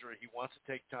surgery, he wants to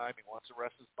take time. He wants to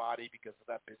rest his body because of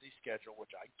that busy schedule,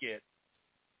 which I get.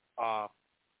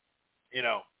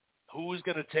 Who's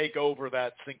going to take over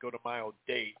that Cinco de Mayo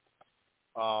date?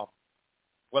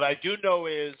 What I do know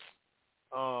is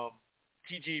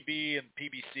TGB and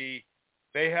PBC,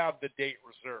 they have the date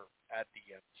reserved at the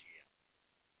MGM.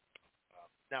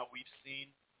 Now, we've seen,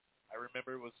 I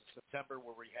remember it was in September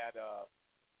where we had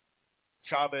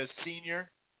Chavez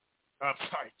Sr. I'm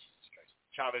sorry, Jesus Christ.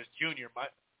 Chavez Jr.,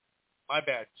 my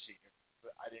bad, Senior.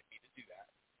 I didn't mean to do that.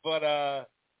 But,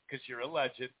 because you're a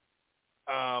legend.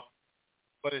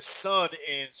 But his son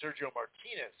and Sergio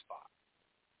Martinez fought.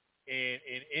 And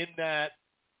in that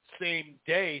same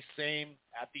day,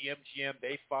 at the MGM,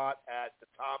 they fought at the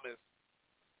Thomas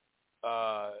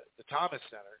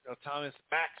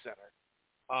Mack Center.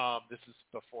 This is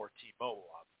before T-Mobile,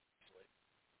 obviously.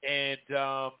 And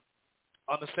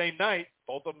on the same night,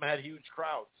 both of them had huge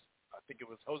crowds. I think it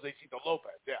was Jose Cito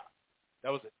Lopez. Yeah,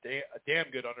 that was a damn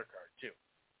good undercard too.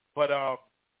 But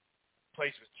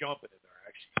place was jumping in there.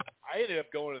 Actually, I ended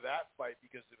up going to that fight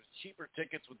because it was cheaper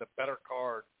tickets with a better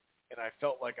card, and I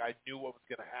felt like I knew what was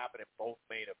going to happen in both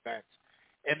main events.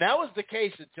 And that was the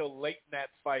case until late in that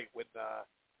fight when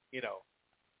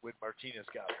when Martinez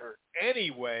got hurt.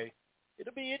 Anyway,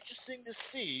 it'll be interesting to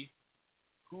see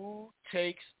who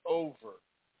takes over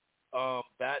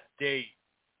that date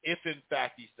if, in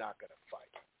fact, he's not going to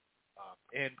fight.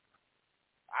 And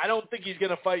I don't think he's going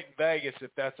to fight in Vegas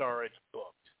if that's already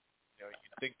booked.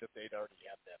 You'd think that they'd already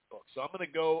have that booked. So I'm going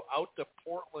to go out to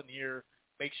Portland here,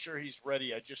 make sure he's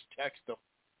ready. I just texted him.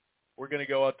 We're going to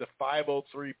go out to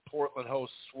 503 Portland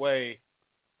host Sway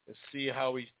and see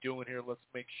how he's doing here. Let's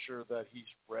make sure that he's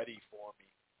ready for me.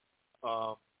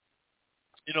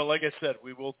 Like I said,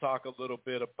 we will talk a little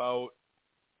bit about,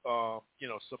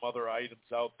 some other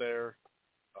items out there,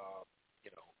 a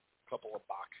couple of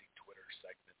boxing Twitter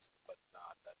segments, but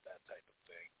not that type of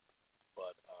thing.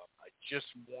 But I just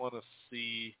want to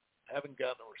see Haven't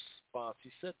gotten a response.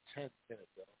 He said 10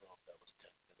 minutes. I don't know if that was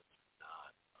 10 minutes or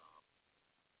not.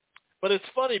 But it's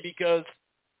funny because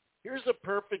here's a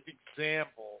perfect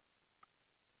example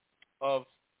of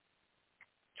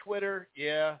Twitter,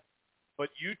 yeah, but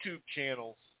YouTube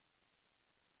channels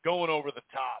going over the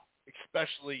top,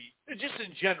 especially just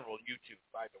in general, YouTube,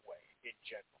 by the way, in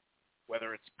general,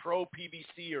 whether it's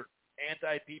pro-PBC or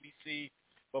anti-PBC.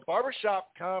 But barbershop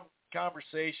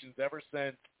conversations ever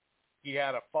since he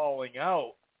had a falling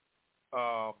out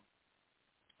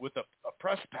with a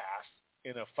press pass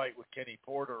in a fight with Kenny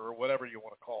Porter or whatever you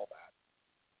want to call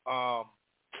that.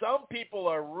 Some people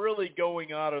are really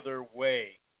going out of their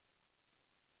way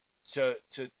to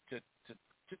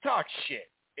talk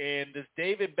shit. And this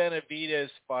David Benavidez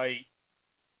fight,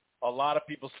 a lot of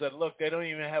people said, look, they don't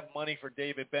even have money for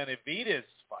David Benavidez'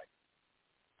 fight.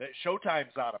 That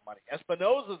Showtime's out of money.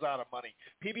 Espinoza's out of money.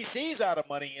 PBC's out of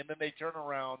money. And then they turn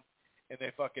around and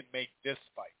they fucking make this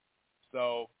fight.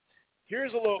 So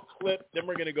here's a little clip. Then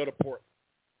we're going to go to Portland.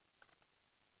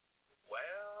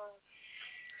 Well,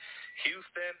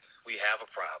 Houston, we have a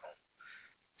problem.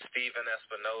 Steven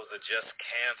Espinoza just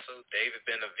canceled David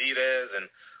Benavidez and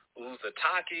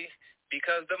Uzataki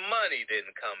because the money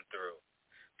didn't come through.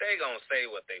 They gonna say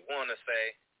what they want to say.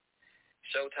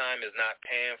 Showtime is not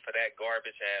paying for that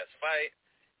garbage-ass fight.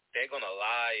 They're gonna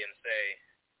lie and say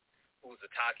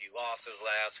Uzataki lost his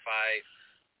last fight.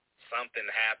 Something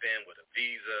happened with a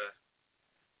visa.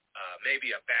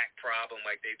 Maybe a back problem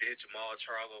like they did Jamal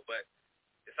Charlo, but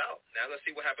it's out. Now let's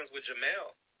see what happens with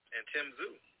Jamel and Tim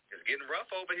Tszyu. It's getting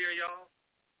rough over here, y'all.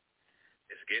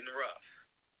 It's getting rough.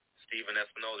 Steven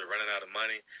Espinoza running out of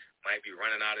money, might be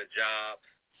running out of job,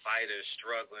 fighters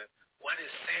struggling. What is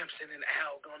Samson and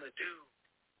Al going to do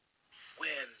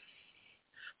when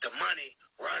the money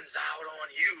runs out on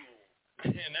you?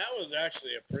 And that was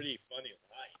actually a pretty funny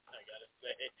line, I got to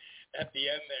say, at the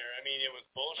end there. I mean, it was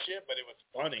bullshit, but it was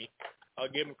funny.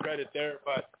 I'll give him credit there.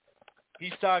 But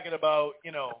he's talking about,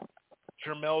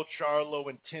 Jermell Charlo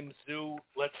and Tim Tszyu.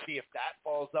 Let's see if that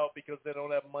falls out because they don't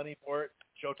have money for it.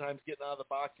 Showtime's getting out of the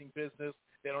boxing business.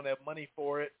 They don't have money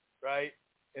for it, right?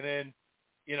 And then,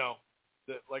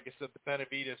 like I said, the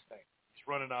Benavidez thing. He's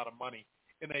running out of money.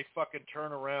 And they fucking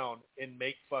turn around and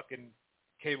make fucking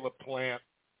Caleb Plant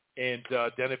and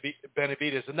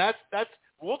Benavidez. And that's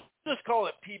we'll just call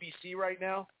it PBC right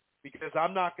now because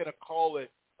I'm not going to call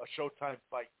it a Showtime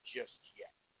fight just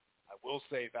yet. I will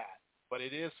say that. But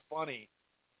it is funny.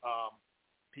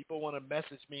 People want to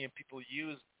message me and people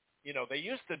use, they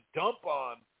used to dump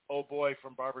on oh boy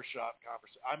from Barbershop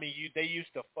Conversation. I mean, they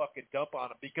used to fucking dump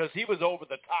on him because he was over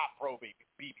the top pro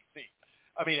BBC.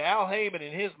 I mean, Al Heyman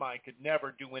in his mind could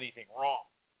never do anything wrong.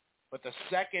 But the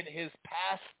second his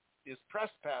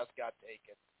press pass got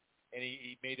taken, and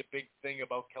he made a big thing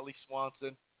about Kelly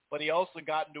Swanson, but he also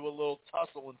got into a little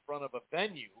tussle in front of a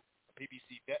venue, a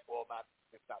PBC,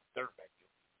 it's not their venue,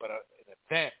 but an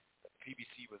event that the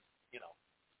PBC was,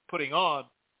 putting on.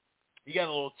 He got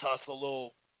a little tussle, a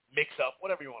little mix-up,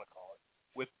 whatever you want to call it,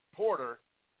 with Porter,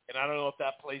 and I don't know if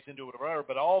that plays into it or whatever,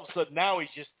 but all of a sudden now he's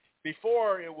just,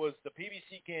 before it was the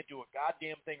PBC can't do a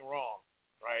goddamn thing wrong,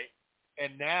 right?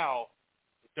 And now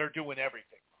they're doing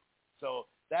everything wrong. So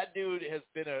that dude has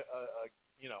been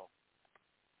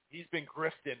he's been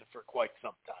grifting for quite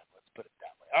some time, let's put it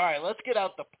that way. All right, let's get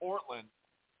out to Portland.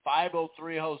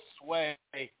 503 host Sway.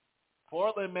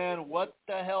 Portland, man, what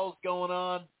the hell's going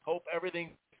on? Hope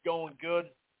everything's going good.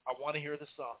 I want to hear the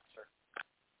song, sir.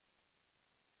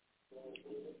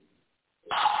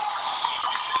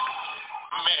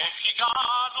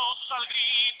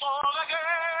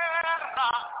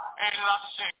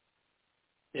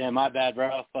 Yeah, my bad,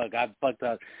 bro. Fuck, I fucked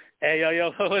up. Hey,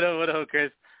 yo, what up,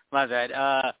 Chris? My bad.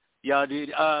 Yo,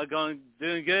 dude, doing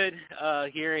good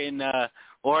here in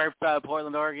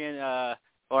Portland, Oregon.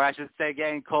 Or I should say,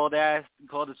 getting cold as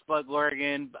fuck,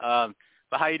 Oregon.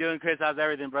 But how you doing, Chris? How's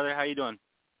everything, brother? How you doing?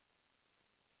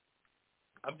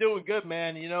 I'm doing good,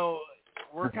 man.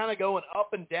 We're kind of going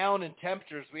up and down in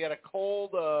temperatures. We had a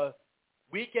cold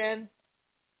weekend.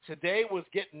 Today was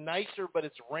getting nicer, but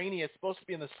it's rainy. It's supposed to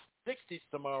be in the 60s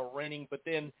tomorrow, raining. But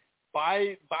then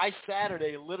by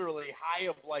Saturday, literally high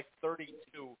of like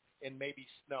 32 and maybe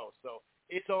snow. So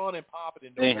it's on and popping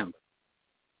in November.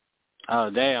 Damn. Oh,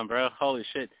 damn, bro. Holy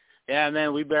shit. Yeah,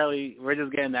 man, we're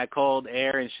just getting that cold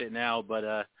air and shit now.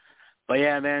 But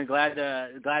yeah, man, glad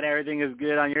everything is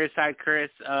good on your side, Chris.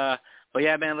 But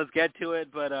yeah, man, let's get to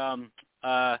it. But a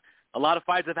lot of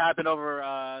fights have happened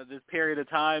over this period of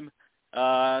time.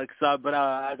 But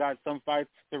I got some fights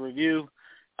to review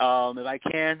if I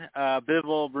can.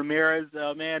 Bivol Ramirez,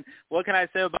 man, what can I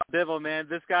say about Bivol, man?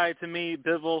 This guy, to me,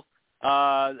 Bivol,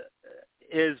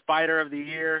 is fighter of the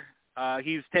year.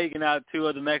 He's taken out two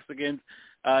of the Mexicans,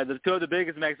 two of the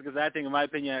biggest Mexicans, I think, in my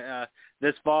opinion,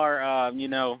 this far,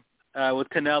 with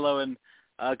Canelo and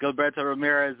Gilberto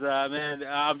Ramirez.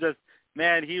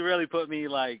 Man, he really put me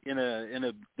like in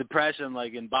a depression,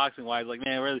 like in boxing wise. Like,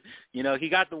 man, really, he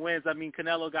got the wins. I mean,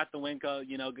 Canelo got the win,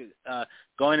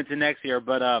 going into next year,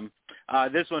 but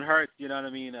this one hurts. You know what I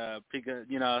mean? Because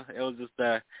it was just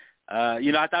I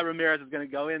thought Ramirez was going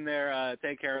to go in there,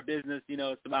 take care of business.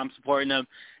 I'm supporting him,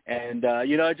 and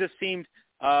it just seemed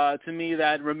to me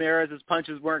that Ramirez's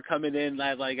punches weren't coming in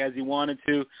like as he wanted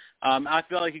to. I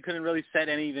felt like he couldn't really set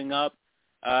anything up.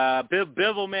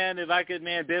 Bivol, man,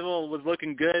 Bivol was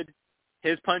looking good.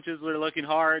 His punches were looking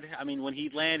hard. I mean, when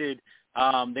he landed,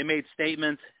 they made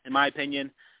statements, in my opinion.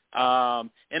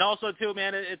 And also, too,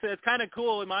 man, it's kind of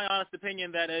cool, in my honest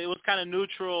opinion, that it was kind of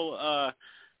neutral,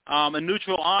 a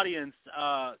neutral audience,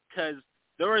 because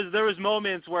there was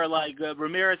moments where, like,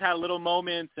 Ramirez had little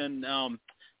moments and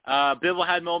Bivol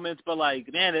had moments, but,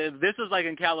 like, man, if this was, like,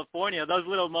 in California, those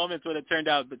little moments would have turned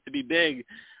out to be big.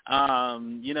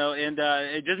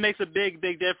 It just makes a big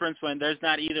difference when there's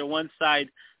not either one side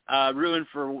rooting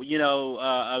for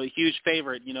a huge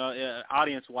favorite,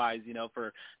 audience-wise,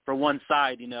 for one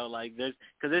side, like there's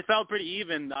because it felt pretty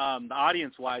even the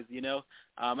audience-wise,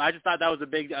 I just thought that was a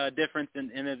big difference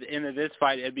in this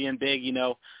fight, it being big,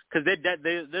 because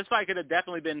this fight could have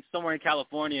definitely been somewhere in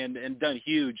California and done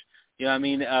huge,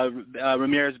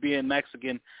 Ramirez being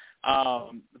Mexican.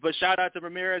 But shout out to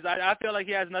Ramirez. I feel like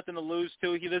he has nothing to lose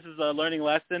too. This is a learning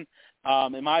lesson,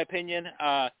 in my opinion.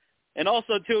 And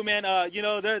also too, man,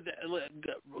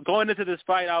 going into this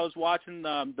fight, I was watching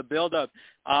the build-up.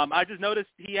 I just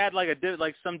noticed he had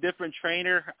some different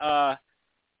trainer.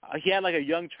 He had like a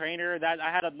young trainer. That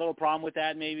I had a little problem with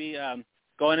that. Maybe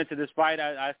going into this fight,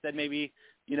 I said maybe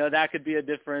that could be a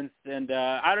difference. And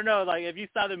I don't know. Like if you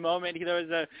saw the moment,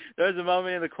 there was a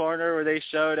moment in the corner where they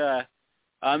showed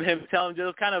him telling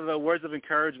just kind of words of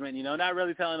encouragement, not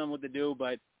really telling him what to do,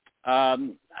 but I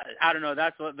don't know.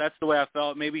 That's the way I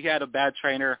felt. Maybe he had a bad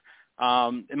trainer,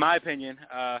 in my opinion.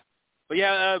 But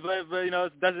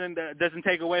it doesn't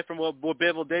take away from what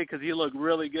Bivol did because he looked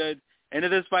really good into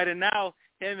this fight. And now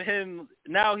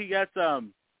now he gets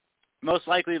most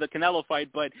likely the Canelo fight.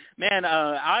 But man,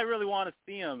 I really want to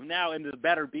see him now in the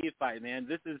Better Be fight, man.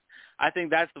 I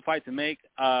think that's the fight to make.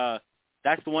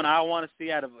 That's the one I want to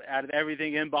see out of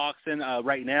everything in boxing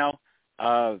right now.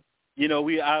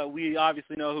 We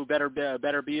obviously know who Better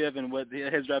Be and what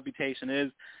his reputation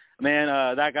is.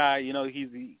 Man, that guy,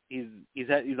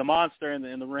 he's a monster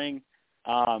in the ring.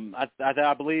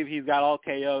 I believe he's got all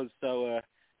KOs, so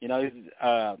he's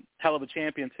a hell of a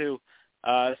champion too.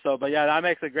 But yeah, that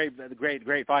makes a great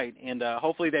fight, and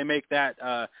hopefully they make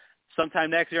that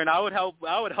sometime next year. And I would hope,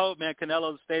 man,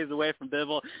 Canelo stays away from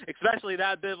Bivol, especially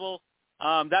that Bivol.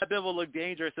 That Bivol looked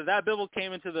dangerous. If that Bivol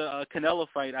came into the Canelo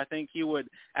fight, I think he would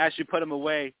actually put him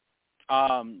away,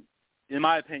 in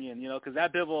my opinion, because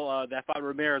that Bivol that fought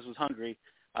Ramirez was hungry.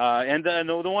 And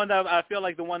the one that I feel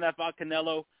like the one that fought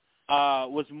Canelo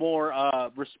was more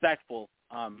respectful,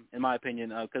 in my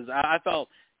opinion, because I felt,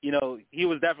 he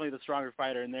was definitely the stronger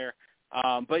fighter in there.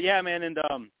 But yeah, man, and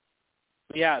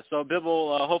so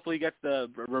Bivol hopefully gets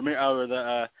the Ramirez or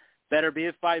the Better Be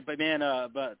a fight, but man,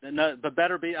 Bivol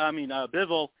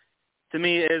to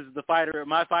me is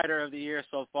my fighter of the year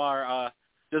so far.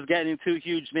 Just getting two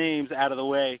huge names out of the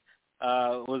way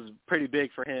was pretty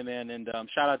big for him, man. And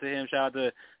shout out to him, shout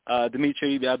out to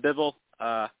Dmitry Bivol.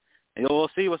 And we'll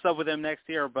see what's up with him next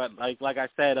year. But like I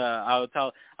said, I would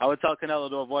tell Canelo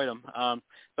to avoid him.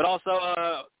 But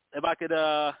also, if I could,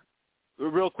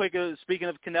 real quick, speaking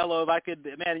of Canelo, if I could,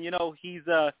 man, he's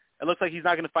it looks like he's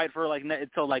not going to fight for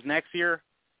until next year,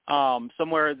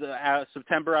 somewhere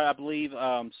September, I believe.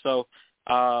 I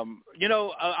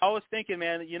was thinking,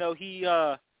 man, he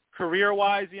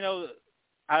career-wise,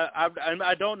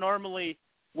 I don't normally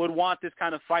would want this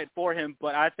kind of fight for him,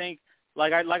 but I think,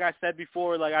 like I said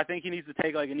before, I think he needs to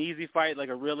take an easy fight,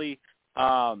 a really,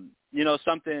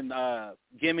 something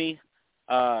gimme.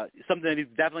 Something that he's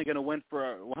definitely going to win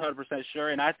for 100%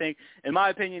 sure. And I think, in my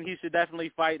opinion, he should definitely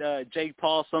fight Jake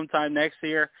Paul sometime next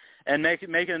year and make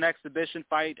it an exhibition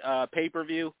fight,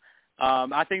 pay-per-view.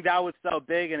 I think that would sell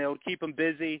big and it would keep him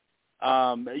busy.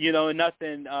 And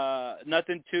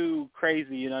nothing too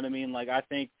crazy. You know what I mean? I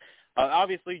think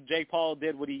obviously Jake Paul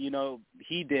did what he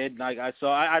did.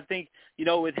 I think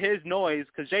with his noise,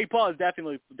 because Jake Paul is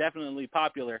definitely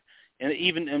popular, and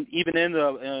even in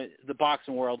the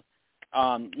boxing world.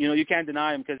 You can't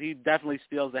deny him because he definitely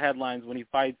steals the headlines when he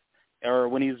fights or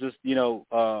when he's just,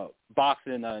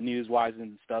 boxing news-wise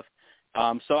and stuff.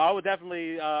 So I would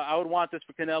definitely I would want this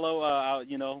for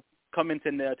Canelo, come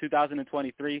into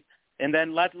 2023, and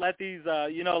then let these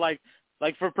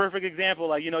like for perfect example,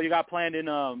 like you got planned in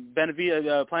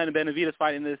Benavidez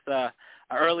fight in this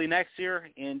early next year,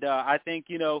 and I think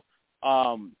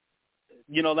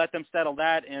let them settle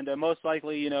that, and most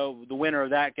likely the winner of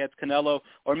that gets Canelo,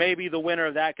 or maybe the winner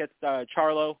of that gets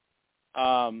Charlo.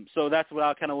 So that's what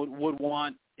I kind of would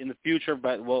want in the future,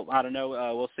 but I don't know,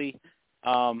 we'll see.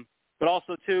 But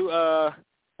also too,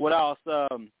 what else?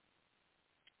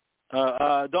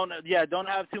 Don't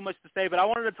have too much to say, but I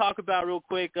wanted to talk about real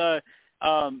quick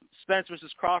Spence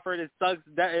versus Crawford. It sucks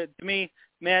to me,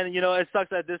 man. It sucks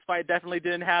that this fight definitely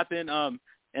didn't happen.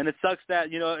 And it sucks that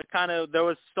there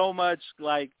was so much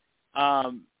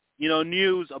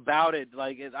news about it.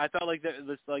 I felt like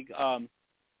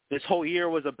this whole year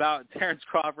was about Terrence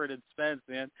Crawford and Spence,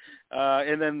 man.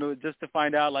 And then just to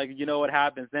find out what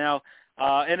happens now.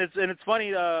 And it's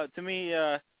funny to me.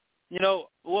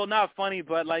 Not funny,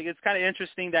 but it's kind of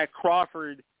interesting that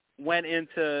Crawford went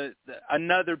into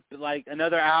another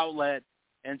outlet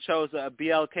and chose a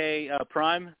BLK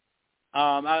Prime.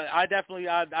 I've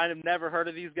never heard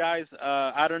of these guys.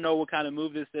 I don't know what kind of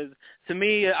move this is. To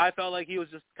me, I felt like he was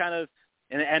just kind of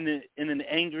in an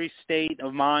angry state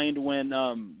of mind when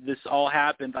this all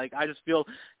happened. I just feel,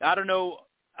 I don't know,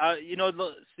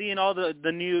 seeing all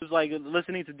the news,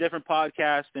 listening to different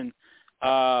podcasts and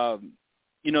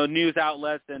news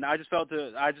outlets, and I just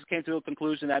came to a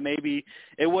conclusion that maybe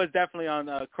it was definitely on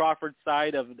Crawford's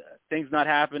side of things not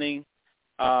happening.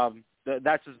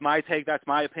 That's just my take. That's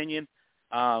my opinion.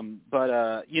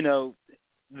 But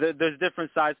there's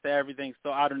different sides to everything.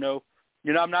 So I don't know.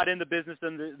 I'm not in the business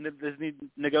of the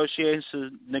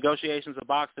negotiations of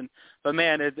boxing, but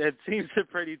man, it seems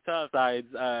pretty tough sides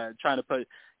trying to put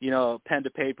pen to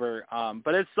paper.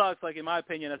 But it sucks. In my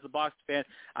opinion, as a boxing fan,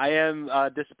 I am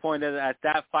disappointed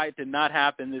that fight did not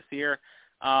happen this year.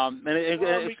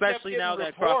 Especially now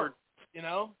that Crawford,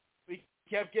 we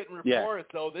kept getting reports.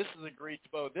 Yeah. This is agreed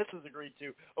to. This is agreed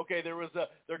to. Okay,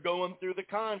 they're going through the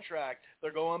contract.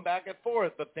 They're going back and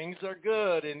forth, but things are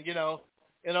good, and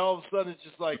and all of a sudden it's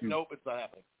just nope, it's not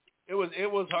happening. It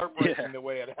was heartbreaking the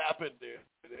way it happened, dude.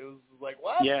 It was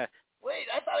what? Yeah. Wait,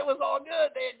 I thought it was all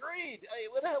good. They agreed. Hey,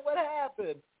 what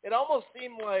happened? It almost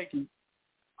seemed like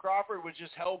Crawford was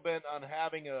just hell-bent on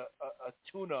having a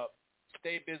tune-up,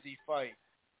 stay-busy fight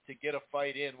to get a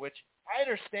fight in, which I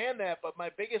understand that, but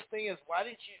my biggest thing is, why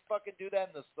didn't you fucking do that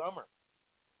in the summer?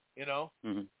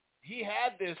 Mm-hmm. He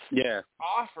had this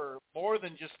offer more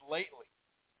than just lately.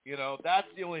 That's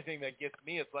the only thing that gets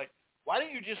me. It's why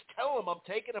don't you just tell him I'm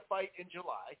taking a fight in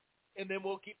July, and then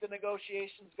we'll keep the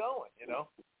negotiations going,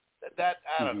 That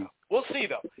I don't know. We'll see,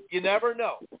 though. You never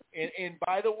know. And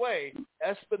by the way,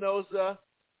 Espinoza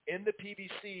and the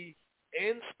PBC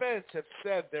and Spence have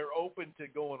said they're open to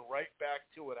going right back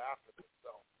to it after this. So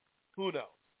who knows?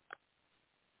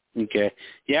 Okay.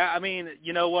 Yeah, I mean,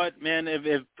 you know what, man,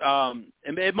 if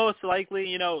most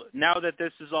likely, now that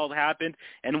this has all happened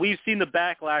and we've seen the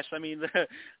backlash,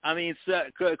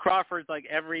 Crawford's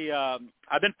every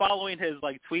I've been following his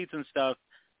tweets and stuff,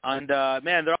 and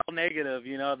man, they're all negative,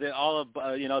 they're all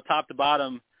top to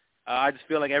bottom. I just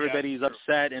feel like everybody's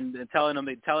upset and telling them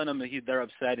that they're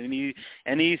upset, and he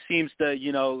seems to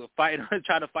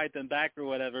trying to fight them back or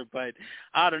whatever. But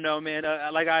I don't know, man.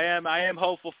 I am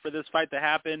hopeful for this fight to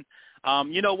happen.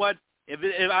 You know what?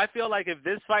 If I feel like if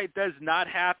this fight does not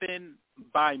happen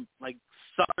by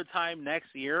summertime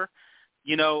next year,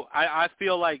 I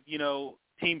feel like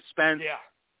Team Spence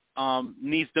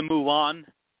needs to move on.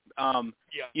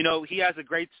 He has a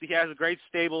great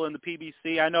stable in the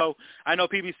PBC. I know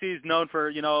PBC is known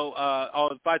for all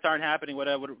the fights aren't happening,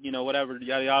 whatever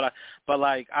yada yada. But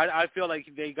I feel like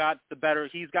he's got the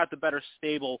better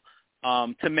stable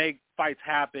to make fights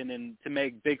happen and to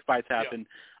make big fights happen.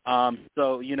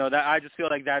 So that I just feel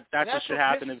like that's what should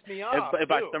happen if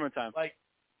by summertime.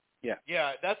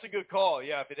 Yeah, that's a good call.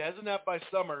 Yeah, if it hasn't happened by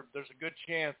summer, there's a good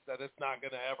chance that it's not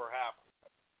going to ever happen.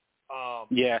 Or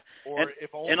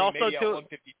if only also maybe at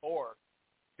 154.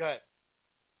 Go ahead.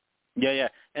 Yeah.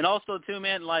 And also too,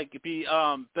 man,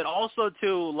 but also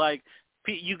too,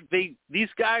 these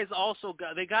guys also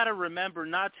got to remember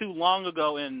not too long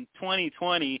ago in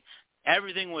 2020,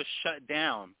 everything was shut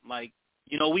down.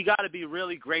 We got to be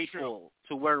really grateful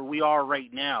to where we are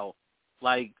right now.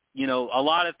 A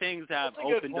lot of things have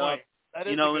opened up.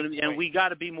 And we got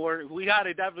to be more. We got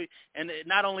to definitely, and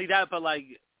not only that, but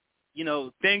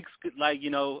things could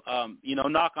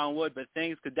knock on wood, but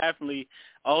things could definitely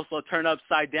also turn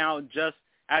upside down just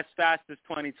as fast as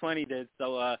 2020 did.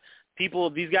 So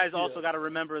these guys also got to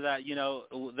remember that,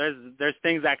 there's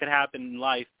things that could happen in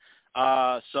life.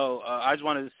 So I just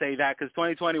wanted to say that because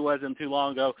 2020 wasn't too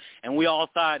long ago, and we all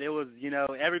thought it was,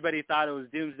 everybody thought it was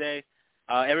doomsday.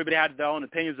 Everybody had their own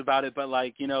opinions about it, but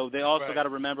they also got to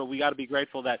remember we got to be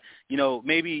grateful that,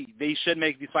 maybe they should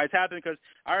make these fights happen, because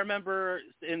I remember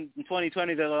in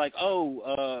 2020 they were like,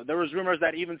 there was rumors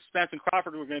that even Spence and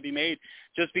Crawford were going to be made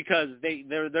just because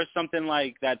there's something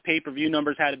like that pay-per-view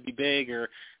numbers had to be big, or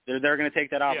they're going to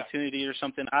take that opportunity or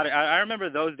something. I remember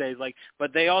those days,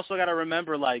 but they also got to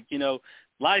remember, life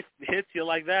hits you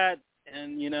like that.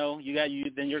 And then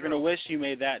you're gonna wish you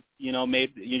made that,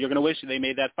 you're gonna wish they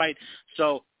made that fight.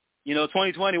 So,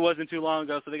 2020 wasn't too long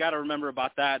ago, so they got to remember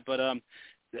about that. But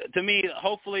to me,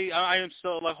 hopefully, I am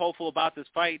still hopeful about this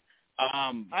fight. But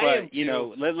let's see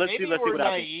what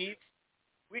happens.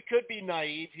 We could be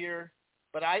naive here,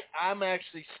 but I'm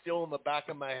actually still in the back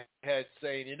of my head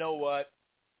saying, you know what?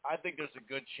 I think there's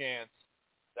a good chance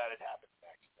that it happens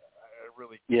next. I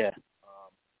really do. Yeah.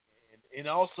 And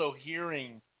also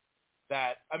hearing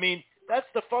that, that's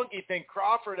the funky thing.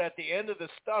 Crawford at the end of the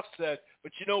stuff said,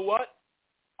 but you know what?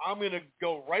 I'm going to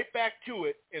go right back to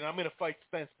it, and I'm going to fight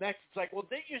Spence next. It's like, well,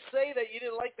 didn't you say that you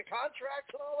didn't like the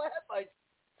contracts and all that?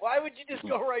 Why would you just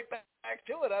go right back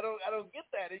to it? I don't get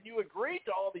that. And you agreed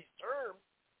to all these terms.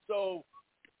 So,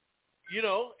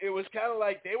 it was kind of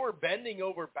like they were bending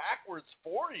over backwards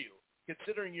for you,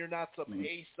 considering you're not some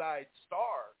A-side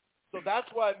star. So that's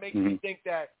why it makes me think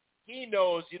that he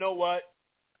knows, you know what?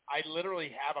 I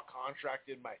literally have a contract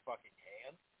in my fucking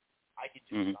hand. I can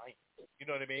just sign it. You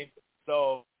know what I mean?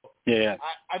 So, yeah.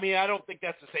 I don't think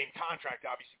that's the same contract,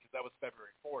 obviously, because that was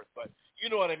February 4th. But you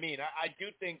know what I mean? I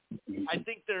think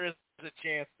there is a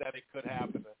chance that it could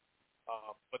happen.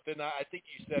 But then I think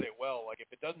you said it well.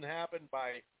 If it doesn't happen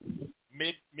by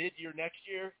mid-year next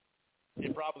year,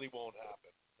 it probably won't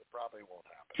happen.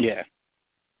 Yeah.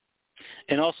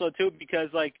 And also, too, because,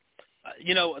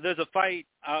 there's a fight.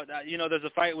 There's a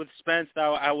fight with Spence that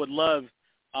I would love,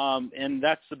 and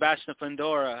that's Sebastian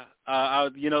Fundora.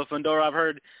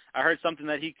 Fundora. I heard something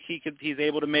that he's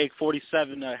able to make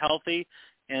 47 healthy,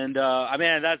 and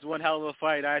that's one hell of a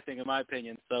fight, I think, in my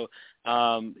opinion. So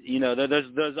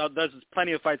there's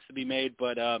plenty of fights to be made,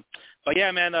 but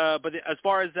yeah, man. But as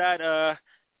far as that,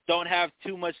 don't have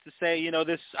too much to say.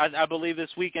 I believe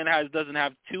this weekend doesn't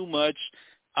have too much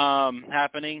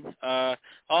happening.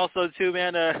 Also too,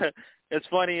 man, it's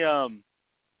funny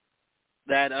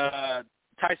that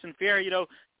Tyson Fury,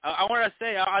 I want to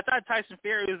say I thought Tyson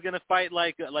Fury was going to fight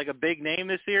like a big name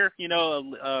this year,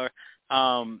 I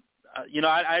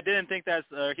didn't think that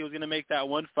he was going to make that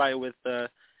one fight with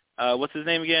what's his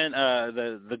name again?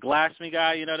 The Glassme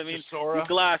guy, you know what I mean? Chisora.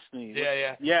 Glassme.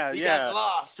 Yeah. He got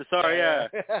lost. Chisora,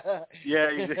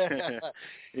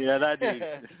 yeah, that dude.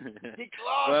 He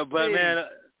glossed but man,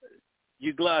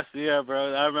 you glossed, yeah,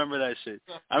 bro. I remember that shit.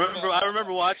 I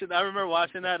remember watching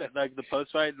that the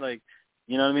post fight,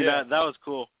 you know what I mean? Yeah. That was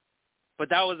cool. But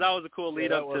that was a cool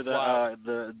lead up to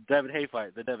the David Haye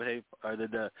fight, the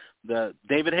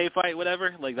David Haye fight,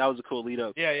 whatever. That was a cool lead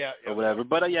up. Yeah. Or whatever.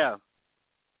 But yeah.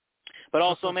 But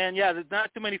also, man, there's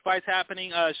not too many fights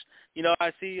happening. I'm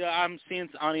seeing on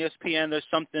ESPN there's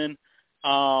something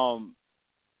on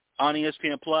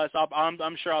ESPN Plus.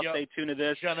 I'm sure I'll stay tuned to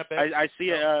this. I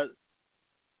see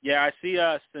I see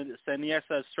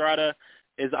Seniesa Estrada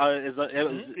is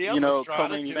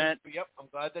co-main event. Yep, I'm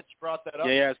glad that you brought that up.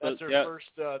 Yeah, that's her first.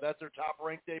 That's her top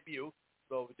ranked debut.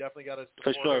 So we definitely got to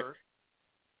support her.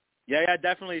 Yeah,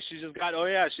 definitely. She just got.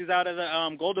 She's out of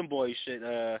the Golden Boy shit.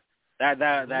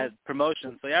 That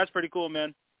promotion. So yeah, it's pretty cool,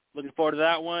 man. Looking forward to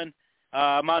that one.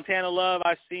 Montana Love.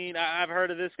 I've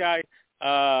heard of this guy.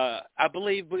 I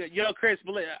believe, Chris,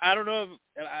 I don't know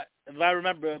if I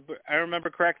remember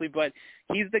correctly, but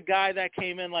he's the guy that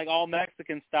came in all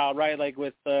Mexican style, right?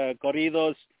 With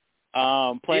corridos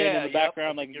playing in the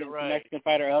background, you're a right. Mexican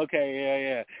fighter.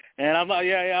 Okay, yeah. And I'm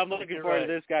looking forward to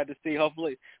this guy to see.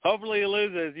 Hopefully he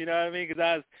loses. You know what I mean?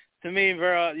 Because to me,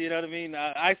 bro, you know what I mean?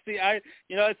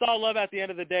 It's all love at the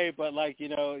end of the day, but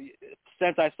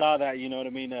since I saw that, you know what I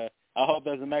mean? I hope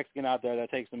there's a Mexican out there that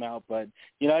takes him out, but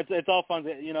it's all fun.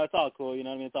 It's all cool. You know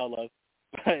what I mean? It's all love.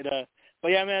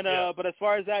 But yeah, man. But as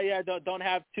far as that, don't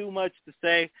have too much to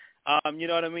say. You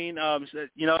know what I mean?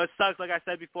 It sucks. Like I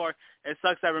said before, it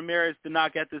sucks that Ramirez did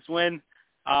not get this win.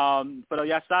 Pero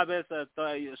ya sabes,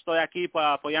 estoy aquí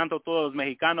apoyando a todos los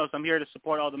mexicanos. I'm here to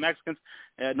support all the Mexicans,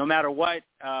 no matter what.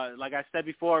 Like I said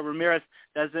before, Ramirez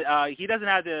he doesn't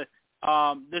have to.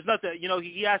 There's nothing,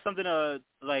 he has something to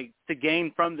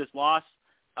gain from this loss,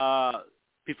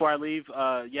 before I leave.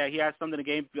 Yeah, he has something to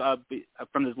gain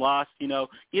from his loss. You know,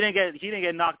 he didn't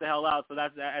get knocked the hell out. So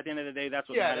that's at the end of the day, that's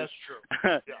what matters. That's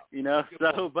true. Yeah. You know,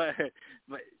 so but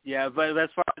as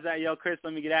far as that, yo, Chris,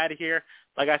 let me get out of here.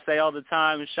 Like I say all the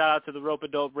time, shout out to the Rope a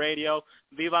Dope Radio.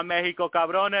 Viva Mexico,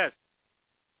 cabrones.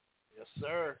 Yes,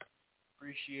 sir.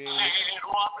 Appreciate it.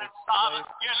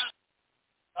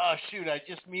 Oh, shoot, I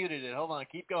just muted it. Hold on,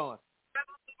 keep going.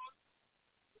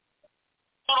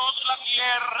 La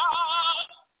tierra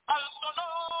al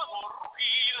sonoro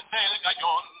rugir del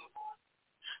cañón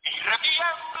y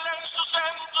retiembla en sus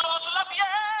centros la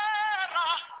tierra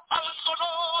al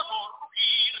sonoro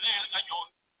rugir del cañón.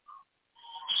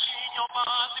 Niño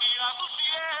patria, tú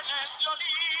tienes de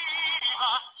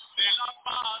oliva de la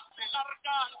paz del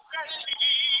arcángel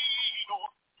divino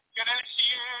que en el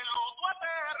cielo tu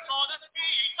eterno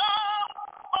destino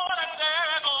por el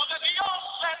dedo de Dios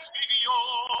escribió.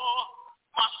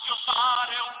 Mas si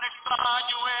osare un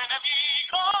extraño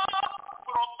enemigo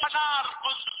profanar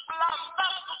con sus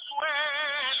plantas tu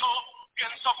suelo,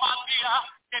 pienso patria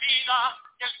querida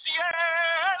que el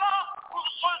cielo un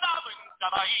soldado en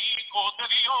cada hijo te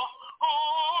dio,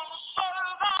 un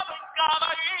soldado en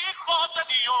cada hijo te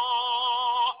dio.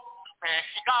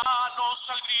 Mexicanos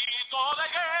al grito de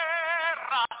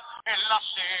guerra, el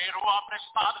acero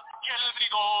aprestad y el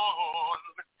bridón.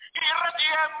 Y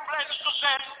retiembla en sus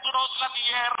centros la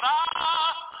tierra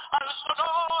al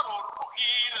sonoro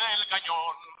rugir del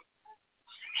cañón.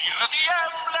 Y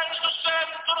retiembla en sus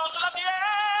centros la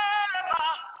tierra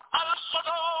al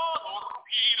sonoro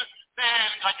rugir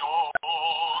del cañón.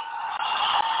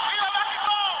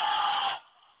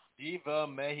 Viva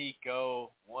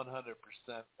Mexico,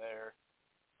 100% there.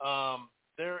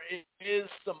 There is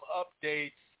some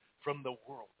updates from the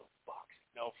world of boxing.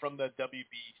 No, from the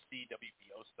WBC,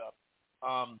 WBO stuff.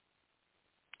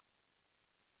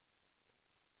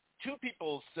 Two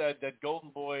people said that Golden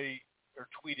Boy, or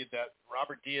tweeted that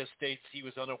Robert Diaz states he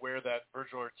was unaware that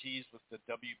Virgil Ortiz was the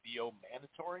WBO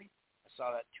mandatory. I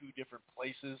saw that two different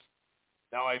places.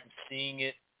 Now I'm seeing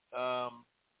it, that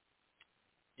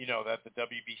the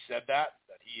WB said that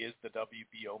he is the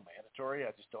WBO mandatory.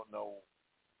 I just don't know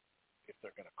if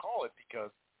they're going to call it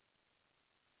because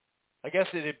I guess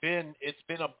it's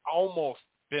been almost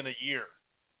been a year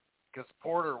because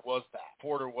Porter was that.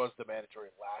 Porter was the mandatory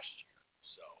last year.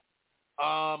 So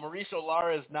Mauricio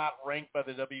Lara is not ranked by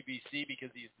the WBC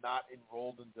because he's not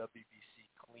enrolled in the WBC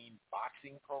clean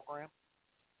boxing program.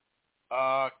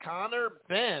 Conor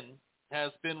Benn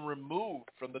has been removed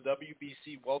from the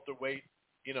WBC welterweight,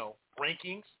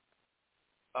 rankings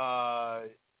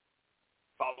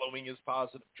following his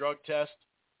positive drug test.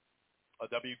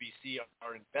 WBC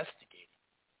are investigating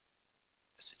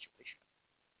the situation.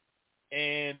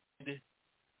 And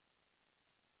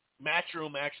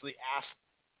Matchroom actually asked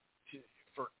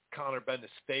for Conor Benn to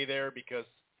stay there because,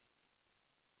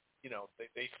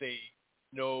 they say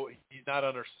no, he's not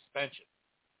under suspension.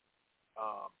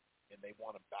 And they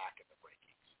want him back in the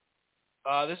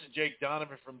rankings. This is Jake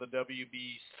Donovan from the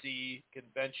WBC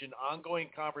convention.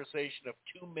 Ongoing conversation of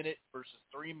 2-minute versus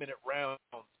 3-minute rounds,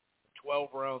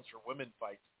 12 rounds for women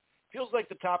fights. Feels like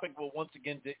the topic will once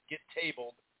again get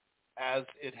tabled as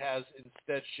it has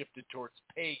instead shifted towards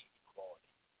pay equality.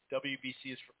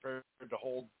 WBC is prepared to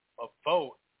hold a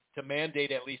vote to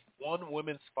mandate at least one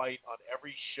women's fight on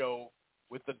every show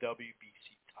with the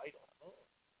WBC title.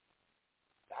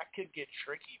 That could get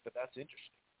tricky, but that's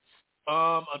interesting.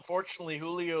 Unfortunately,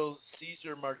 Julio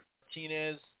Cesar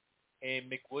Martinez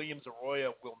and McWilliams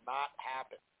Arroyo will not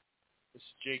happen. This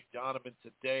is Jake Donovan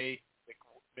today.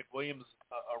 McWilliams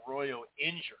Arroyo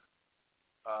injured.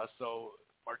 So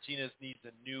Martinez needs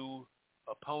a new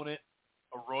opponent.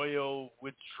 Arroyo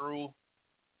withdrew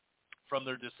from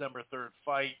their December 3rd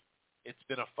fight. It's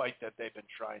been a fight that they've been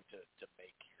trying to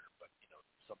make here, but,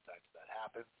 sometimes that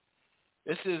happens.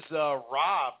 This is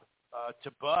Rob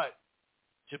Tabut.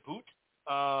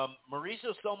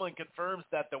 Mauricio Sulman confirms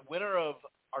that the winner of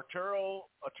Arturo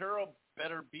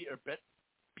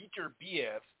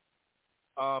Beterbiev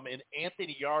and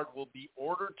Anthony Yard will be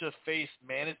ordered to face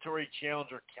mandatory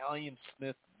challenger Callian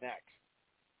Smith next,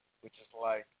 which is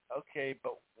like, okay,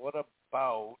 but what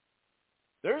about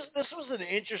this was an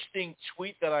interesting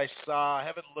tweet that I saw. I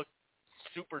haven't looked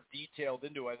super detailed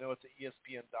into it. I know it's an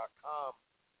ESPN.com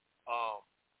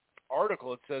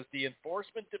article. It says the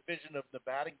Enforcement Division of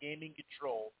Nevada Gaming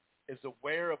Control is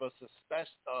aware of a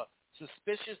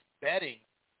suspicious betting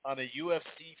on a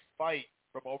UFC fight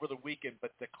from over the weekend,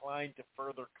 but declined to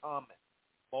further comment.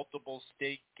 Multiple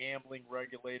state gambling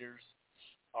regulators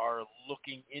are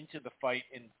looking into the fight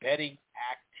and betting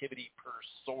activity per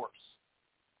source.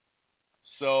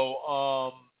 So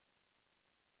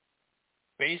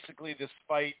Basically, this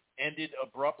fight ended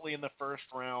abruptly in the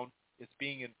first round. It's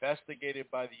being investigated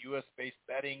by the U.S.-based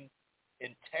betting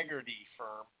integrity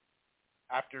firm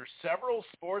after several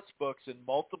sports books in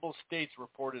multiple states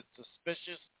reported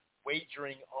suspicious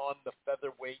wagering on the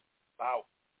featherweight bout.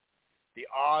 The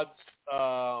odds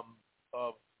of,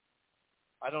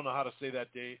 I don't know how to say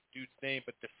that dude's name,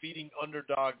 but defeating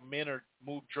underdog Minner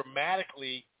moved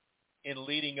dramatically in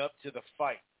leading up to the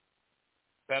fight.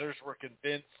 Bettors were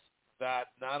convinced that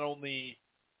not only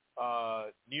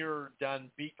near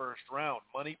done beat first round,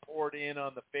 money poured in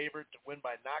on the favorite to win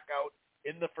by knockout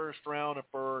in the first round, and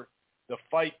for the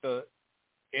fight to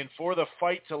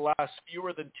last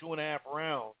fewer than 2.5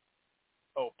 rounds.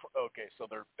 Oh, okay, so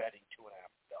they're betting 2.5,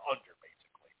 the under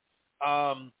basically.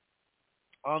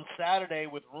 On Saturday,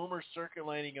 with rumors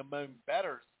circulating among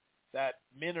bettors that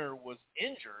Minner was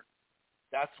injured,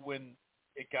 that's when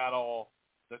it got all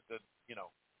it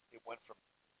went from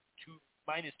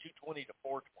minus 220 to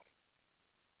 420.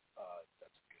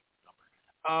 That's a good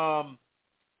number.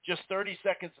 Just 30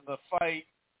 seconds in the fight,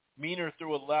 Minner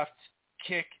threw a left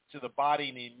kick to the body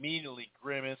and he immediately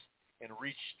grimaced and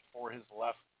reached for his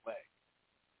left leg.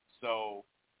 So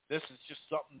this is just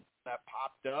something that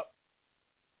popped up.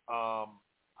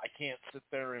 I can't sit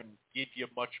there and give you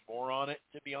much more on it,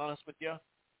 to be honest with you.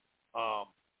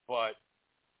 But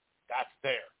that's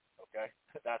there, okay?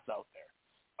 That's out there.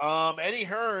 Eddie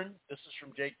Hearn, this is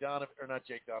from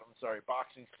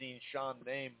Boxing Scene, Sean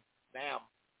Nam.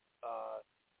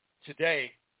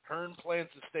 Today, Hearn plans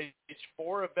to stage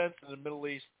 4 events in the Middle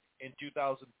East in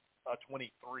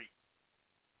 2023.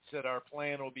 Said our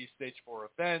plan will be stage 4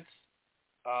 events,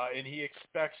 and he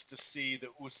expects to see the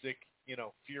Usyk,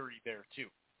 Fury there too.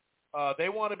 They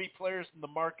want to be players in the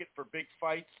market for big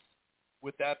fights.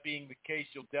 With that being the case,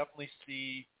 you'll definitely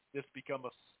see this become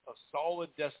a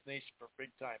solid destination for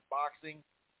big-time boxing.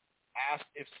 Asked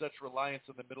if such reliance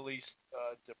on the Middle East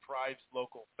deprives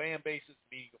local fan bases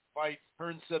meaning of fights,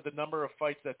 Hearn said the number of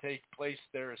fights that take place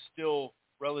there is still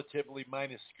relatively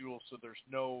minuscule, so there's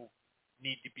no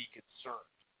need to be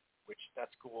concerned, which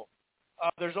that's cool.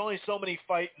 There's only so many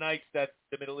fight nights that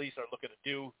the Middle East are looking to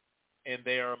do, and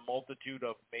there are a multitude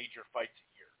of major fights a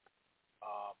year.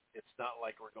 It's not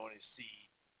like we're going to see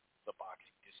the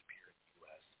boxing disappear in the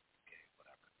U.S. Okay,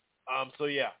 whatever. So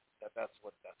yeah, that's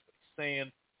what he's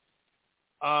saying.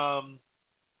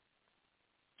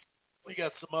 We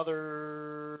got some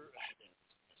other.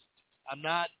 I'm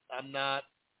not ducking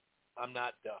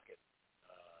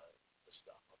the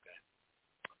stuff. Okay,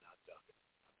 I'm not ducking.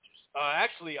 I'm just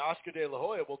actually Oscar De La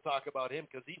Hoya. We'll talk about him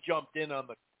because he jumped in on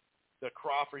the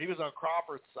Crawford. He was on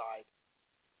Crawford's side.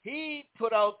 He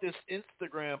put out this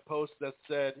Instagram post that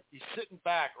said he's sitting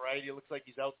back, right? He looks like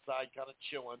he's outside, kind of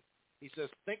chilling. He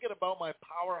says, thinking about my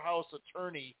powerhouse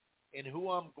attorney and who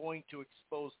I'm going to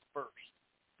expose first,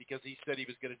 because he said he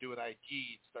was going to do an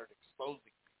IG and start exposing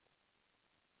people.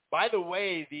 By the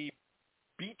way, the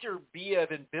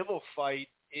Biev and Bivol fight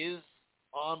is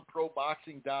on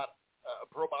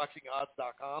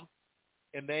proboxingodds.com,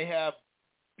 and they have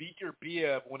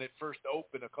Biev when it first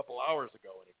opened a couple hours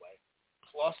ago anyway,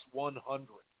 plus 100.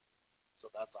 So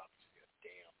that's obviously a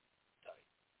damn tight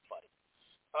fight.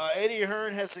 Eddie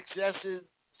Hearn has suggested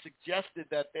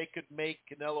that they could make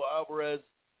Canelo Alvarez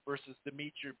versus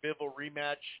Dmitry Bivol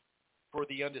rematch for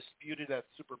the undisputed at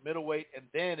super middleweight, and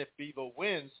then if Bivol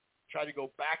wins, try to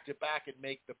go back-to-back and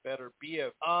make the better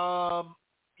Biev.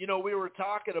 We were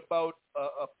talking about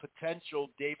a potential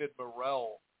David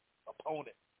Morrell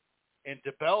opponent, and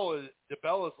DeBell is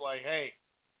like, hey,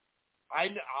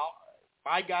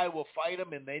 my guy will fight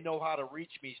him, and they know how to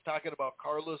reach me. He's talking about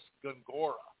Carlos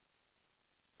Gongora.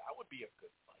 That would be a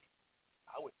good fight.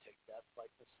 I would take that fight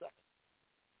in a second.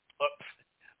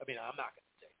 I'm not going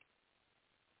to take it.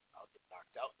 I'll get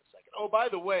knocked out in a second. Oh, by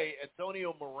the way,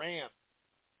 Antonio Moran,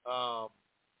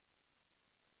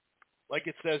 like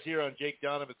it says here on Jake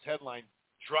Donovan's headline,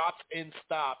 drops and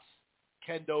stops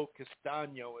Kendo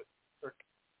Castaneda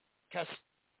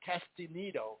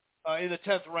in the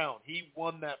 10th round. He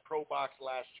won that Pro Box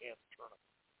Last Chance tournament.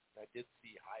 I did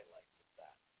see highlights of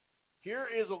that. Here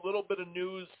is a little bit of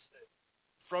news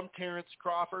from Terrence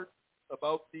Crawford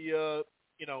about the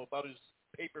about his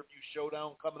pay-per-view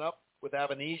showdown coming up with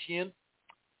Avanesian.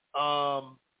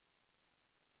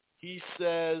 He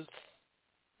says,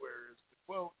 where is the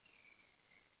quote?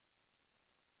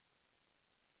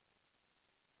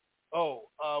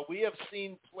 We have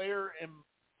seen player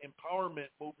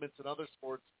empowerment movements in other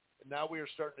sports, and now we are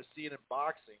starting to see it in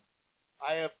boxing.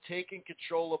 I have taken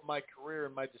control of my career,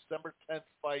 and my December 10th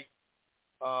fight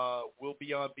will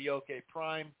be on BOK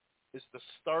Prime. is the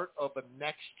start of a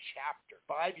next chapter.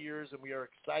 5 years, and we are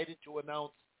excited to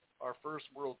announce our first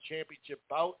World Championship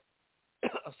bout.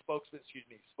 A spokesman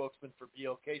for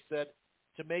BLK said,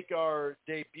 to make our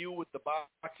debut with the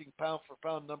boxing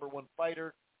pound-for-pound number one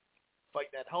fighter,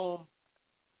 fighting at home.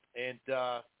 And,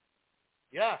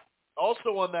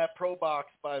 also on that Pro Box,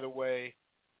 by the way,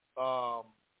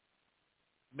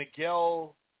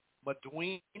 Miguel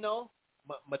Maduena,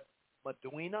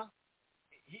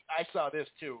 I saw this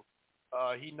too.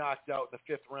 He knocked out in the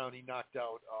fifth round. He knocked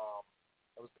out,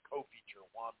 that was the co-feature,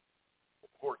 Juan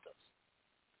Portas.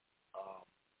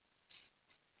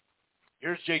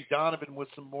 Here's Jake Donovan with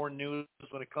some more news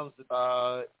when it comes to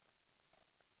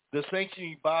the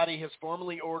sanctioning body has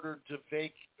formally ordered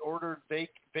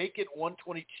vacant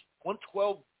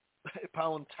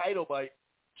 112-pound title by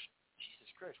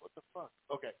Jesus Christ, what the fuck?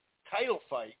 Okay, title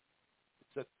fight. It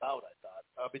said bout, I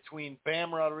thought, between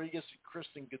Bam Rodriguez and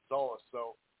Kristen Gonzalez.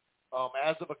 So,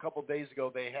 as of a couple days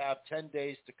ago, they have 10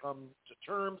 days to come to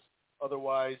terms.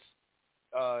 Otherwise,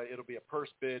 it'll be a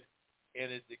purse bid,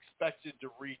 and it's expected to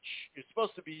reach a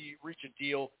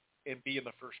deal and be in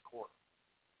the first quarter.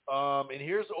 And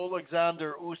here's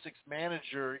Alexander Usyk's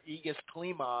manager, Igis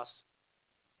Klimas.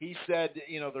 He said,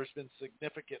 there's been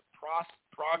significant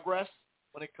progress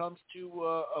when it comes to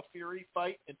a Fury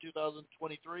fight in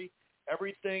 2023.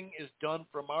 Everything is done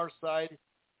from our side,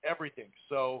 everything.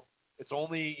 So it's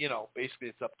only, basically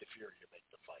it's up to Fury to make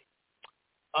the fight.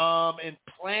 And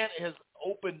Plant has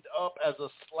opened up as a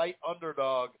slight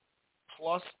underdog,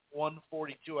 plus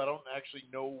 142. I don't actually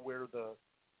know where the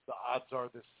odds are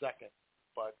this second,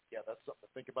 but yeah, that's something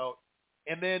to think about.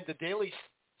 And then the Daily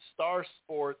Star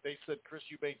Sport, they said Chris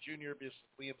Eubank Jr. versus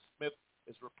Liam Smith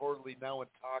is reportedly now in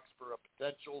talks for a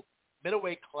potential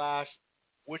middleweight clash,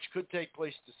 which could take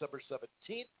place December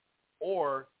 17th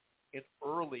or in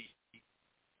early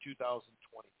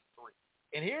 2023.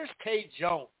 And here's Tay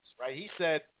Jones, right? He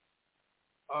said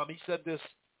this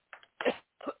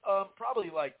probably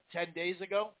like 10 days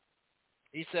ago.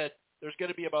 He said there's going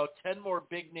to be about 10 more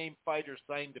big-name fighters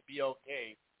signed to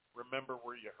BLK. Remember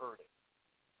where you heard it.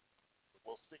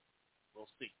 We'll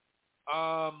see.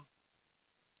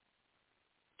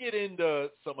 Get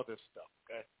into some of this stuff,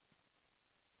 okay?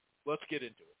 Let's get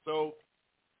into it. So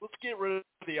let's get rid of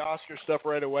the Oscar stuff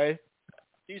right away.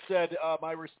 He said,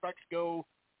 my respects go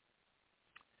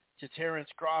to Terrence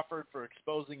Crawford for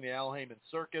exposing the Al Heyman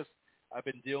circus. I've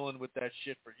been dealing with that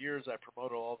shit for years. I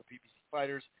promoted all the PBC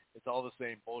fighters. It's all the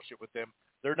same bullshit with them.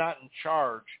 They're not in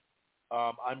charge.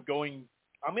 I'm going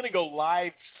to go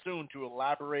live soon to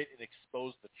elaborate and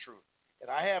expose the truth.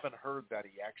 And I haven't heard that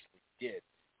he actually did.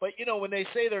 But, when they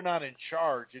say they're not in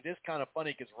charge, it is kind of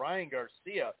funny because Ryan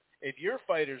Garcia, if your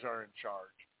fighters are in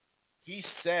charge, he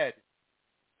said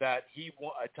that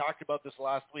I talked about this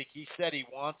last week. He said he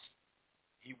wants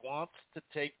to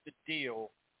take the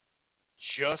deal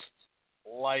just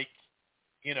like,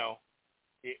 it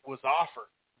was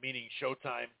offered, meaning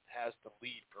Showtime has the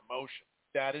lead promotion.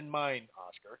 That in mind,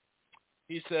 Oscar.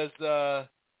 He says,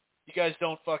 you guys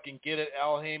don't fucking get it.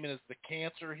 Al Heyman is the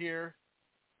cancer here.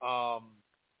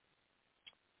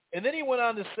 And then he went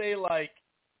on to say, like,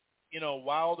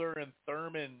 Wilder and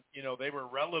Thurman, they were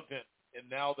relevant, and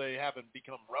now they haven't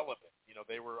become relevant.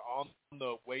 They were on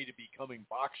the way to becoming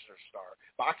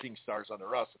boxing stars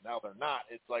under us, and now they're not.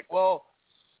 It's like, well,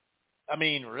 I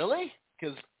mean, really?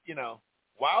 Because,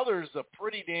 Wilder's a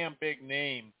pretty damn big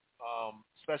name,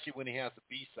 especially when he has a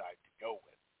B-side to go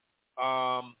with.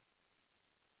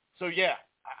 So, yeah,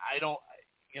 I don't,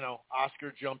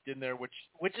 Oscar jumped in there, which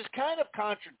is kind of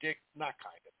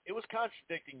it was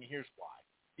contradicting. Here's why.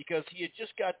 Because he had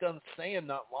just got done saying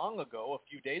not long ago, a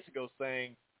few days ago,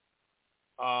 saying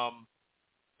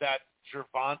that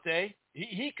Gervonta,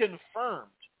 he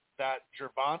confirmed that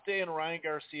Gervonta and Ryan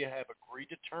Garcia have agreed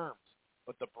to terms,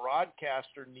 but the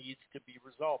broadcaster needs to be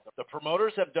resolved. The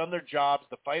promoters have done their jobs.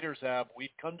 The fighters have.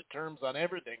 We've come to terms on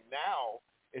everything. Now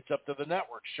it's up to the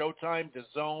network, Showtime,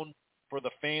 DAZN, for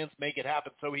the fans, make it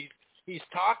happen. So he's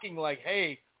talking like,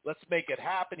 hey, let's make it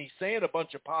happen. He's saying a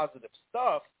bunch of positive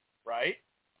stuff, right?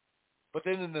 But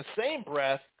then in the same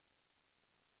breath,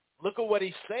 look at what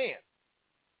he's saying.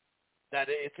 That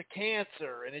it's a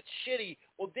cancer and it's shitty.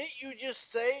 Well, didn't you just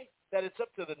say that it's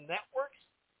up to the networks?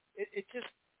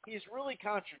 He's really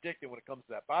contradicting when it comes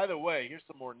to that. By the way, here's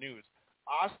some more news.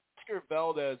 Oscar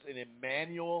Valdez and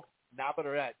Emmanuel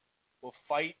Navarrete will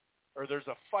fight, or there's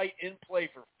a fight in play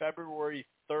for February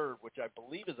 3rd, which I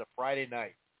believe is a Friday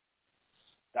night.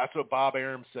 That's what Bob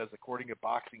Arum says, according to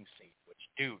Boxing Scene, which,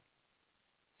 dude,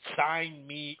 sign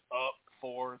me up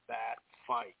for that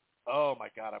fight. Oh, my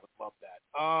God, I would love that.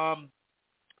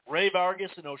 Ray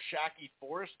Vargas and Oshaki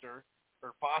Foster,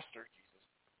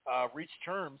 reached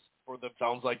terms for the.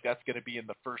 Sounds like that's going to be in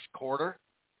the first quarter.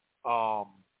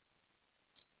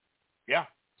 Yeah,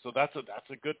 so that's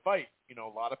a good fight. You know,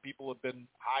 a lot of people have been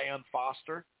high on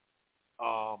Foster,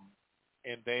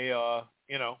 and they,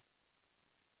 you know,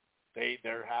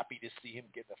 they're happy to see him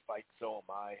get in a fight. So am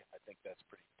I. I think that's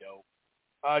pretty dope.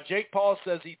 Jake Paul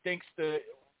says he thinks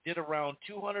did around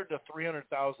 200 to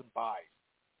 300,000 buys.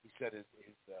 He said his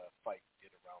fight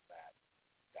did around that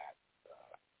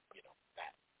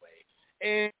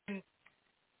way. And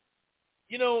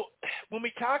you know, when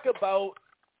we talk about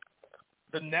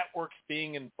the networks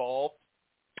being involved,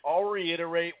 I'll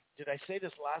reiterate. Did I say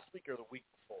this last week or the week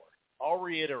before? I'll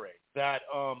reiterate that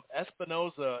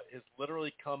Espinoza has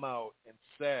literally come out and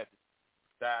said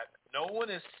that no one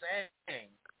is saying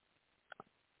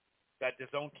that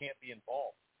DAZN can't be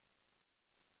involved.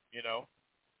 You know,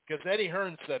 because Eddie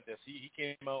Hearn said this. He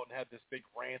came out and had this big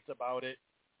rant about it.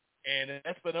 And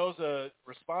Espinoza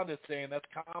responded saying, that's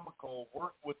comical.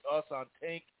 Work with us on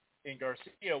Tank and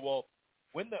Garcia. Well,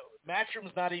 when the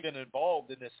Matchroom's not even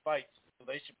involved in this fight, so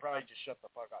they should probably just shut the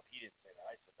fuck up. He didn't say that.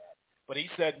 I said that. But he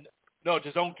said, no,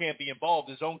 DAZN can't be involved.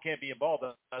 DAZN can't be involved.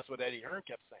 That's what Eddie Hearn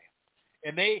kept saying.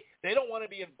 And they don't want to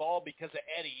be involved because of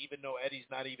Eddie, even though Eddie's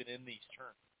not even in these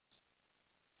terms.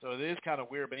 So it is kind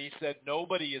of weird. But he said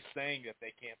nobody is saying that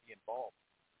they can't be involved.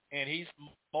 And he's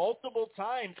multiple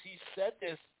times he said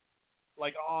this,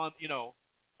 like on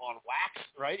wax,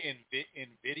 right, in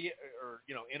video or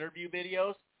interview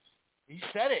videos. He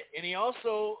said it, and he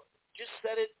also just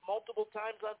said it multiple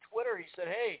times on Twitter. He said,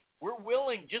 hey, we're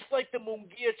willing, just like the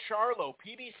Munguia Charlo,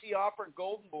 PBC offered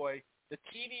Golden Boy the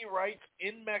TV rights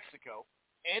in Mexico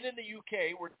and in the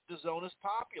UK where DAZN is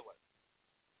popular.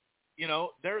 You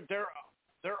know, they're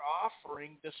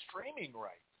offering the streaming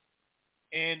rights.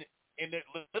 And it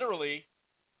literally,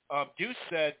 Deuce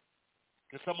said,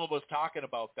 because someone was talking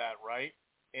about that, right?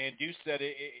 And Deuce said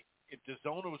if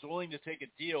DAZN was willing to take a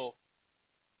deal,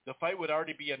 the fight would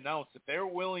already be announced. If they're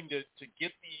willing to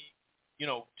get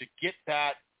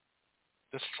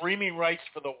the streaming rights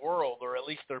for the world, or at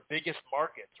least their biggest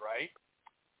markets, right?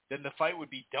 Then the fight would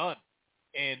be done.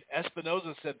 And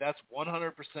Espinoza said that's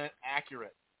 100%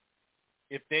 accurate.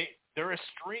 If they're a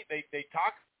stream, they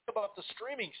talk about the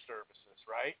streaming services,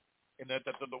 right? And that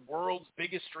the world's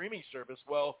biggest streaming service.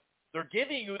 Well, they're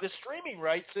giving you the streaming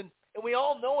rights, and we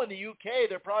all know in the UK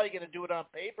they're probably going to do it on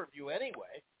pay-per-view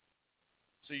anyway.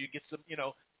 So you get some,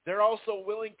 they're also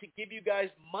willing to give you guys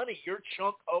money, your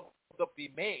chunk of the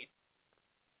be made,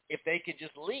 if they could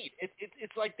just lead.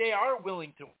 It's like they are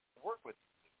willing to work with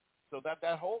you. So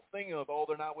that whole thing of,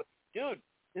 they're not with, dude,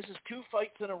 this is 2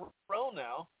 fights in a row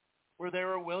now where they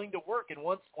were willing to work. And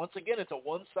once again, it's a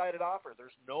one-sided offer.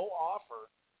 There's no offer.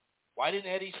 Why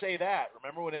didn't Eddie say that?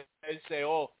 Remember when Eddie say,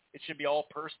 it should be all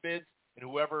purse bids, and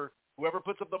whoever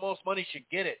puts up the most money should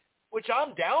get it, which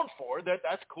I'm down for.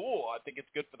 That's cool. I think it's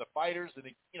good for the fighters, and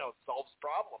it solves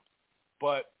problems.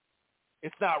 But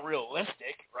it's not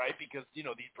realistic, right? Because these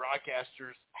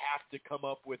broadcasters have to come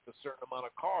up with a certain amount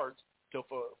of cards to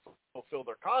fulfill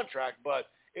their contract. But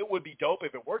it would be dope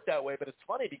if it worked that way. But it's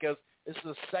funny because this is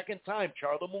the second time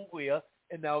Charlo Munguia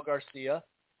and now Garcia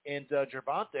and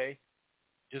Gervonta,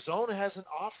 DAZN hasn't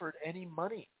offered any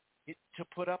money to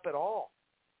put up at all.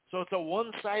 So it's a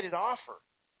one-sided offer,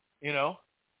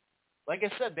 Like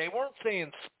I said, they weren't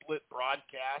saying split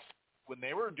broadcast when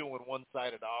they were doing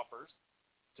one-sided offers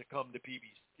to come to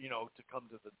PBC, to come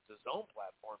to the DAZN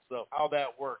platform. So how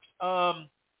that works.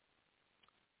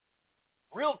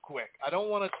 Real quick, I don't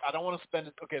want to spend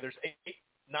it. Okay, there's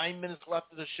 9 minutes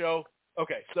left of the show.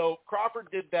 Okay, so Crawford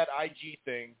did that IG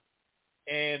thing,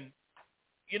 and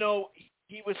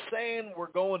he was saying we're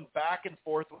going back and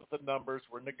forth with the numbers.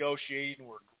 We're negotiating.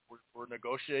 We're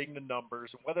negotiating the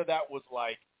numbers, and whether that was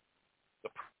like the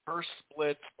purse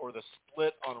split or the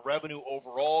split on revenue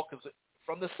overall, because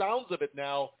from the sounds of it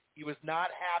now, he was not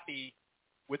happy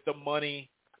with the money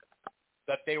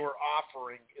that they were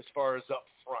offering as far as up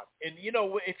front. And,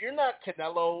 if you're not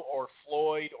Canelo or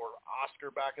Floyd or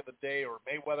Oscar back in the day or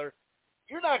Mayweather,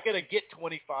 you're not going to get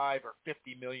 25 or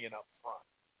 50 million up front.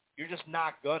 You're just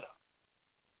not gonna.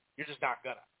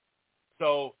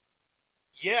 So,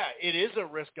 yeah, it is a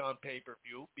risk on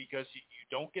pay-per-view because you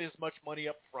don't get as much money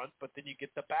up front, but then you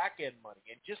get the back-end money.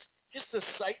 And just the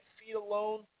site fee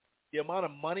alone, the amount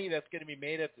of money that's going to be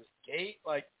made at this gate,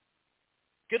 like,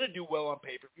 going to do well on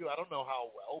pay-per-view. I don't know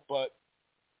how well, but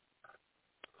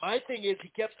my thing is he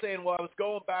kept saying, well, I was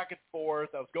going back and forth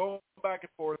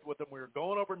with him. We were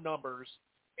going over numbers.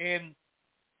 And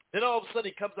then all of a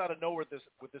sudden he comes out of nowhere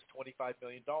with this $25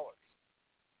 million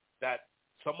that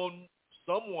someone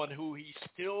someone who he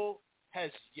still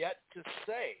has yet to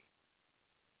say,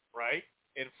 right?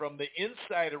 And from the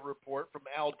insider report from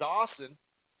Al Dawson,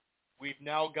 we've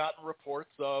now gotten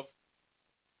reports of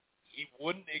he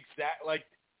wouldn't exactly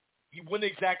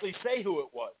say who it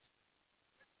was,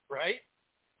 right?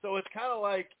 So it's kind of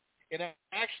like, and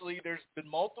actually there's been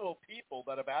multiple people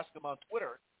that have asked him on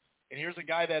Twitter, and here's a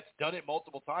guy that's done it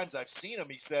multiple times. I've seen him.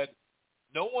 He said,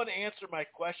 no one answered my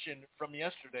question from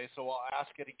yesterday, so I'll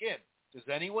ask it again. Does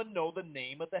anyone know the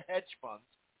name of the hedge funds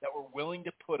that were willing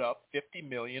to put up $50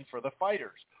 million for the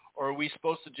fighters? Or are we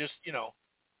supposed to just,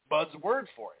 Bud's word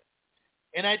for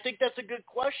it? And I think that's a good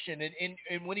question.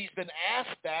 And when he's been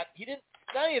asked that, he didn't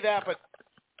tell you that, but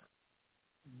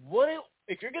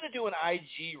if you're going to do an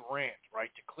IG rant,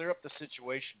 right, to clear up the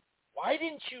situation, why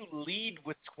didn't you lead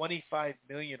with $25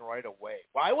 million right away?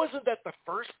 Why wasn't that the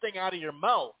first thing out of your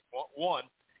mouth, one?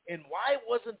 And why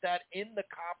wasn't that in the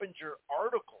Coppinger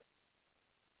article?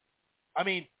 I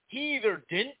mean, he either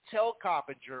didn't tell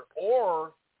Coppinger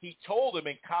or he told him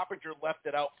and Coppinger left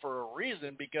it out for a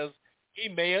reason because he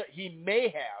may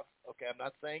have, okay, I'm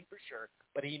not saying for sure,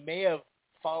 but he may have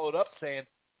followed up saying,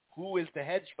 who is the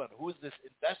hedge fund? Who is this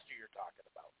investor you're talking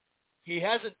about? He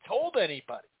hasn't told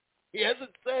anybody. He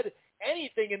hasn't said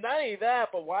anything, and not only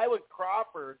that, but why would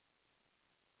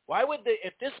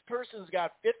if this person's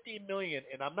got $50 million,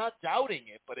 and I'm not doubting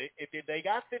it, but if they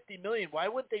got $50 million, why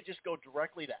wouldn't they just go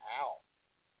directly to Al?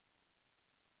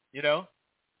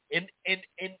 And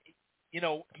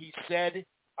he said,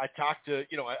 I talked to,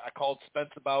 I called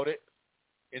Spence about it,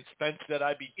 and Spence said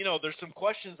there's some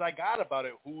questions I got about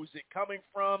it. Who's it coming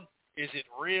from? Is it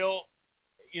real?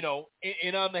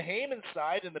 And on the Heyman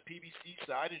side and the PBC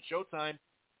side and Showtime,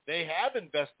 they have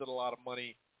invested a lot of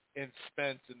money in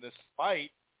Spence in this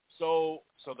fight. So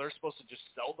they're supposed to just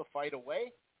sell the fight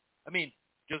away? I mean,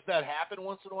 does that happen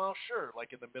once in a while? Sure,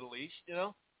 like in the Middle East,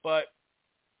 But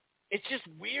it's just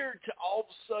weird to all of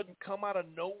a sudden come out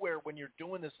of nowhere when you're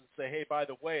doing this and say, hey, by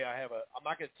the way, I'm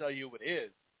not going to tell you who it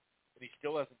is. And he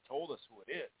still hasn't told us who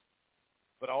it is.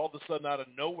 But all of a sudden out of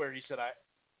nowhere, he said, I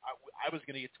was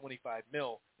going to get $25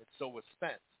 million, and so was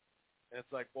Spence. And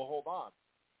it's like, well, hold on.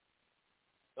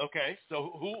 Okay,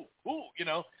 so who,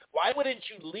 why wouldn't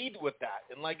you lead with that?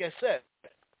 And like I said,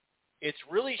 it's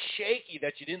really shaky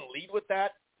that you didn't lead with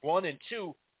that, one, and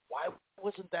two, why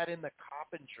wasn't that in the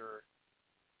Coppinger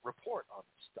report on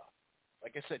this stuff?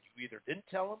 Like I said, you either didn't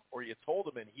tell him or you told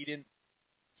him, and he didn't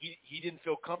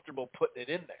feel comfortable putting it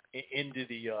in there, into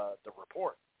the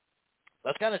report.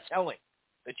 That's kind of telling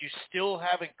that you still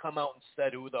haven't come out and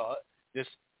said who this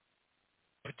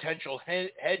potential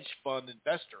hedge fund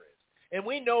investor is. And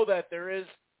we know that there is,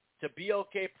 to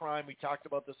BLK Prime, we talked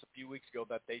about this a few weeks ago,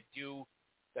 that they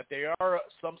are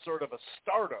some sort of a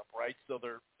startup, right? So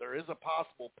there is a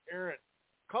possible parent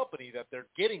company that they're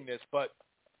getting this. But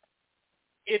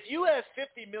if you have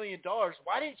 $50 million,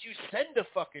 why didn't you send a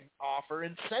fucking offer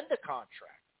and send a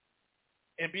contract?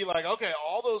 And be like, okay,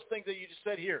 all those things that you just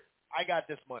said here, I got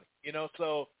this money.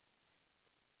 So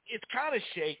it's kind of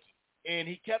shaky. And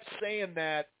he kept saying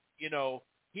that,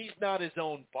 he's not his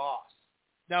own boss.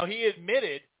 Now, he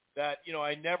admitted that,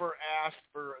 I never asked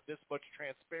for this much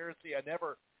transparency. I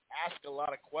never asked a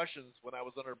lot of questions when I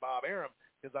was under Bob Arum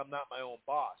because I'm not my own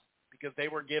boss. Because they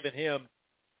were giving him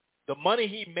the money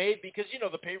he made because,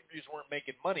 the pay-per-views weren't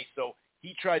making money. So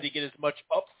he tried to get as much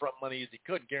upfront money as he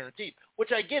could, guaranteed,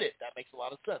 which I get it. That makes a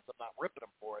lot of sense. I'm not ripping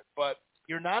him for it. But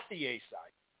you're not the A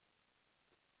side.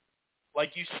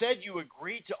 Like you said, you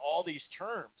agreed to all these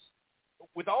terms.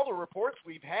 With all the reports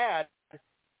we've had,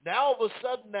 now all of a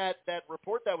sudden that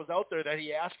report that was out there that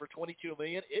he asked for $22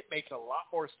 million, it makes a lot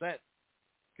more sense.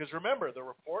 Because remember, the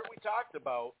report we talked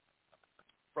about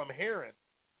from Heron,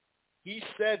 he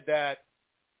said that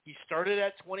he started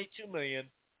at $22 million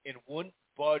and wouldn't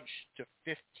budge to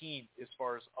 15 as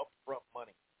far as upfront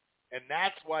money. And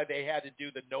that's why they had to do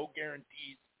the no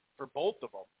guarantees for both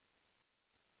of them.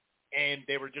 And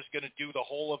they were just going to do the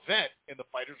whole event, and the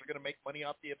fighters were going to make money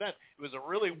off the event. It was a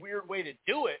really weird way to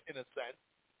do it, in a sense.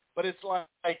 But it's like,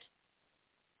 I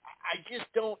just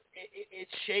don't,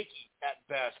 it's shaky at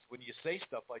best when you say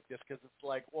stuff like this, because it's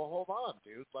like, well, hold on,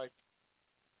 dude. Like,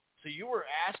 so you were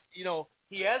asked,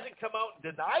 he hasn't come out and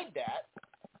denied that.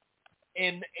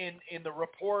 And the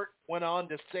report went on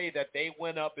to say that they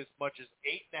went up as much as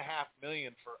 $8.5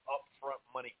 million for upfront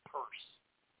money purse.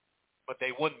 But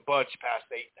they wouldn't budge past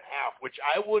 8.5, which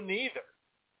I wouldn't either.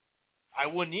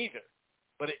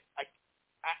 But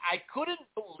I couldn't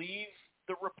believe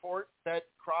the report that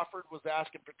Crawford was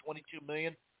asking for $22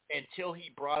 million until he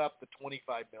brought up the $25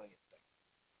 million thing.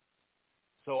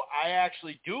 So I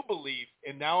actually do believe,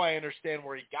 and now I understand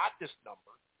where he got this number,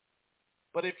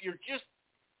 But if you're just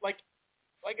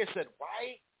like I said,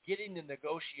 why get into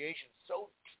negotiations so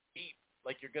deep,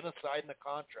 like you're going to sign the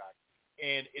contract?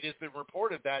 And it has been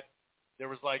reported that there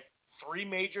was like 3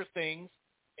 major things,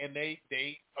 and they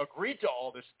agreed to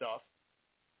all this stuff,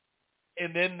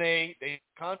 and then they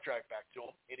contract back to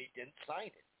him, and he didn't sign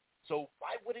it. So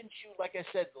why wouldn't you, like I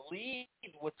said, lead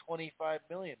with $25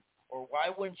 million? Or why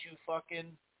wouldn't you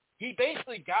fucking? He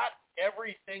basically got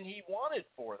everything he wanted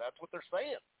for. That's what they're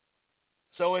saying.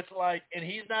 So it's like, and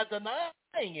he's not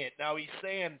denying it. Now he's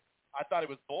saying, I thought it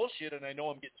was bullshit, and I know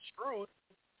I'm getting screwed,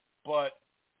 but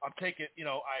I'm taking,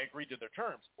 I agreed to their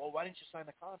terms. Well, why didn't you sign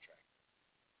the contract?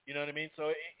 You know what I mean?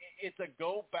 So it's a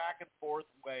go back and forth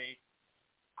way.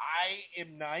 I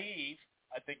am naive.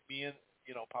 I think me and,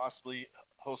 possibly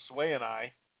Josue and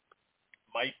I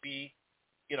might be,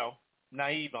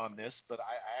 naive on this, but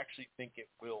I actually think it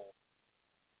will.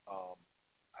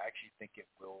 I actually think it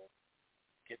will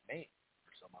get made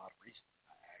for some odd reason.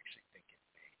 I actually think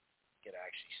it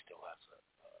actually still has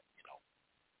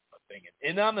a thing.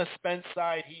 And on the Spence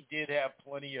side, he did have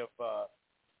plenty of,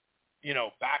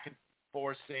 back and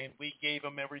forth saying we gave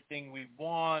him everything we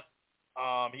want.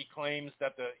 He claims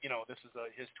that this is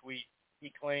his tweet.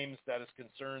 He claims that his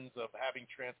concerns of having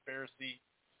transparency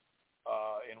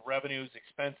in revenues,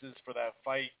 expenses for that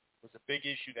fight was a big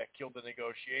issue that killed the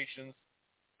negotiations.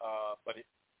 But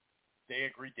they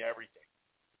agreed to everything.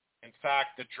 In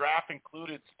fact, the draft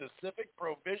included specific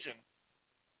provision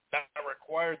that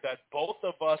required that both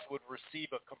of us would receive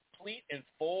a complete and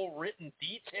full written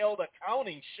detailed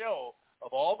accounting show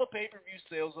of all the pay-per-view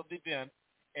sales of the event,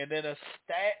 and then a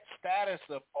status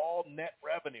of all net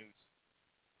revenues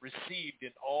received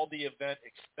and all the event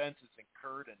expenses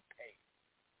incurred and paid.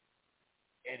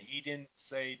 And he didn't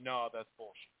say, no, that's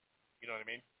bullshit. You know what I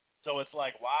mean? So it's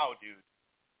like, wow, dude,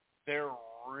 they're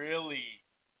really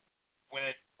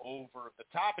went over the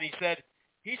top. And he said,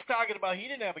 he's talking about he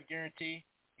didn't have a guarantee.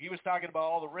 He was talking about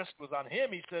all the risk was on him.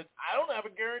 He said, I don't have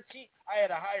a guarantee. I had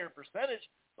a higher percentage,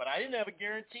 but I didn't have a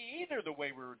guarantee either the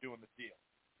way we were doing the deal.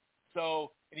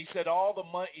 So, and he said all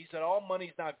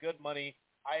money's not good money.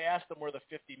 I asked him where the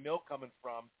 $50 million coming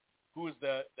from, who was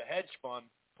the hedge fund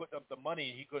putting up the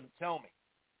money. He couldn't tell me.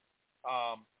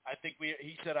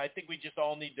 He said, I think we just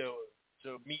all need to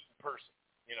meet in person,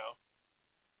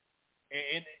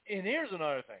 And here's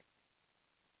another thing.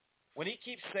 When he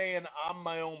keeps saying, I'm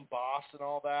my own boss and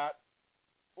all that,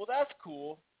 well, that's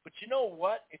cool. But you know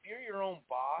what? If you're your own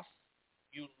boss,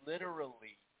 you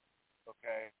literally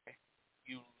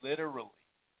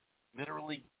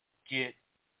get,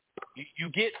 you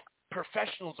get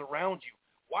professionals around you.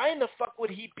 Why in the fuck would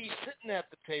he be sitting at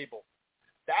the table?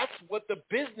 That's what the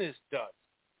business does.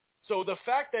 So the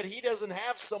fact that he doesn't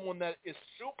have someone that is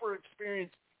super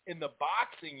experienced in the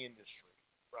boxing industry,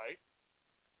 right?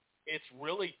 It's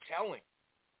really telling,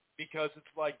 because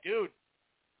it's like, dude,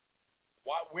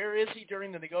 where is he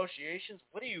during the negotiations?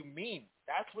 What do you mean?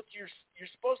 That's what you're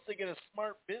supposed to get a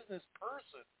smart business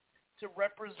person to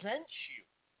represent you.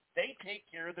 They take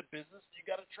care of the business. You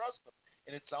got to trust them.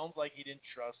 And it sounds like he didn't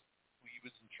trust who he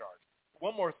was in charge.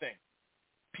 One more thing.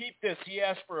 Peep this. He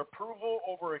asked for approval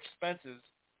over expenses.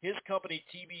 His company,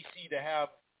 TBC, to have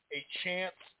a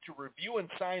chance to review and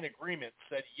sign agreements,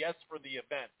 said yes for the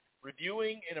event.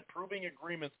 Reviewing and approving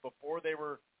agreements before they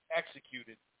were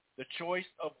executed, the choice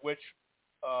of which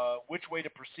way to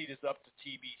proceed is up to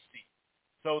TBC.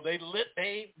 So they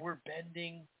were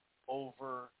bending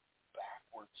over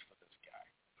backwards for this guy,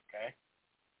 okay?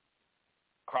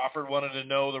 Crawford wanted to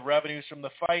know the revenues from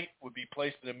the fight would be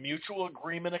placed in a mutual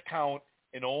agreement account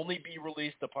and only be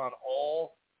released upon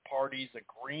all parties'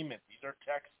 agreement. These are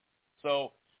texts, tweets.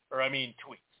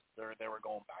 They were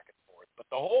going back and forth. But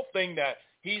the whole thing that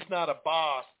he's not a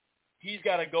boss, he's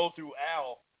got to go through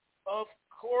Al. Of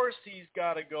course he's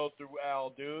got to go through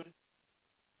Al, dude.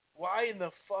 Why in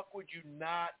the fuck would you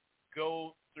not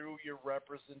go through your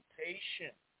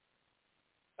representation?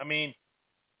 I mean,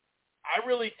 I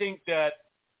really think that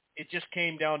it just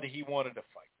came down to he wanted to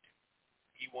fight.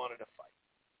 He wanted to fight.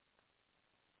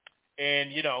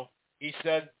 And, he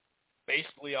said,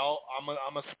 basically, I'm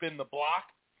gonna spin the block.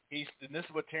 And this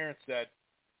is what Terrence said.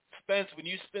 Spence, when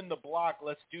you spin the block,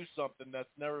 let's do something that's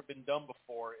never been done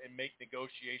before and make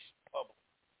negotiations public.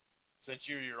 Since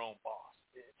you're your own boss,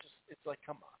 it's like,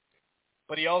 come on, dude.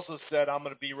 But he also said, I'm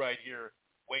gonna be right here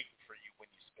waiting for you when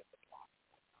you spin the block.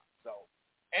 So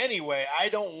anyway, I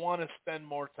don't want to spend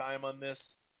more time on this,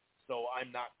 so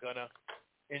I'm not gonna.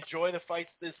 Enjoy the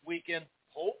fights this weekend.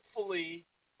 Hopefully,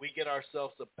 we get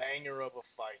ourselves a banger of a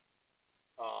fight.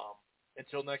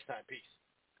 Until next time, peace.